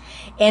ways.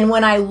 And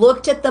when I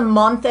looked at the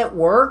month at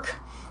work,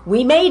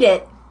 we made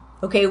it.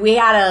 Okay, we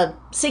had a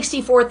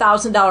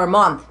 $64,000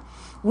 month.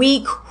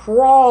 We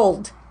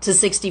crawled to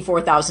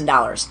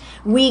 $64,000.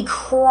 We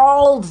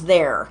crawled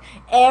there.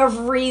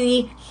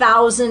 Every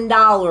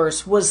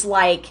 $1,000 was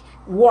like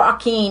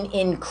walking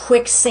in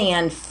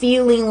quicksand,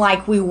 feeling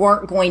like we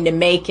weren't going to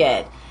make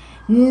it.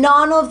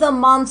 None of the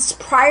months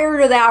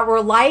prior to that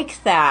were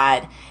like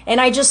that. And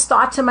I just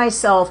thought to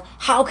myself,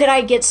 how could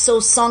I get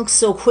so sunk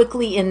so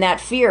quickly in that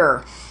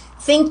fear?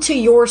 Think to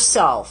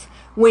yourself,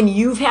 when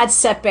you've had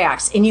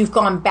setbacks and you've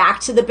gone back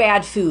to the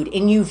bad food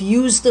and you've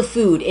used the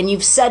food and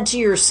you've said to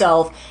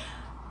yourself,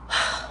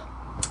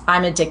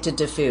 I'm addicted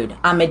to food.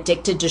 I'm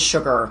addicted to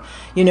sugar.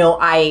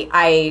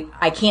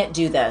 I can't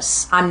do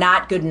this. I'm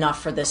not good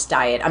enough for this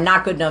diet. I'm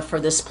not good enough for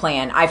this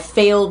plan. I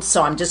failed,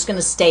 so I'm just going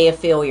to stay a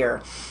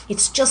failure.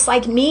 It's just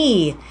like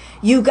me.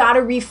 You got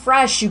to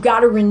refresh. You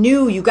got to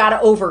renew. You got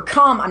to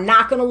overcome. I'm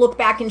not going to look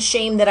back in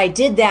shame that I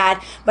did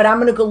that, but I'm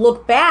going to go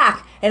look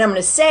back and I'm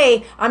going to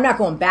say, I'm not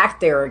going back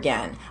there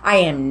again. I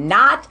am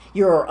not.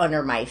 You're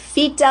under my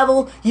feet,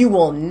 devil. You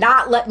will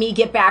not let me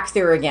get back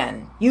there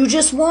again. You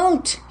just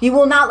won't. You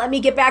will not let me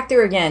get back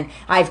there again.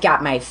 I've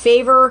got my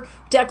favor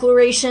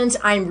declarations.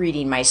 I'm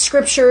reading my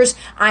scriptures.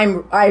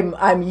 I'm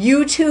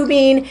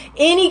YouTubing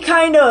any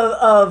kind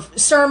of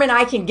sermon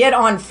I can get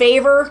on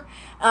favor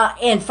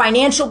and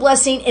financial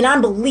blessing, and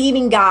I'm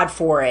believing God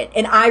for it.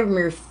 And I'm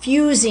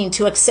refusing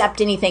to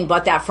accept anything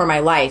but that for my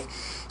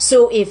life.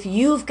 So if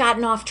you've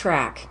gotten off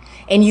track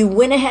and you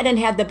went ahead and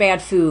had the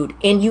bad food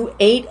and you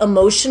ate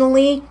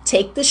emotionally,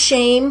 take the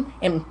shame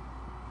and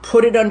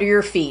put it under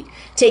your feet.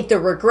 Take the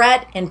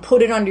regret and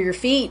put it under your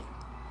feet.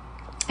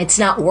 It's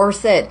not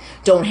worth it.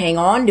 Don't hang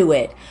on to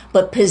it,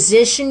 but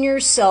position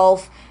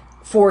yourself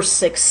for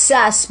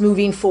success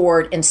moving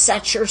forward and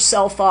set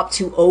yourself up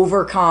to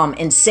overcome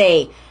and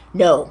say,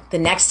 no, the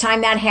next time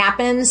that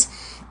happens,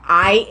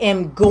 I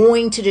am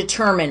going to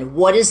determine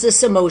what is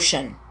this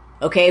emotion.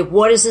 Okay,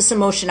 what is this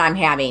emotion I'm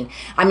having?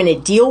 I'm going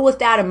to deal with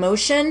that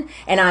emotion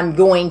and I'm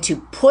going to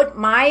put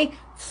my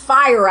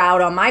fire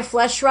out on my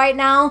flesh right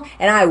now,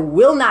 and I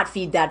will not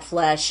feed that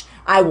flesh.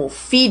 I will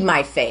feed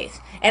my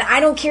faith. And I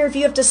don't care if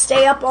you have to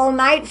stay up all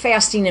night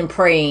fasting and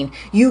praying.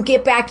 You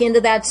get back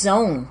into that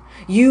zone.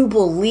 You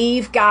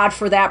believe God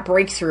for that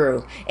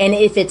breakthrough. And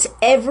if it's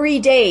every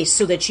day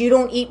so that you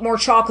don't eat more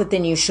chocolate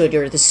than you should,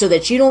 or so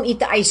that you don't eat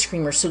the ice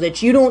cream, or so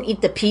that you don't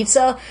eat the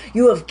pizza,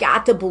 you have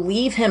got to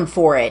believe Him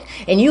for it.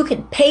 And you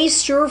can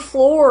paste your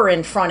floor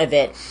in front of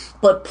it,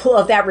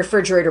 of that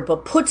refrigerator,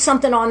 but put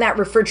something on that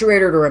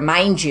refrigerator to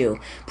remind you.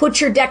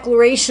 Put your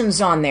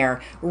declarations on there.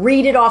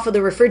 Read it off of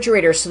the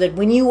refrigerator so that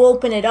when you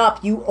open it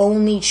up, you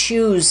only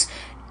choose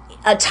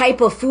a type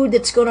of food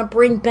that's going to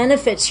bring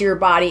benefits to your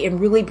body and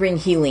really bring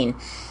healing.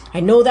 I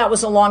know that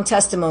was a long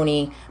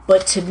testimony,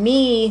 but to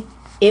me,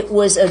 it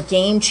was a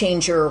game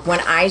changer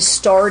when I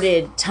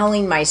started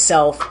telling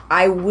myself,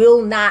 I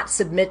will not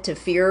submit to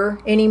fear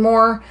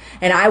anymore,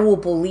 and I will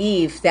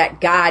believe that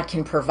God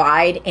can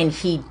provide, and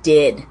He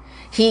did.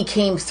 He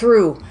came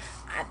through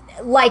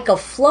like a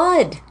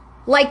flood.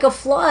 Like a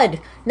flood.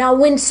 Now,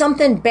 when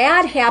something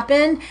bad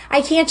happened,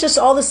 I can't just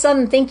all of a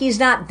sudden think He's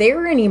not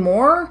there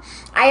anymore.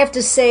 I have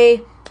to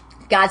say,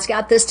 God's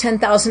got this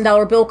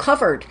 $10,000 bill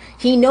covered.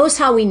 He knows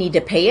how we need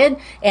to pay it,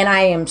 and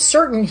I am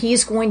certain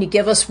He's going to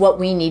give us what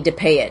we need to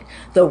pay it.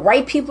 The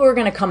right people are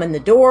going to come in the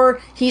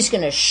door. He's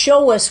going to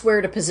show us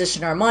where to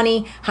position our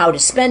money, how to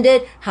spend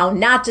it, how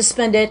not to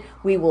spend it.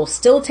 We will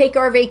still take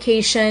our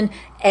vacation.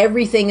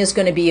 Everything is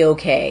going to be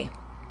okay.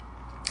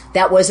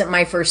 That wasn't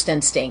my first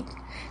instinct.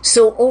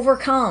 So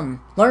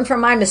overcome, learn from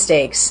my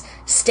mistakes,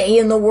 stay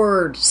in the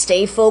Word,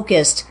 stay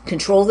focused,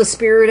 control the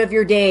spirit of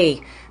your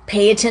day,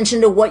 pay attention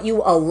to what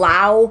you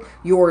allow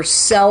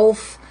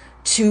yourself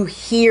to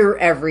hear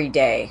every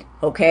day,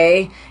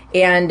 okay?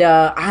 And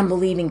I'm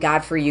believing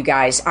God for you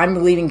guys. I'm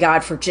believing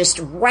God for just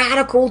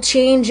radical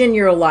change in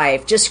your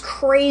life, just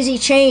crazy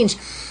change.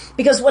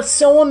 Because what's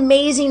so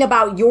amazing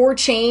about your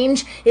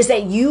change is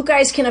that you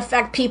guys can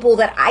affect people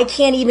that I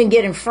can't even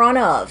get in front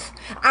of.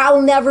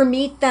 I'll never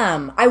meet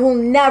them. I will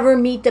never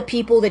meet the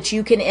people that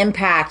you can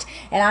impact.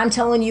 And I'm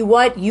telling you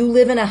what, you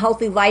living a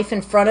healthy life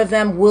in front of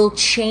them will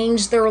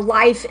change their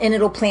life, and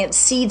it'll plant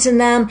seeds in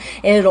them,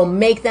 and it'll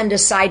make them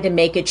decide to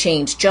make a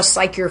change, just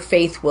like your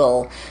faith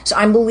will. So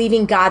I'm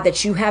believing, God,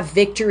 that you have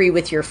victory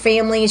with your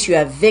families, you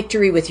have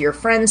victory with your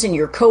friends and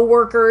your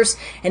coworkers,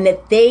 and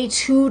that they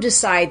too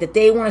decide that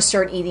they want to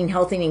start eating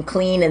healthy and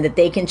clean, and that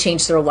they can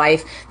change their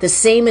life the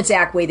same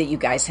exact way that you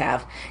guys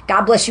have.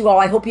 God bless you all.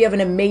 I hope you have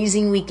an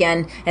amazing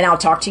weekend, and I'll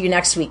talk to you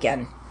next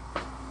weekend.